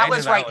 Agents of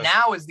Atlas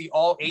now is the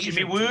all Asian.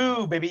 Jimmy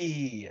Woo,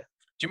 baby.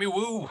 Jimmy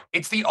Woo.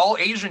 It's the all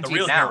Asian team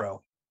real now.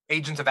 hero.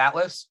 Agents of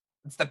Atlas.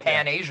 It's the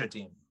Pan Asia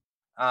team.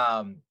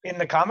 In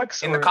the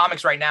comics? In the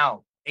comics right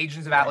now,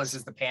 Agents of Atlas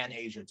is the Pan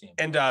Asia team.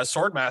 And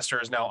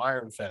Swordmaster is now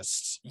Iron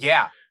Fist.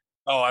 Yeah.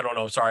 Oh, I don't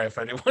know. Sorry if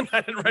anyone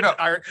hadn't read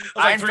Iron. It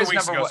was Iron 3 Fist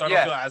weeks ago, so I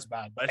don't feel as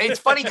bad. But it's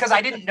funny because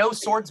I didn't know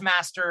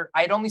Swordsmaster.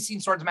 I had only seen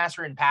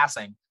Swordsmaster in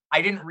passing.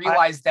 I didn't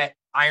realize that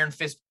Iron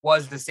Fist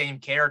was the same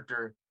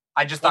character.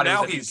 I just thought it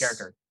was a new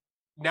character.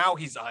 Now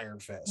he's Iron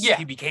Fist. Yeah.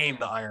 He became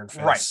the Iron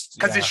Fist. Right.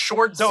 Because his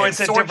sword, so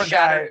it's a different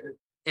guy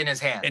in his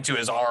hand. Into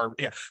his arm.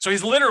 Yeah. So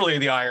he's literally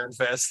the Iron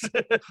Fist.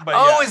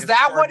 But is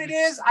that what it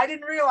is? I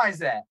didn't realize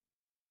that.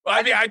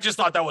 I mean, I just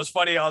thought that was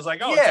funny. I was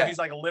like, so he's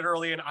like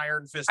literally an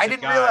Iron Fist. I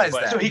didn't realize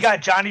that. So he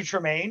got Johnny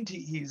Tremaine.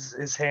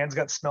 His hands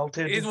got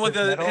smelted.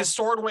 His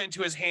sword went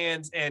into his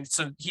hands, and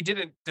so he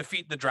didn't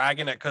defeat the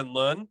dragon at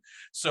Kunlun.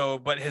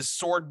 But his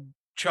sword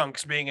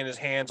chunks being in his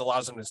hands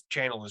allows him to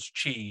channel his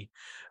chi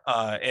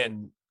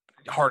and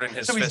harden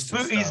his fist. So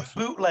he's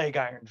bootleg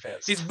Iron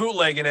Fist. He's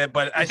bootlegging it,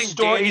 but I think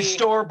he's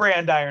store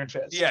brand Iron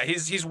Fist. Yeah,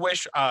 he's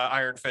Wish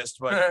Iron Fist,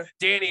 but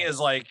Danny is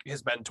like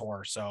his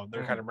mentor, so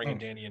they're kind of bringing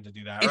Danny in to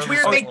do that. It's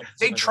weird.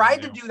 They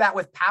tried to do that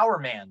with Power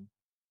Man.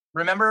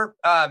 Remember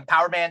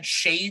Power Man,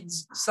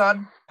 Shade's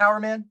son,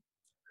 Power Man?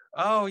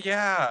 Oh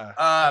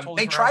yeah.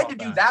 They tried to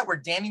do that where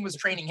Danny was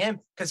training him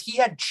because he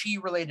had chi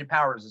related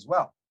powers as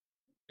well.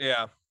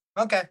 Yeah.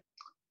 Okay.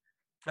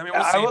 I mean,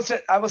 we'll see.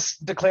 I will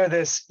declare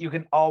this. You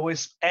can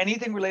always,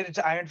 anything related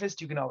to Iron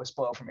Fist, you can always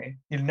spoil for me.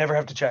 You never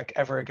have to check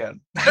ever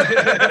again.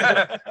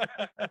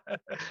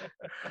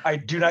 I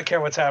do not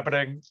care what's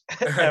happening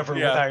ever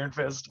with Iron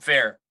Fist.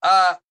 Fair.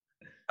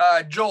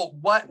 Joel,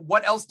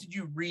 what else did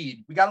you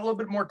read? We got a little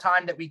bit more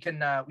time that we can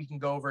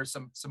go over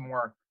some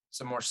more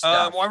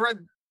stuff. Well, I read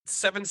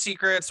 7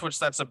 Secrets, which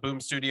that's a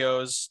Boom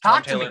Studios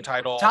Tom Taylor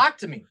title. Talk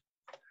to me.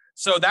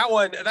 So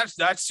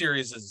that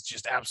series is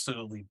just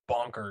absolutely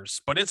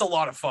bonkers, but it's a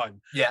lot of fun.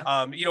 Yeah.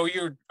 I don't know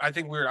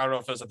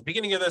if it was at the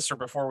beginning of this or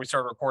before we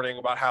started recording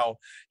about how,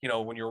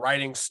 when you're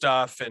writing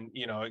stuff and,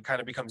 it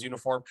kind of becomes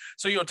uniform.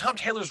 So, Tom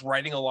Taylor's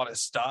writing a lot of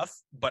stuff,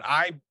 but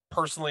I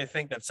personally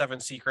think that 7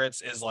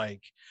 Secrets is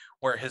like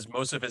where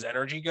most of his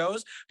energy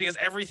goes, because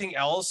everything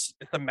else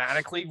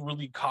thematically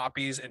really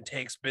copies and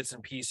takes bits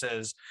and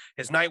pieces.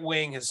 His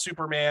Nightwing, his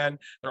Superman,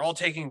 they're all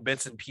taking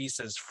bits and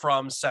pieces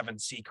from 7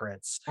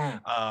 Secrets.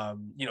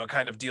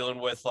 Kind of dealing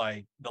with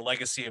like the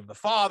legacy of the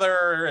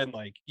father and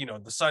like,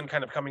 the son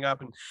kind of coming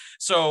up. And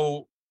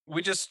so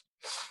we just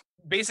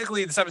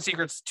basically the 7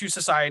 Secrets, 2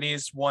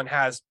 societies. One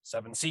has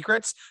 7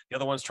 secrets. The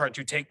other one's trying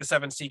to take the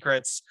 7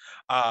 secrets.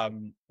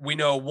 We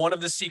know one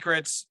of the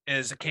secrets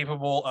is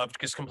capable of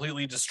just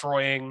completely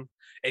destroying.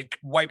 It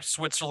wiped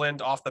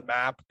Switzerland off the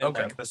map in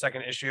like the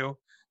second issue.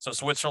 So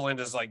Switzerland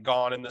is like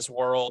gone in this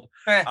world.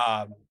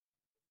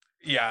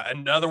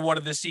 Another one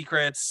of the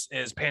secrets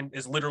is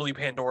literally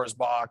Pandora's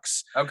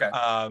box. Okay.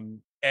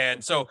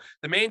 And so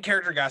the main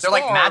character Gaspar,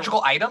 they're like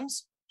magical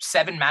items.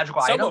 7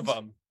 magical items.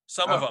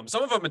 Some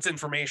of them it's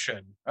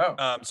information.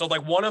 So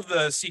like one of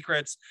the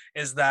secrets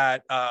is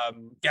that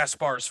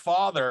Gaspar's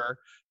father,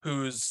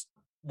 was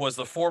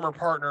the former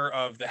partner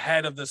of the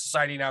head of the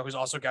society now, who's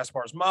also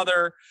Gaspar's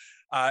mother,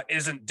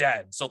 isn't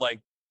dead. So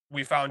like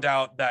we found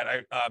out that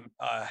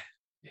I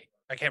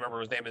can't remember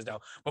what his name is now,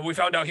 but we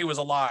found out he was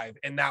alive,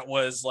 and that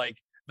was like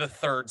the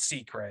 3rd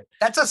secret.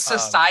 That's a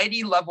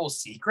society level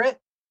secret.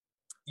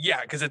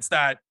 Yeah, because it's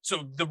that.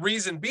 So the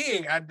reason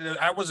being,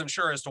 I wasn't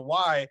sure as to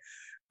why.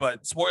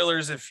 But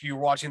spoilers, if you're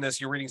watching this,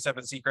 you're reading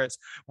 7 Secrets.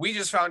 We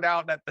just found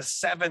out that the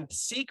 7th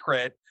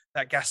secret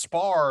that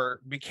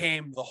Gaspar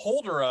became the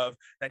holder of,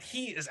 that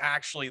he is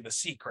actually the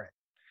secret.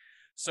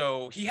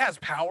 So he has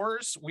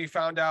powers. We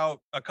found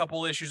out a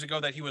couple issues ago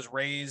that he was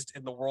raised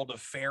in the world of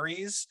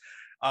fairies,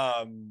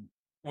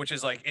 which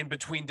is like in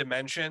between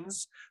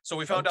dimensions. So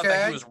we found out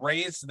that he was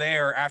raised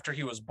there after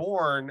he was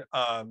born,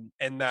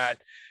 and that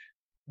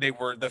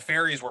the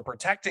fairies were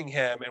protecting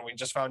him, and we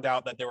just found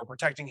out that they were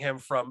protecting him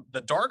from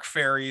the dark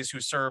fairies who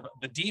serve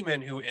the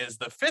demon, who is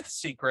the 5th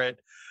secret,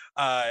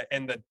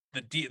 and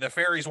the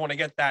fairies want to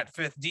get that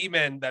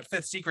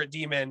 5th secret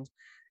demon,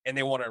 and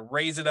they want to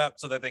raise it up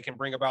so that they can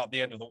bring about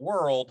the end of the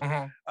world.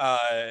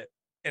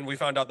 And we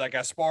found out that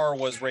Gaspar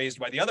was raised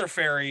by the other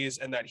fairies,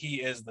 and that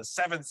he is the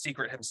 7th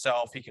secret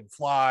himself. He can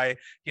fly,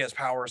 he has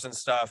powers and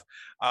stuff.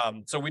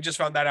 So we just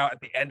found that out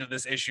at the end of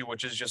this issue,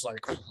 which is just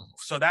like,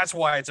 so that's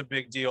why it's a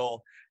big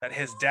deal that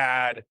his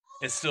dad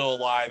is still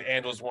alive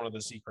and was one of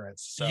the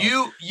secrets. So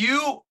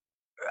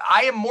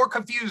I am more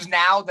confused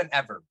now than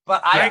ever,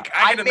 but I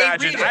can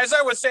imagine. As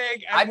I was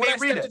saying, when I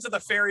stepped into the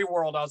fairy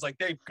world, I was like,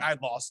 I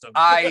lost him.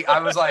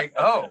 I was like,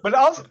 oh. But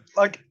also,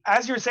 like,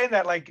 as you were saying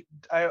that, like,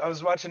 I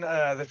was watching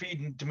the feed,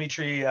 and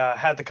Dimithri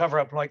had the cover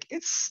up. I'm like, they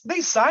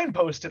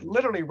signposted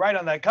literally right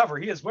on that cover.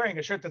 He is wearing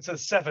a shirt that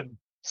says 7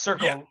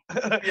 circle.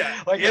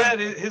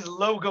 His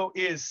logo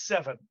is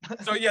 7.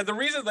 So the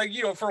reason, like,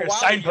 for a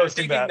while you were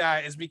thinking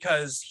that is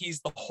because he's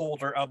the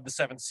holder of the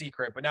 7th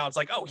secret, but now it's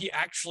like, oh, he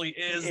actually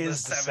is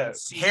the 7th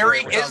secret.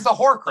 Harry is the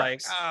Horcrux.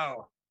 Like,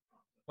 oh,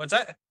 what's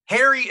that?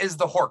 Harry is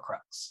the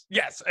Horcrux.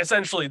 Yes,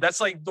 essentially. That's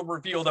like the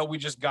reveal that we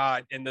just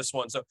got in this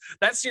one. So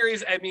that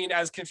series, I mean,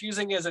 as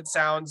confusing as it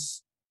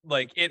sounds,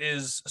 like it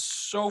is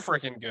so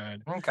freaking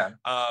good. Okay.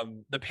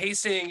 The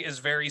pacing is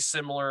very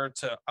similar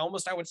to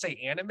almost, I would say,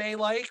 anime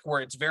like,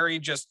 where it's very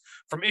just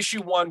from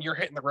issue 1, you're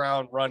hitting the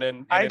ground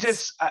running. I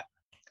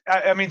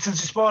mean,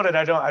 since you spoiled it,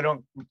 I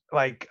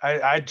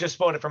just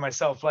spoiled it for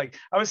myself. Like,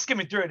 I was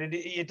skimming through it, and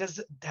it does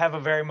have a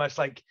very much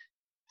like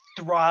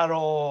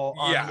throttle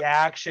on the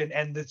action,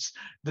 and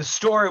the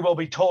story will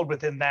be told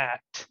within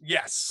that.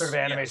 Yes, sort of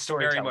anime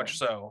storytelling. Very much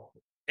so,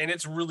 and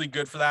it's really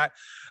good for that.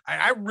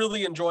 I'm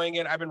really enjoying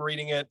it. I've been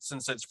reading it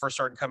since it's first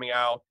started coming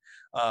out.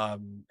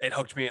 It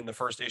hooked me in the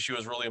first issue. It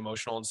was really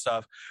emotional and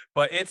stuff,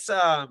 but it's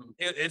a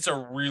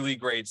really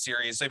great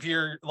series. If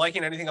you're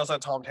liking anything else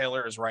that Tom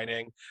Taylor is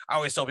writing, I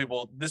always tell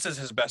people this is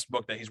his best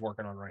book that he's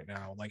working on right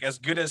now. Like, as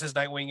good as his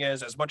Nightwing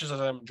is, as much as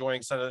I'm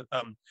enjoying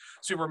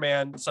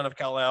Superman, Son of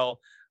Kal-El,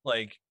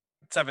 like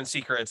Seven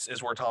Secrets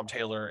is where Tom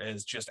Taylor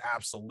is just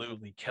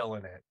absolutely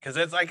killing it. Because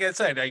it's like I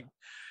said,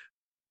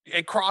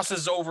 it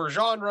crosses over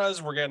genres.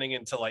 We're getting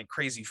into like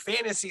crazy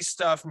fantasy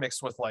stuff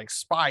mixed with like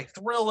spy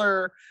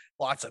thriller,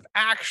 lots of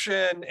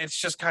action. It's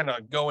just kind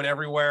of going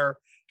everywhere,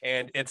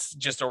 and it's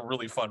just a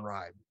really fun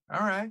ride. All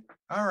right.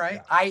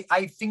 Yeah.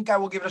 I think I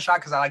will give it a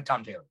shot because I like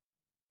Tom Taylor.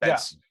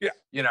 That's,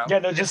 you know. Yeah,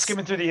 no, just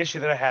skimming through the issue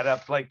that I had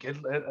up, like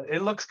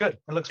it looks good.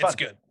 It looks fun. It's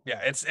good.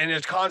 Yeah, it's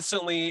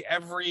constantly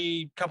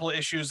every couple of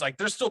issues. Like,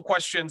 there's still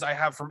questions I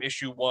have from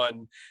issue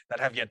 1 that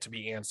have yet to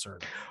be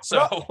answered.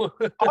 So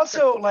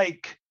also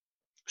like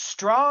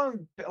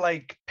strong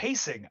like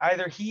pacing.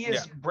 Either he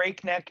is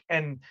breakneck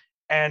and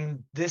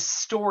this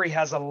story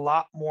has a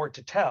lot more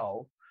to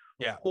tell.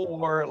 Yeah.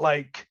 Or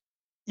like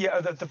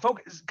the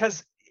focus,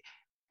 because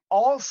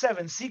all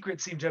 7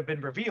 secrets seem to have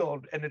been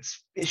revealed, and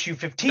it's issue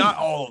 15. Not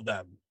all of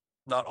them.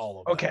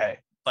 Okay.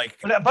 Like,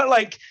 but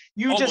like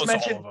you just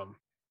mentioned, all of them.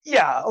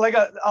 Yeah, like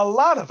a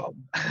lot of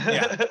them.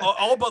 Yeah,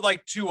 all but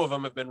like 2 of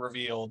them have been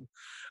revealed.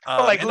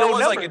 But like low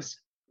numbers. Like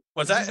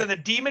what's that? So the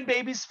Demon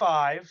Baby's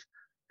 5.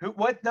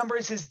 What number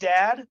is his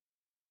dad?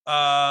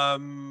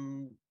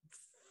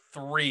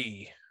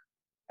 3.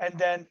 And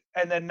then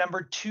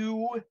number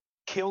 2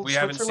 killed Switzerland.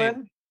 Haven't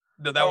seen.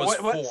 No, that was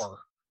 4.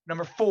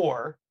 Number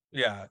 4.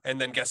 Yeah, and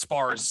then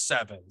Gaspar is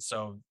 7.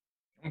 So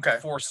okay,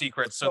 4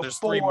 secrets. So there's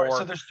 4, 3 more.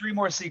 So there's 3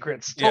 more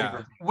secrets.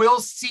 Yeah. Will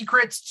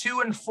secrets 2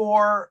 and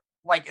 4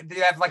 like do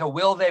they have like a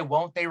will they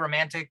won't they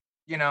romantic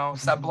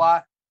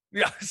subplot?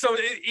 Yeah. So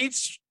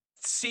each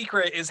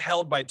secret is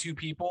held by 2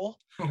 people.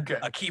 Okay.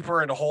 A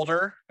keeper and a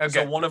holder. Okay.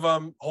 So one of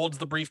them holds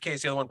the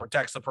briefcase, the other one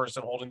protects the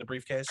person holding the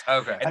briefcase.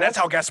 Okay. And that's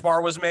how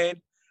Gaspar was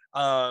made.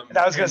 I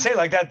was gonna say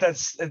like that.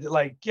 That's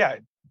like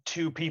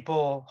 2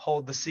 people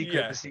hold the secret.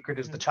 Yeah. The secret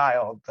is the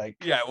child. Like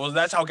well,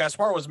 that's how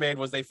Gaspar was made.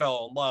 Was they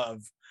fell in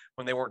love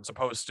when they weren't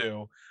supposed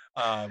to.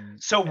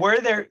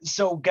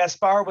 So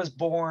Gaspar was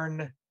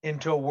born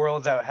into a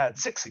world that had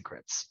 6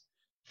 secrets.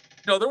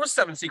 No, there was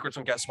 7 secrets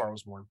when Gaspar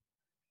was born.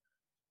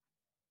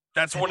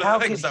 That's one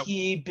of the things. How could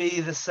he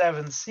be the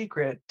 7th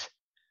secret?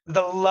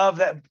 The love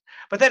that,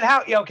 but then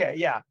how? Okay,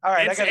 yeah, all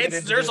right.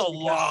 There's a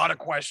lot of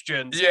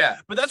questions. Yeah,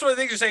 but that's one of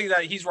the things you're saying,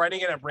 that he's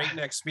writing it at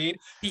breakneck speed.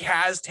 He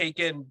has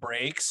taken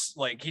breaks.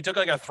 Like, he took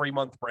like a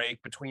 3-month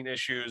break between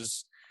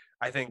issues.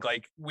 I think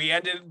like we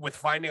ended with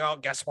finding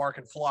out Gaspar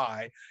can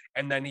fly,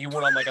 and then he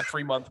went on like a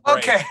 3-month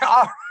break. Okay.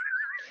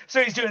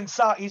 So he's doing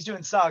Saga.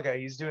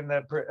 He's doing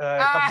the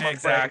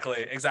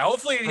exactly.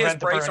 Hopefully his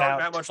breaks aren't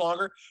that much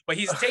longer, but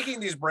he's taking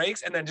these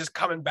breaks and then just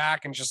coming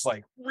back and just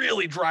like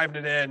really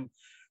driving it in.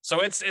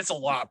 So it's a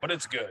lot, but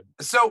it's good.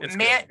 So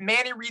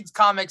Manny Reads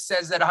Comics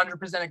says that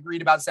 100%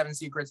 agreed about 7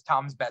 Secrets,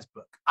 Tom's best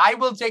book. I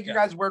will take your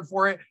guys' word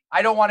for it.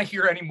 I don't want to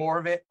hear any more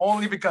of it,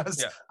 only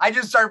because I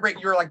just started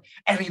breaking. You're like,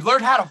 and he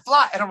learned how to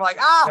fly, and I'm like,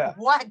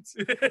 what?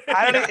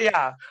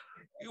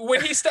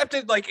 When he stepped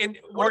in, like,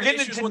 we're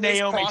getting into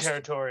Naomi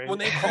territory. When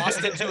they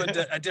crossed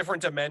into a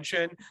different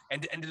dimension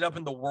and ended up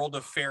in the world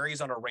of fairies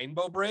on a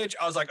rainbow bridge,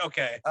 I was like,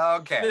 okay,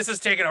 this is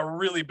taking a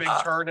really big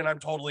turn, and I'm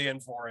totally in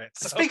for it.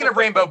 So. Speaking of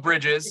rainbow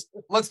bridges,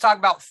 let's talk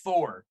about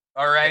Thor.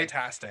 All right,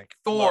 fantastic.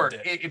 Thor.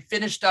 It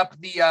finished up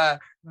the.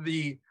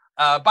 By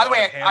the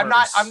way, I'm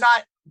not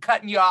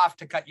cutting you off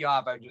to cut you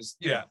off. I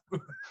just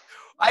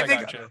I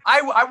think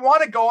I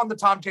want to go on the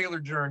Tom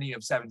Taylor journey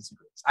of 7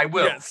 Secrets. I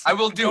will. Yes. I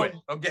will do it.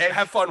 Okay.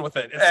 Have fun with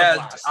it. It's a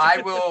blast.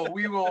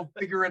 We will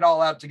figure it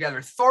all out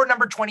together. Thor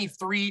number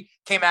 23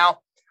 came out.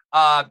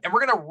 And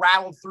we're gonna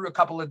rattle through a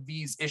couple of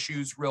these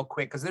issues real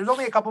quick because there's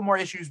only a couple more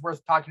issues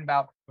worth talking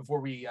about before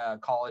we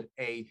call it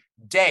a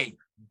day.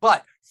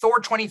 But Thor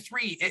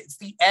 23, it's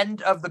the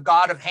end of the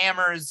God of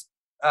Hammers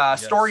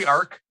story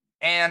arc.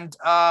 And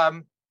I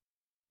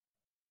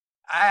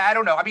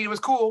don't know. I mean, it was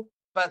cool,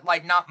 but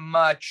like not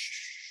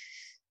much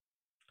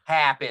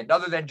happened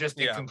other than just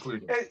it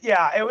concluded.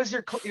 It was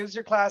your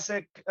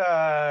classic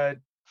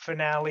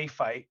finale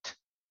fight.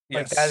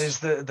 Like that is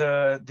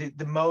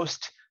the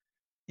most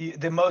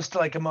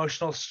like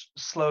emotional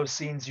slow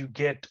scenes you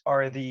get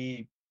are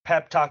the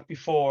pep talk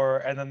before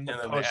and then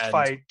the post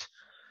fight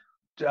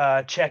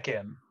check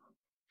in.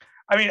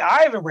 I mean,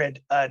 I haven't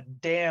read a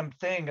damn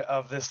thing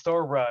of this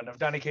Thor run, of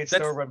Donny Cates'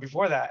 Thor run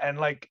before that, and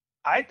like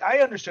I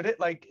understood it.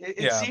 Like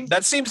it seems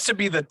that seems to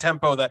be the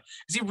tempo that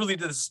because he really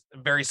did this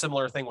very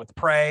similar thing with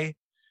Prey.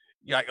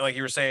 Yeah, like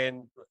you were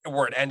saying,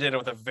 where it ended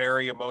with a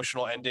very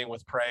emotional ending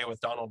with Prey,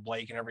 with Donald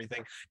Blake and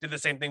everything. Did the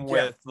same thing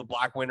with the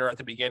Black Winter at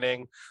the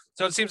beginning.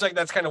 So it seems like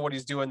that's kind of what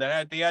he's doing. That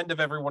at the end of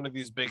every one of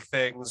these big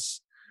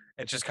things,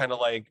 it's just kind of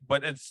like,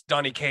 but it's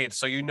Donny Cates,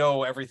 so you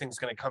know everything's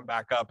going to come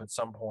back up at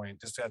some point.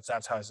 Just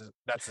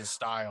that's his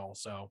style.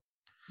 So,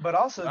 but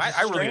also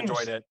I really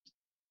enjoyed it.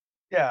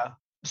 Yeah,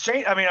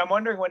 strange. I mean, I'm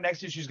wondering what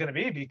next issue is going to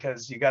be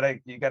because you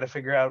gotta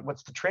figure out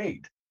what's the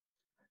trade.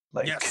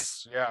 Like,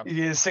 yes, yeah, it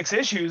is 6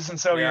 issues, and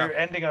so you're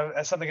ending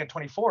at something at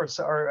 24,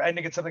 so or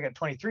ending at something at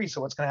 23.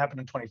 So what's going to happen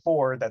in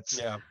 24? That's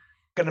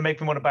going to make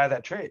me want to buy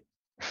that trade.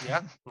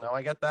 Yeah, no,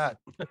 I get that.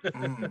 But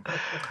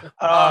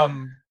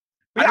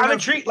yeah, I'm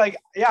intrigued.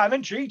 I'm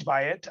intrigued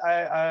by it.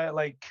 I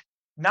like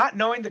not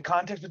knowing the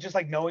context, but just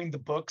like knowing the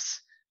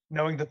books,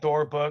 knowing the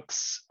Thor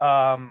books.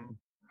 Like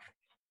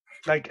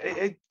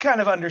it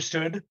kind of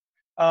understood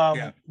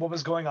what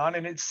was going on,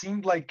 and it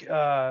seemed like.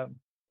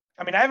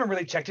 I mean, I haven't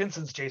really checked in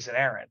since Jason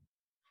Aaron.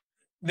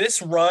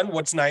 This run,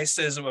 what's nice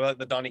is about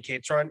the Donny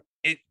Cates run,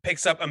 it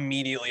picks up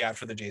immediately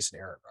after the Jason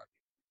Aaron run.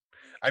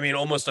 I mean,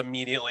 almost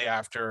immediately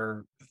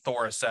after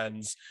Thor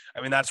Ascends.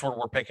 I mean, that's where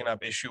we're picking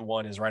up issue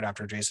 1 is right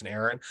after Jason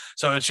Aaron.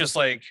 So it's just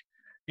like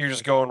you're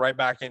just going right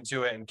back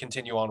into it and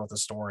continue on with the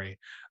story.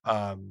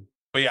 But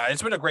yeah,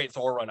 it's been a great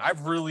Thor run.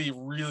 I've really,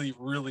 really,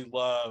 really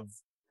loved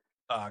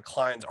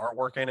Klein's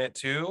artwork in it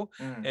too.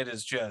 It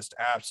is just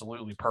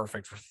absolutely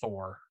perfect for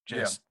Thor.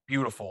 Just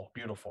beautiful.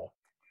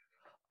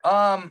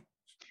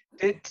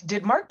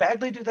 Did Mark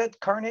Bagley do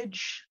that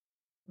Carnage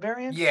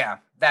variant? Yeah,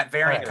 that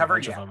variant cover.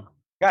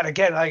 God,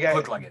 again,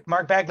 like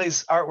Mark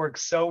Bagley's artwork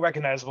so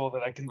recognizable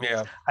that I can.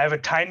 Yeah. I have a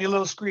tiny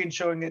little screen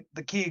showing it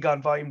the Keeg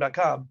on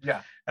volume.com.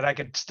 Yeah, and I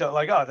could still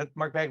like, oh, that's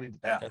Mark Bagley.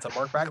 Yeah, it's a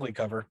Mark Bagley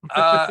cover.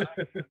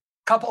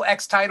 Couple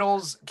X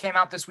titles came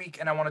out this week,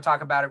 and I want to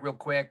talk about it real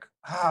quick.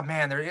 Oh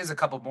man, there is a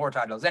couple more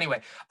titles.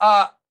 Anyway,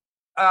 I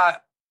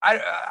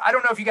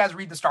don't know if you guys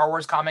read the Star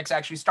Wars comics.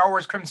 Actually, Star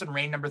Wars Crimson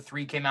Reign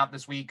 #3 came out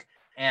this week,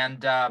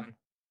 and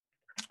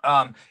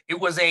it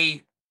was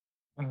a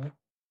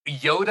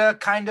Yoda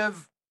kind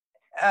of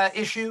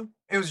issue.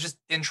 It was just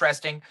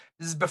interesting.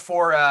 This is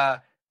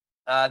before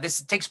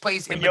this takes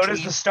place in Yoda's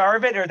between. The star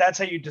of it, or that's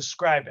how you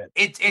describe it?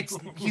 It's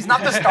he's not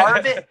the star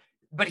of it,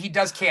 but he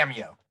does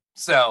cameo.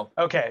 So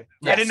okay,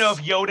 yes. I didn't know if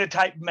Yoda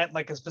type meant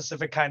like a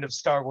specific kind of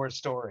Star Wars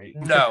story.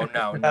 No.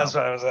 That's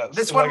what I was asking.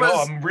 This one was.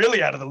 Oh, I'm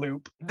really out of the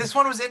loop. This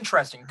one was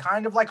interesting,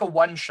 kind of like a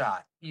one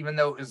shot, even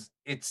though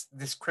it's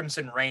this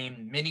Crimson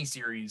Reign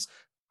miniseries.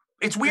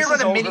 It's weird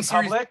when a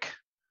miniseries. Republic?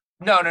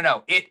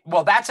 No.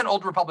 Well, that's an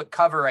Old Republic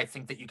cover, I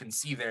think, that you can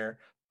see there.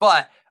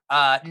 But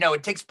no,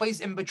 it takes place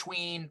in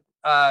between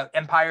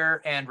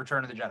Empire and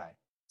Return of the Jedi.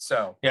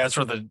 So yeah, it's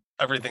where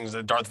everything's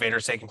the Darth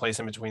Vader's taking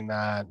place in between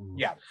that.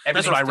 Yeah,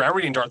 that's what I'm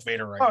reading Darth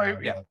Vader right now.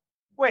 Yeah.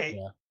 Wait.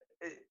 Yeah.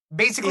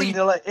 Basically,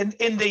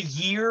 in the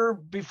year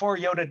before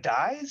Yoda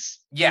dies,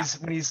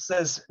 when he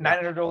says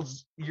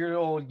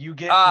 900-year-old you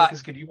get,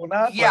 Lucas, you will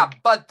not. Yeah,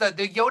 but the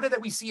Yoda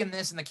that we see in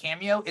the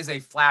cameo is a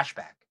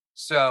flashback.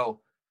 So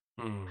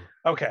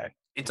okay,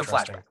 it's a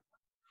flashback.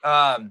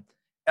 I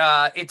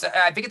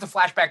think it's a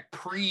flashback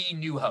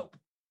pre-New Hope.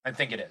 I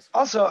think it is.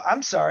 Also,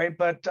 I'm sorry,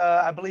 but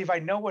I believe I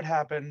know what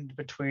happened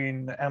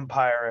between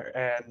Empire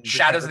and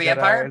Shadows of the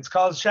Empire. It's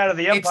called Shadow of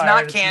the Empire. It's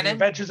not canon. The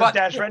Adventures of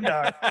Dash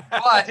Rendar.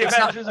 But the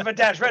Adventures of a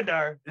Dash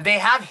Rendar. They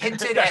have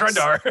hinted at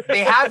Rendar. They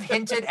have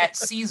hinted at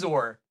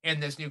Caesar in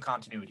this new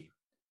continuity.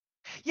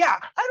 Yeah,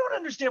 I don't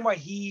understand why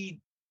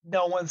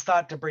no one's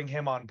thought to bring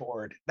him on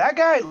board. That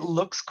guy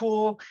looks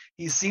cool.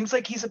 He seems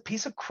like he's a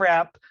piece of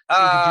crap. So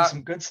you can do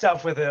some good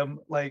stuff with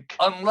him. Like,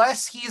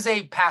 unless he's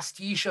a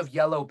pastiche of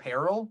Yellow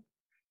Peril.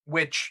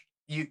 Which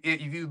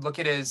if you look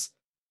at his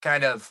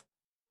kind of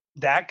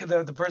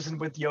the person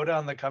with Yoda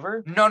on the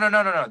cover. No.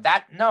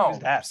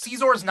 That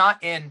Caesar's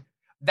not in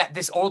that.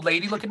 This old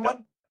lady looking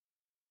one.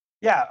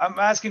 Yeah, I'm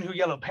asking who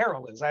Yellow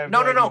Peril is. I have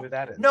no idea who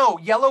that is. No,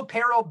 Yellow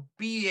Peril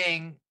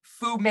being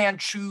Fu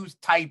Manchu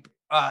type,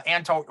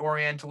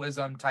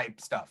 anti-Orientalism type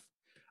stuff.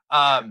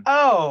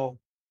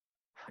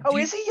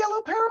 Is he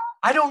Yellow Peril?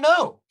 I don't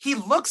know. He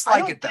looks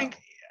like it though.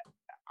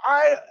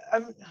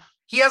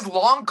 He has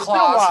long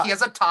claws, he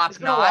has a top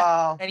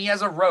knot, and he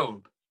has a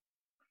robe.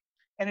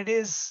 And it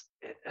is,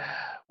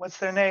 what's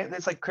their name?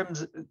 It's like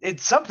Crimson,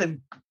 it's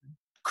something.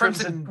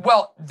 Crimson.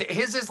 Well,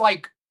 his is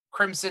like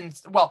Crimson,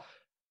 well,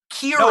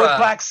 Kira. No, it's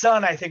Black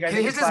Sun, I think.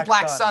 His is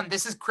Black Sun.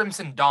 This is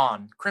Crimson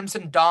Dawn.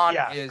 Crimson Dawn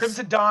is...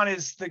 Crimson Dawn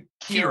is the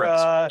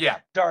Kira,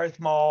 Darth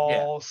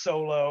Maul,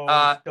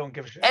 Solo, don't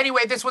give a shit.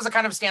 Anyway, this was a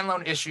kind of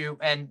standalone issue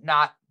and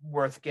not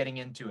worth getting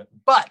into it.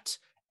 But...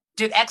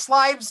 did X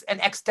Lives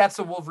and X Deaths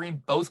of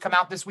Wolverine both come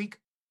out this week?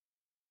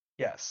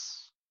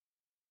 Yes.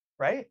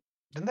 Right?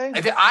 Didn't they?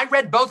 I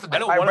read both of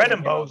them. I read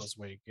them both this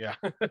week. Yeah.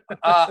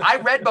 I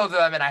read both of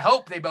them, and I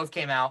hope they both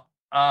came out,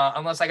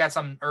 unless I got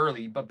some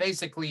early. But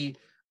basically,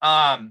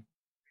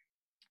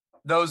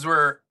 those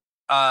were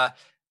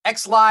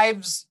X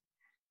Lives,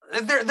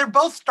 they're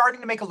both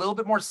starting to make a little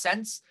bit more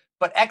sense,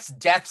 but X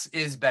Deaths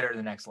is better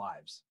than X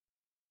Lives.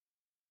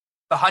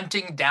 The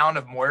hunting down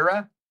of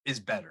Moira is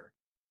better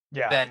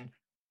than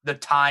the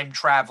time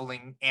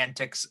traveling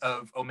antics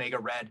of Omega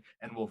Red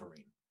and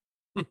Wolverine.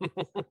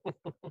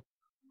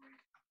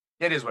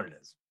 It is what it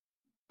is.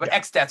 But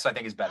X Deaths, I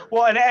think, is better.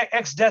 Well, and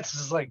X Deaths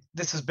is like,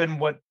 this has been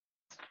what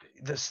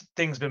this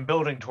thing's been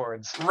building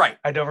towards. Right.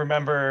 I don't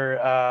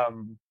remember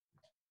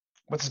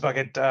what's his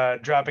bucket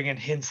dropping in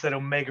hints that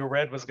Omega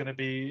Red was going to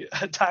be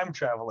a time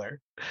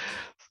traveler.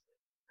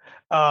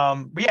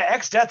 But yeah,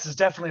 X Deaths is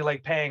definitely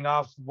like paying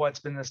off what's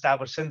been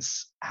established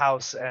since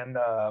House and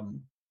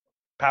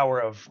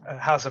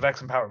House of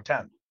X and Power of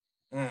 10.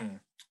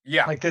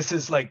 Yeah. Like this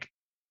is like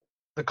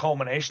the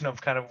culmination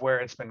of kind of where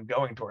it's been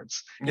going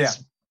towards. Yeah.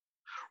 It's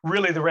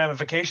really the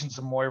ramifications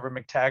of Moira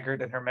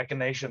McTaggart and her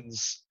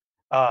machinations,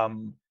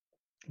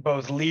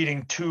 both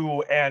leading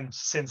to and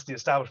since the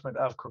establishment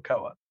of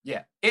Krakoa.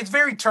 Yeah. It's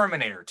very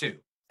Terminator too.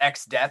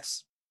 X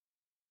Deaths.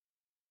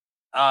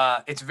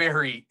 It's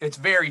very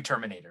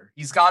Terminator.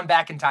 He's gone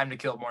back in time to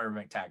kill Moira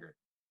McTaggart.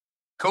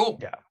 Cool.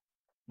 Yeah.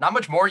 Not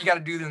much more you got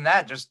to do than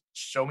that. Just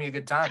show me a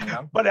good time, you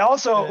know? But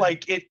also,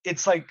 like,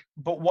 it's like,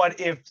 but what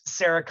if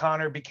Sarah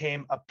Connor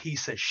became a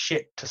piece of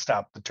shit to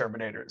stop the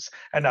Terminators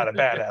and not a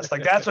badass?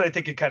 Like, that's what I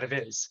think it kind of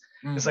is.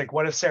 It's like,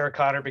 what if Sarah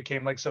Connor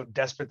became like so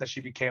desperate that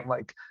she became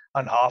like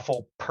an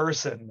awful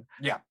person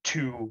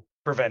to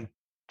prevent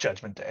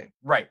Judgment Day?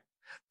 Right.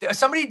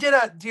 Somebody did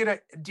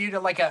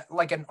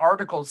an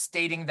article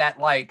stating that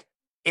like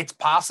it's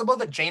possible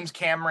that James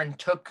Cameron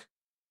took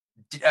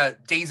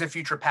Days of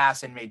Future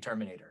Past and made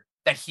Terminator.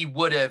 That he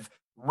would have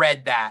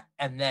read that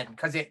and then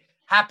because it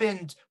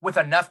happened with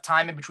enough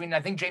time in between. And I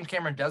think James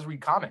Cameron does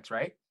read comics,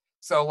 right?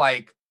 So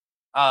like,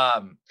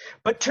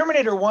 but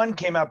Terminator 1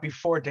 came out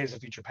before Days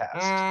of Future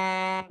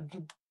Past.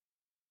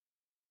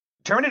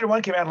 Terminator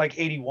 1 came out in like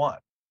 81.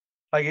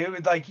 Like it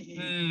was like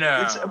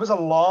it was a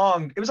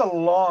long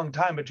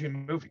time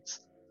between movies.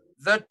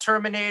 The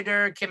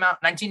Terminator came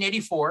out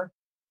 1984.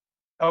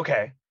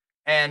 Okay.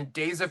 And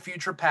Days of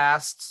Future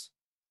Past,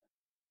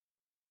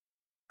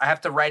 I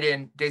have to write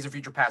in Days of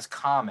Future Past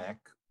comic.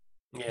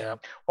 Yeah.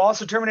 Well,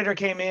 also Terminator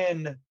came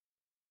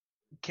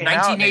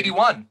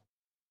 1981.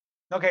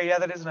 Okay, yeah,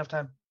 that is enough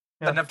time.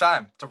 Yeah. Enough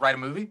time to write a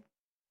movie.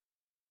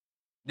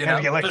 You know,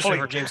 like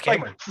fully, James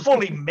Cameron. Like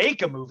fully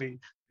make a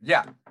movie.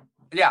 Yeah.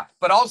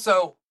 But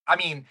also, I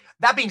mean,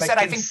 that being said,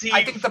 I think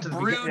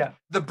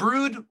the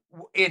Brood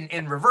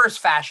in reverse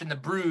fashion, the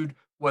Brood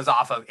was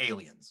off of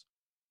Aliens.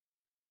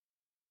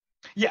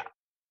 Yeah.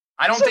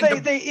 I don't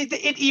think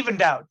it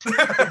evened out.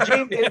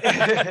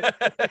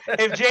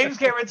 If James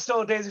Cameron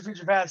stole Days of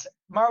Future Past,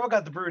 Marvel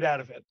got the Brood out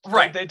of it.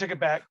 Right. They took it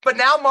back. But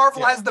now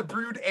Marvel has the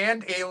Brood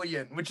and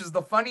Alien, which is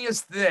the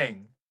funniest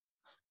thing.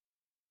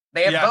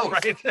 They have both.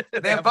 Right.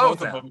 They have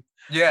both of them.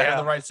 Yeah. They have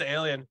the rights to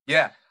Alien.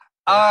 Yeah.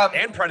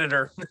 And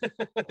Predator.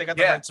 They got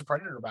the rights to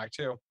Predator back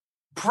too.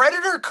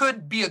 Predator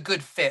could be a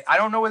good fit. I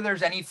don't know whether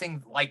there's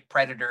anything like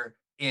Predator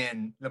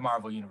in the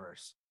Marvel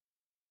universe.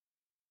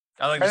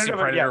 I like to see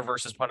Predator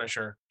versus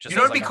Punisher. Just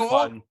it'd be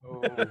cool?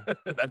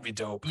 That'd be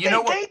dope. You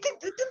know what?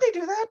 Did they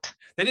do that?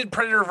 They did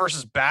Predator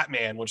versus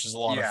Batman, which is a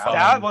lot of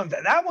fun.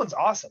 That one's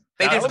awesome.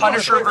 They did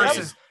Punisher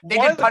versus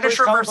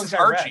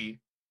Archie.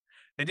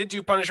 They did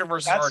do Punisher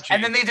versus Archie.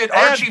 And then they did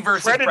Archie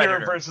versus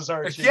Predator versus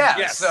Archie. Yeah.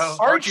 Yes. So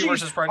Archie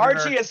versus Predator.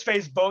 Archie has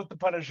faced both the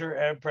Punisher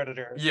and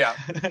Predator. Yeah.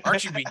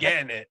 Archie be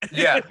getting it.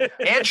 Yeah.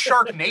 And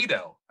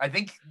Sharknado. I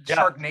think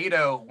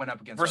Sharknado went up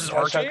against versus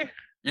Archie.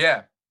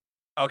 Yeah.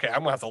 Okay, I'm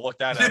gonna have to look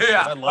that up.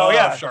 Yeah. I love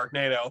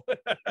Sharknado.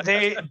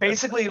 They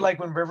basically, like,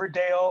 when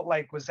Riverdale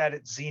was at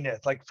its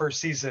zenith, like first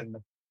season,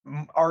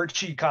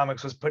 Archie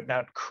Comics was putting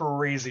out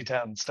crazy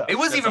town stuff. It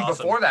was even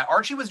awesome. Before that.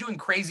 Archie was doing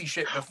crazy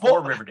shit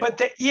before Riverdale.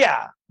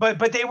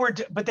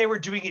 But they were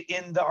doing it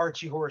in the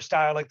Archie horror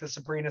style, like the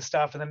Sabrina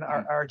stuff, and then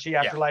Archie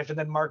Afterlife, and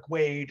then Mark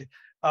Wade.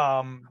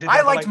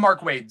 I liked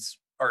Mark Wade's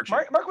Archie.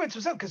 Mark Wade's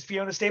was up because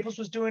Fiona Staples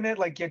was doing it.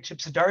 Like Chip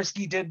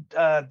Zdarsky did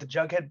the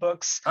Jughead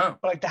books. Oh.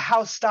 But like the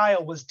house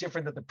style was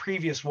different than the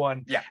previous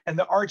one. Yeah. And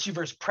the Archie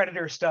vs.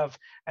 Predator stuff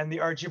and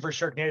the Archie vs.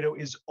 Sharknado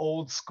is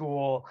old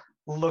school.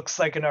 Looks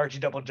like an Archie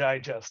Double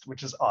Digest,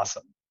 which is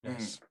awesome.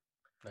 Nice.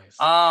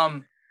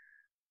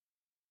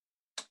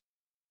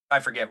 I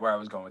forget where I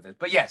was going with it,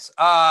 but yes.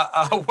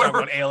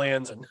 About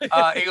aliens and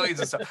aliens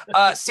and stuff.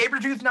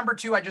 Sabretooth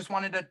 #2, I just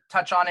wanted to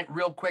touch on it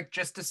real quick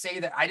just to say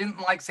that I didn't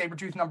like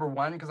Sabretooth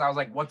 #1 because I was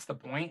like, what's the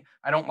point?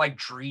 I don't like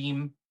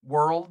dream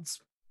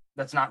worlds.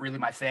 That's not really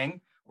my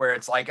thing, where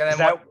it's like, and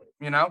then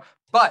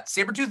but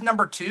Sabretooth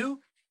 #2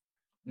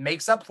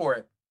 makes up for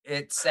it.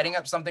 It's setting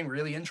up something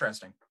really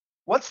interesting.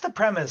 What's the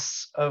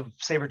premise of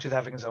Sabretooth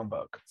having his own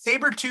book?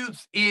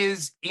 Sabretooth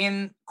is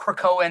in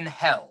Krakoan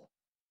hell.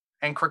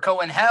 And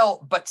Krakoan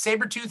hell, but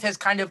Sabretooth has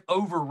kind of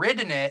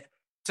overridden it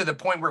to the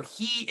point where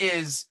he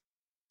is.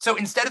 So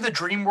instead of the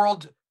dream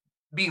world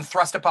being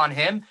thrust upon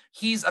him,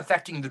 he's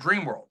affecting the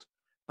dream world.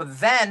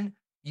 But then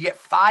you get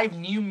 5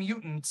 new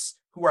mutants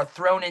who are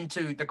thrown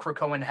into the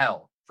Krakoan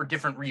hell for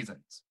different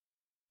reasons.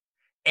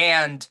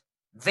 And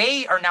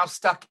they are now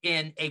stuck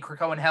in a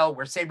Krakoan hell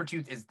where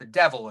Sabretooth is the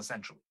devil,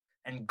 essentially,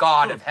 and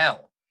god of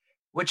hell,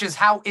 which is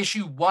how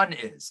issue 1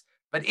 is.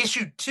 But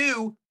issue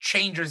 2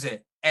 changes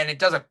it, and it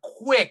does a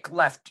quick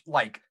left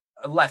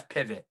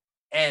pivot.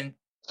 And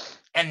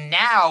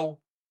now,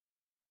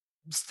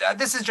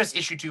 this is just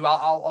issue 2.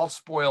 I'll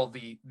spoil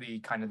the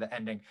kind of the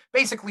ending.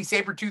 Basically,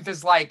 Sabretooth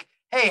is like,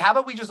 hey, how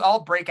about we just all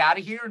break out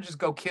of here and just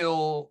go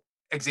kill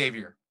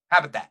Xavier? How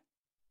about that?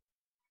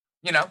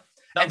 You know?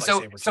 Not And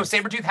like so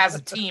Sabretooth has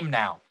a team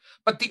now.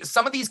 But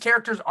some of these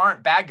characters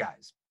aren't bad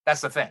guys. That's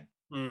the thing.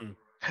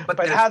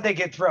 But how'd they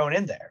get thrown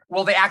in there?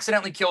 Well, they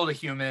accidentally killed a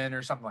human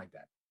or something like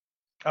that.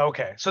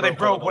 Okay. So they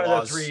broke one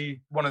of the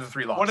three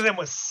laws. One of them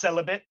was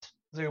celibate.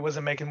 So he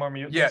wasn't making more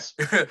mutants.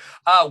 Yeah.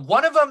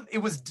 One of them, it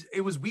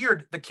was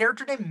weird. The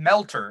character named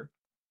Melter,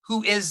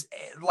 who is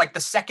like the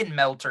second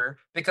Melter,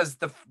 because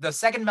the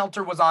second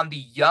Melter was on the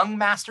Young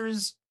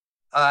Masters.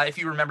 If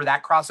you remember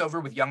that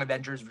crossover with Young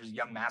Avengers versus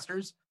Young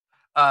Masters.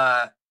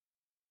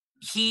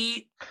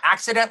 He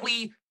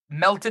accidentally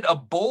melted a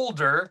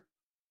boulder,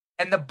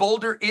 and the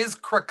boulder is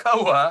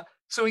Krakoa,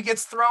 so he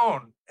gets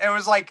thrown. And it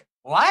was like,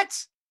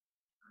 what?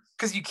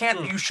 Because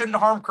you shouldn't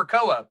harm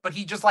Krakoa, but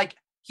he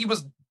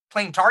was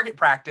playing target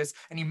practice,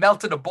 and he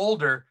melted a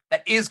boulder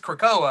that is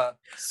Krakoa.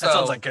 So that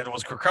sounds like it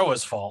was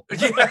Krakoa's fault.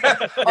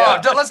 Yeah. Oh,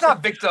 let's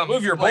not victim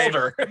move your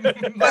boulder.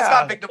 Let's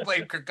not victim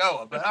blame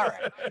Krakoa, but all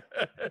right.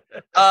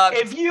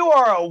 If you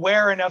are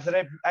aware enough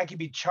that I could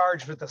be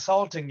charged with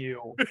assaulting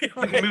you, you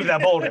can move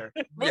that boulder.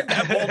 Move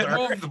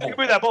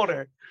that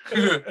boulder.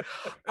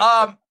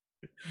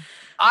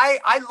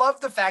 I love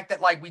the fact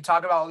that like we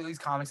talk about all these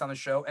comics on the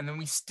show, and then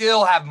we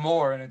still have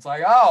more, and it's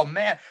like, oh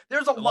man,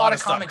 there's a lot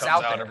of comics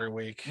out there every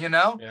week, you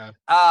know. Yeah.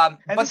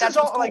 And but that's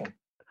all cool. Like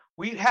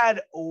we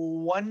had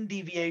one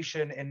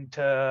deviation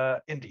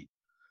into indie.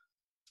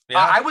 Yeah.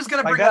 I was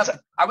gonna bring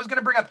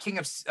up King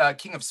of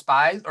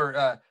Spies,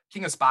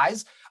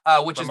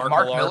 which is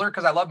Mark Miller,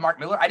 because I love Mark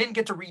Miller. I didn't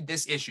get to read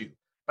this issue,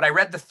 but I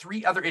read the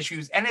 3 other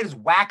issues, and it is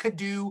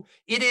wackadoo.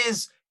 It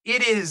is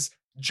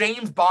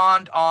James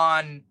Bond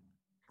on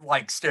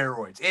like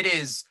steroids. It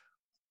is.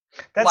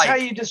 That's like, how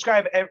you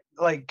describe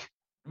like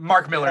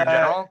Mark Miller in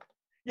general.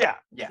 Yeah.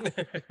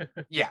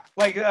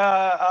 Like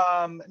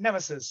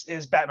Nemesis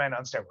is Batman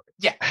on steroids.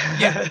 Yeah.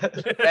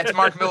 That's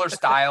Mark Miller's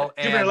style.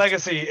 And Jupiter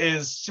Legacy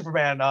is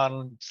Superman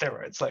on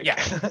steroids. Like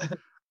it's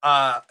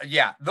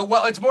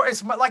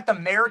like the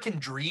American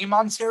Dream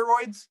on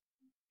steroids.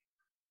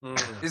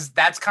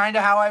 That's kind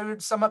of how I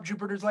would sum up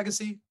Jupiter's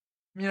Legacy,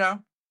 you know.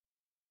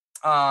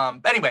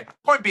 But anyway,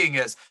 point being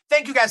is,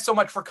 thank you guys so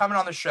much for coming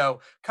on the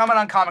show, coming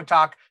on Comic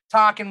Talk,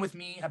 talking with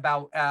me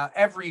about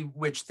every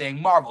which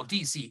thing, Marvel,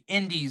 DC,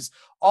 Indies,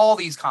 all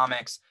these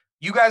comics.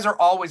 You guys are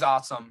always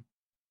awesome.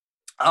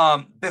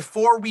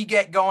 Before we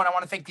get going, I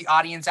want to thank the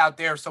audience out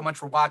there so much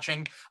for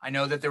watching. I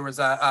know that there was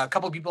a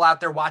couple of people out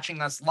there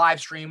watching us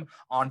live stream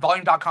on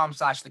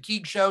volume.com/The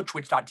Keeg Show,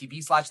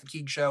 twitch.tv/The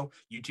Keeg Show,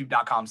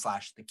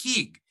 youtube.com/The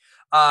Keeg.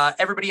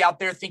 Everybody out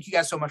there, thank you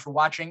guys so much for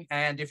watching.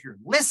 And if you're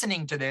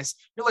listening to this,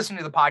 you're listening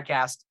to the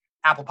podcast,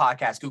 Apple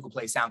Podcasts, Google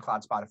Play,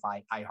 SoundCloud,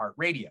 Spotify,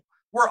 iHeartRadio.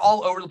 We're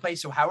all over the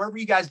place. So however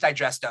you guys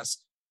digest us,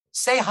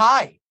 say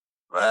hi,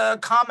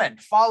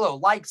 comment, follow,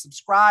 like,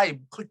 subscribe,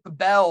 click the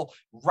bell,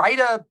 write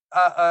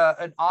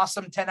an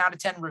awesome 10 out of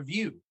 10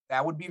 review.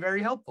 That would be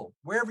very helpful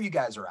wherever you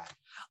guys are at.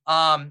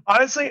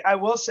 Honestly, I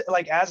will say,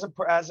 like, as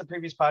a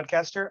previous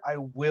podcaster, I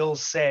will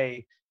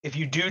say, if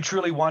you do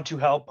truly want to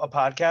help a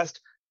podcast,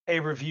 a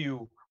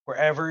review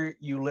wherever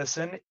you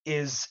listen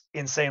is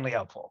insanely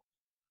helpful.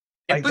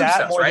 Like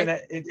that, more than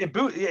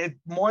it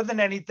more than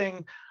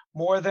anything,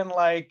 more than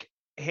like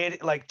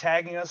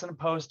tagging us in a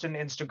post on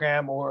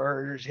Instagram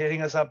or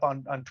hitting us up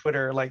on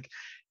Twitter. Like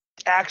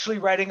actually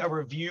writing a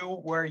review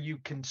where you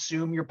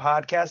consume your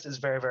podcast is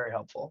very, very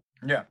helpful.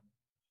 Yeah.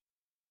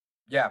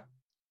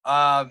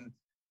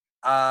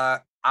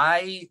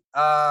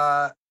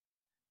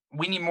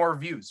 We need more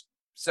reviews.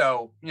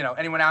 So, you know,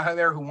 anyone out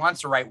there who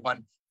wants to write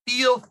one,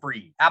 feel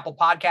free. Apple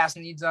Podcasts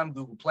needs them,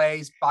 Google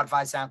Play,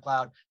 Spotify,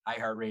 SoundCloud,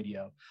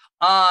 iHeartRadio.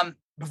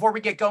 Before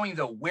we get going,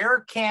 though, where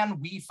can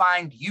we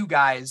find you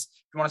guys?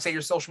 If you want to say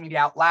your social media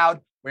out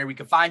loud, where we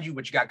can find you,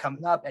 what you got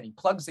coming up, any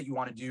plugs that you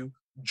want to do.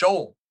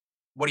 Joel,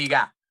 what do you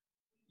got?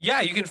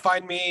 Yeah, you can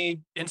find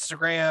me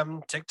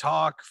Instagram,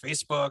 TikTok,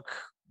 Facebook,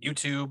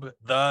 YouTube,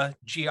 the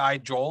GI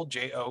Joel,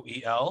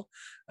 Joel.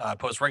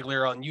 Post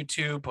regular on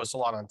YouTube, post a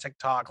lot on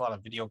TikTok, a lot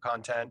of video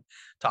content,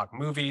 talk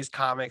movies,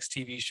 comics,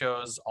 TV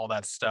shows, all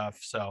that stuff.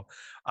 So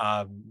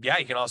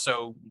you can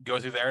also go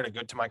through there to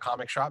go to my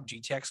comic shop,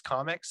 GTX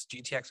Comics,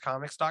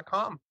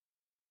 gtxcomics.com.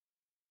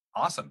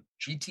 Awesome.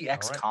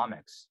 GTX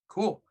Comics.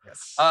 Cool.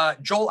 Yes.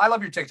 Joel, I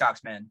love your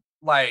TikToks, man.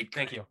 Like,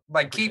 thank you.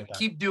 Like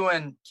keep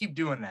doing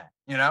that,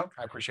 you know?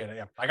 I appreciate it.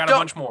 Yeah. I got a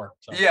bunch more.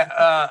 So.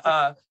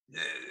 Yeah.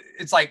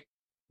 It's like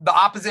the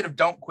opposite of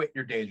don't quit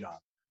your day job.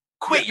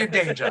 Quit your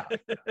day job.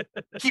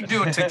 Keep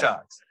doing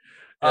TikToks.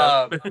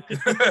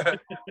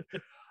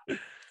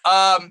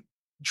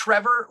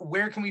 Trevor,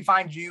 where can we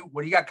find you?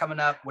 What do you got coming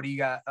up? What do you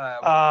got?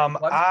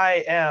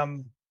 I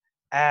am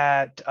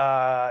at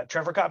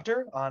Trevor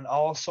Copter on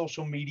all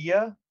social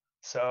media.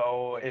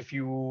 So if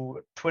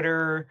you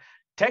Twitter,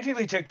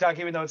 technically TikTok,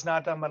 even though it's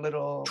not on my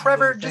little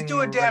Trevor, little just thing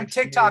do a damn right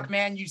TikTok, here.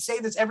 man. You say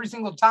this every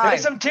single time. There are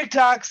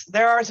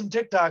some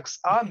TikToks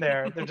on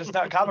there. They're just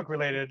not comic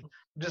related.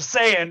 I'm just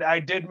saying, I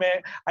did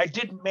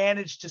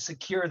manage to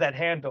secure that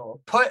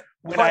handle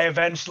when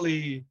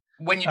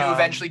you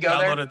eventually go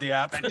there. Downloaded the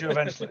app. I do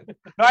eventually.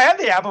 No, I have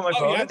the app on my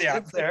phone. You have the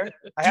app. It's there.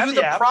 I Do have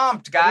the app.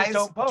 prompt, guys.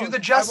 don't post. Do the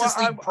Justice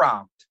League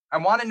prompt. I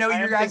want to know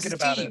your guys'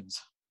 teams.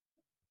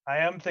 I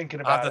am thinking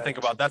about it. I'll have to think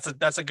about it.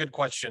 That's a good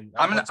question.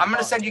 I'm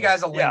gonna send you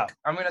guys a link. Yeah.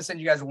 I'm gonna send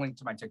you guys a link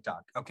to my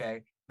TikTok.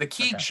 Okay, the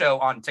Keeg Show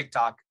on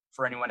TikTok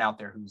for anyone out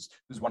there who's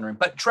wondering.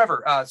 But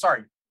Trevor,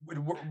 sorry.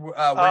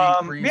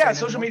 Were you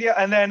social media,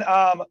 and then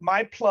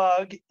my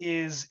plug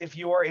is if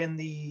you are in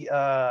the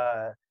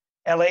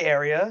LA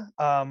area,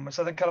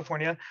 Southern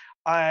California,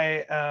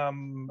 I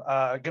am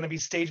going to be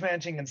stage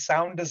managing and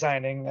sound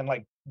designing and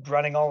like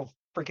running all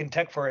freaking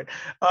tech for it.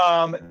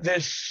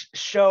 This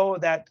show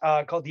that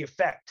called The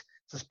Effect.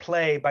 This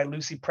play by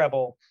Lucy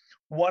Preble,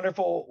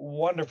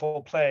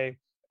 wonderful play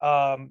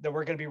that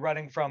we're going to be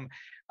running from.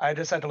 I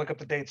just had to look up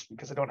the dates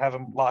because I don't have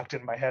them locked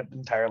in my head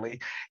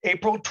entirely.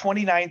 April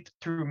 29th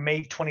through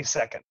May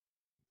 22nd.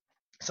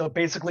 So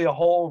basically a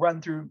whole run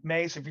through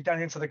May. So if you're down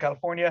here in Southern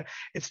California,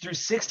 it's through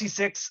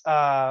 66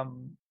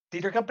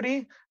 Theater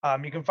Company.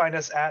 You can find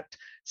us at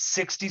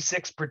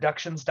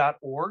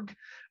 66productions.org. You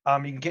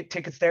can get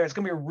tickets there. It's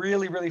going to be a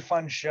really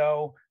fun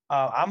show.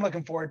 I'm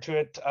looking forward to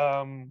it.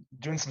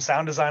 Doing some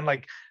sound design.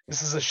 Like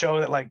this is a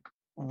show that like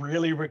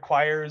really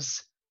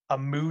requires a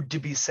mood to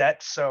be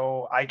set,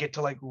 so I get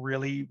to like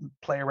really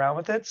play around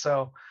with it.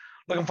 So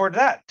looking forward to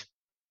that.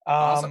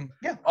 Awesome.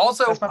 Yeah.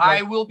 Also,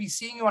 I will be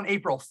seeing you on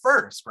April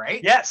 1st,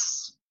 right?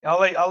 Yes.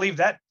 I'll leave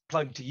that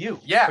plug to you.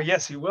 Yeah. But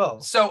yes, you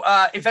will. So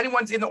if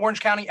anyone's in the Orange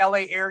County,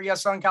 LA area,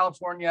 Southern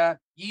California,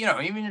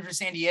 even if you're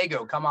San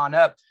Diego, come on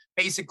up.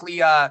 Basically,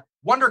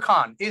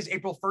 WonderCon is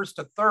April 1st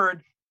to 3rd.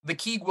 The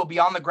Keeg will be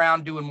on the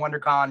ground doing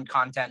WonderCon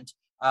content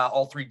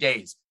all 3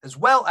 days, as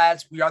well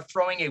as we are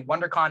throwing a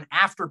WonderCon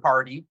after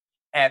party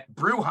at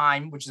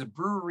Brewheim, which is a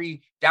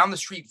brewery down the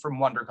street from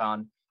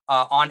WonderCon,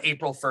 on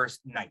April 1st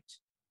night.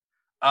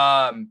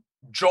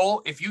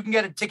 Joel, if you can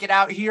get a ticket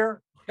out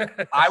here,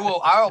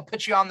 I'll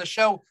put you on the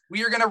show.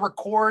 We are going to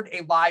record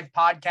a live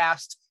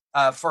podcast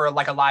for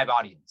like a live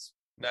audience.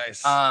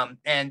 Nice.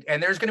 And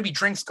there's going to be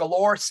drinks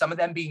galore, some of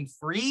them being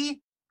free.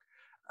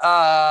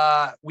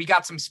 We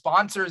got some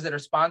sponsors that are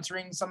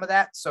sponsoring some of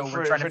that, so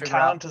we're trying to figure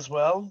talent out as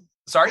well.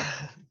 Sorry.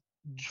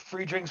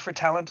 Free drinks for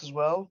talent as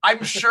well.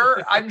 I'm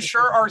sure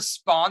our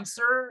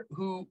sponsor,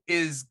 who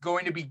is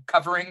going to be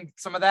covering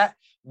some of that,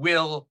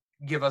 will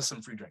give us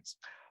some free drinks.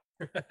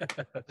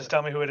 Just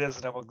tell me who it is,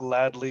 and I will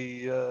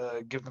gladly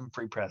give them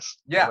free press.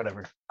 Yeah,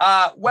 whatever.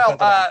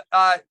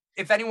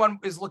 If anyone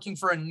is looking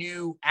for a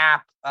new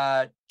app,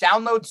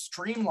 download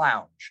Stream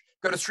Lounge.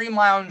 Go to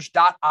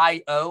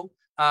streamlounge.io.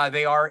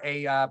 They are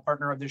a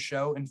partner of this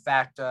show. In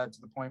fact, to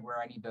the point where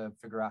I need to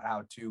figure out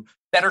how to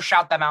better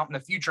shout them out in the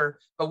future.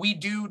 But we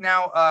do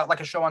now like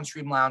a show on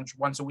Stream Lounge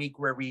once a week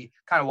where we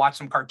kind of watch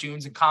some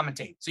cartoons and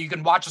commentate. So you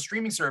can watch a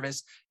streaming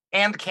service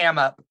and cam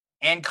up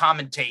and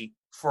commentate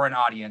for an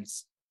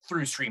audience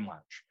through Stream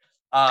Lounge.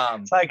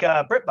 It's like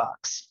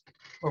BritBox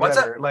or what's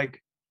whatever. That?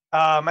 Like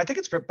I think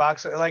it's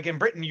BritBox. Like in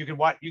Britain, you can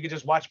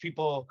just watch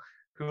people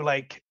who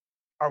like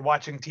are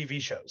watching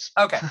TV shows.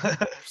 Okay,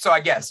 so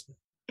I guess.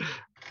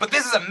 But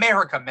this is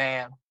America,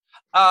 man.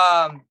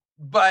 What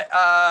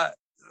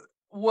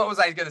was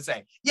I going to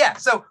say? Yeah,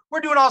 so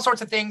we're doing all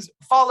sorts of things.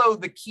 Follow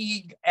the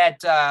Keeg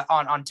at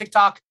on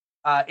TikTok,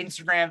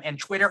 Instagram, and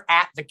Twitter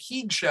at the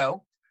Keeg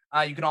Show.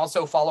 You can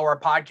also follow our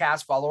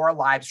podcast, follow our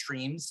live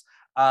streams.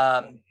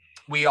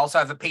 We also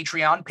have a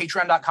Patreon,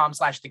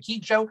 patreon.com/the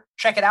Keeg Show.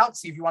 Check it out.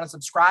 See if you want to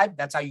subscribe.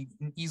 That's how you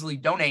can easily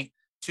donate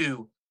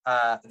to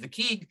the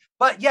Keeg.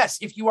 But yes,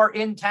 if you are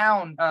in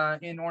town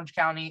in Orange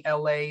County,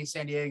 LA,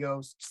 San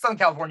Diego, Southern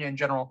California in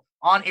general,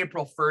 on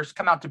April 1st,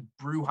 come out to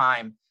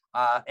Brewheim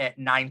at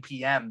 9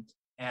 p.m.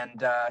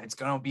 And it's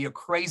going to be a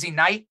crazy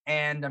night.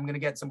 And I'm going to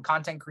get some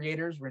content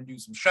creators. We're going to do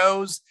some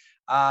shows.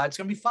 It's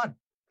going to be fun.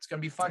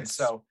 Nice.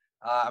 So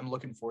I'm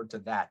looking forward to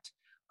that.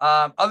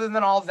 Other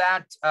than all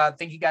that,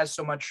 thank you guys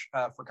so much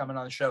for coming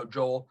on the show.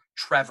 Joel,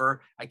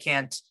 Trevor, I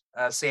can't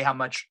say how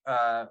much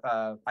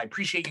I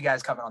appreciate you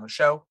guys coming on the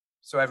show.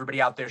 So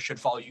everybody out there should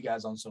follow you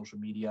guys on social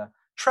media.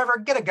 Trevor,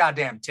 get a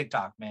goddamn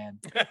TikTok, man.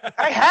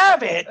 I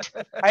have it.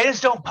 I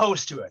just don't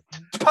post to it.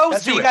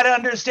 That's what you got to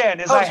understand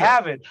is I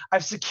have it.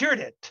 I've secured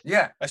it.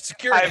 Yeah.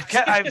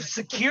 I've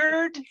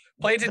secured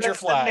planted your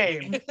flag.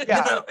 Name.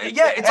 Yeah.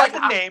 It's like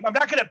the name. I'm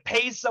not going to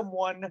pay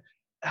someone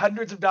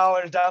hundreds of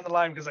dollars down the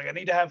line because like I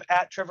need to have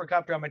at Trevor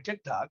Copter on my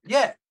TikTok.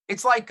 Yeah.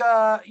 It's like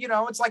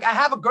it's like I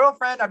have a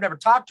girlfriend. I've never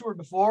talked to her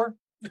before.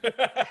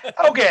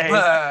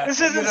 Okay, this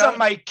isn't some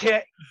my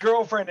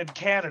girlfriend in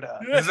Canada.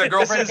 This is a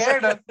girlfriend in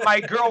Canada. My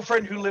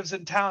girlfriend who lives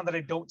in town that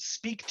I don't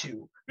speak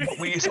to, but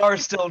we are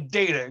still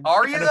dating.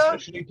 Are you and though?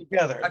 Officially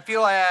together. I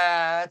feel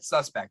that's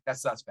suspect.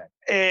 That's suspect.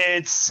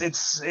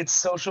 It's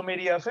social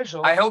media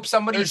official. I hope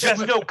somebody. There's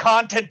just no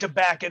content to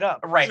back it up.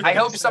 Right. I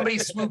hope somebody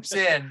swoops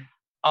in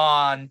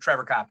on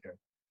Trevor Copter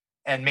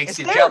and makes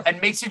you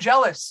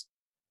jealous.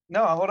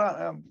 No, hold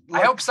on.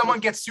 I hope someone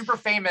gets super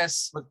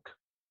famous. Look,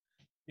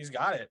 he's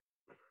got it.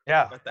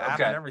 Yeah. Got the app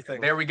and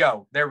everything. There we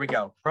go.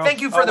 Bro.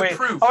 Thank you for the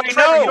proof. Oh,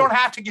 Trevor, you don't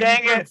have to give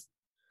me proof. It.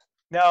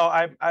 No,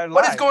 I lied.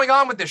 What is going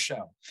on with this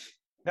show?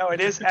 No,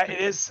 it is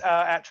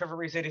at Trevor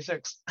Reece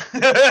 86.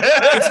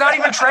 It's not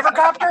even Trevor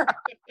Copter?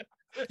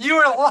 You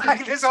were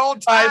lying this whole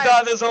time. I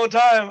thought this whole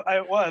time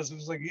it was. It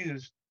was like,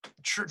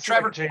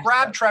 Trevor,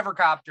 grab Trevor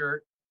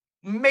Copter,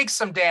 make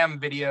some damn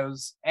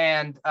videos,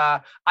 and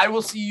I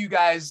will see you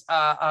guys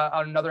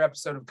on another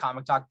episode of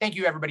Comic Talk. Thank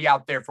you, everybody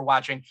out there, for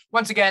watching.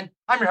 Once again,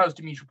 I'm your host,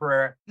 Dimithri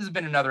Perera. This has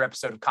been another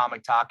episode of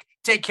Comic Talk.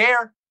 Take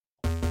care.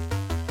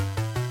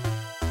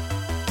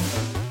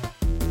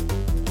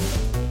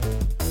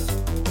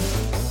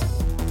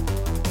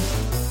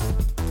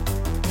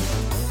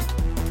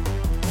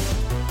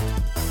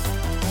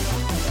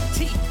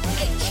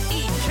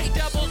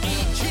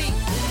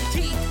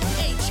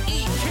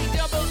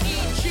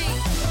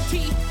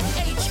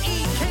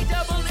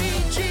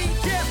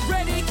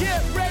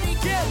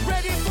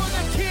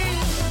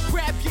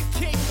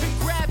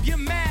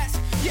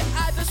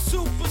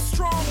 Super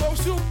strong or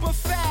super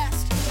fast.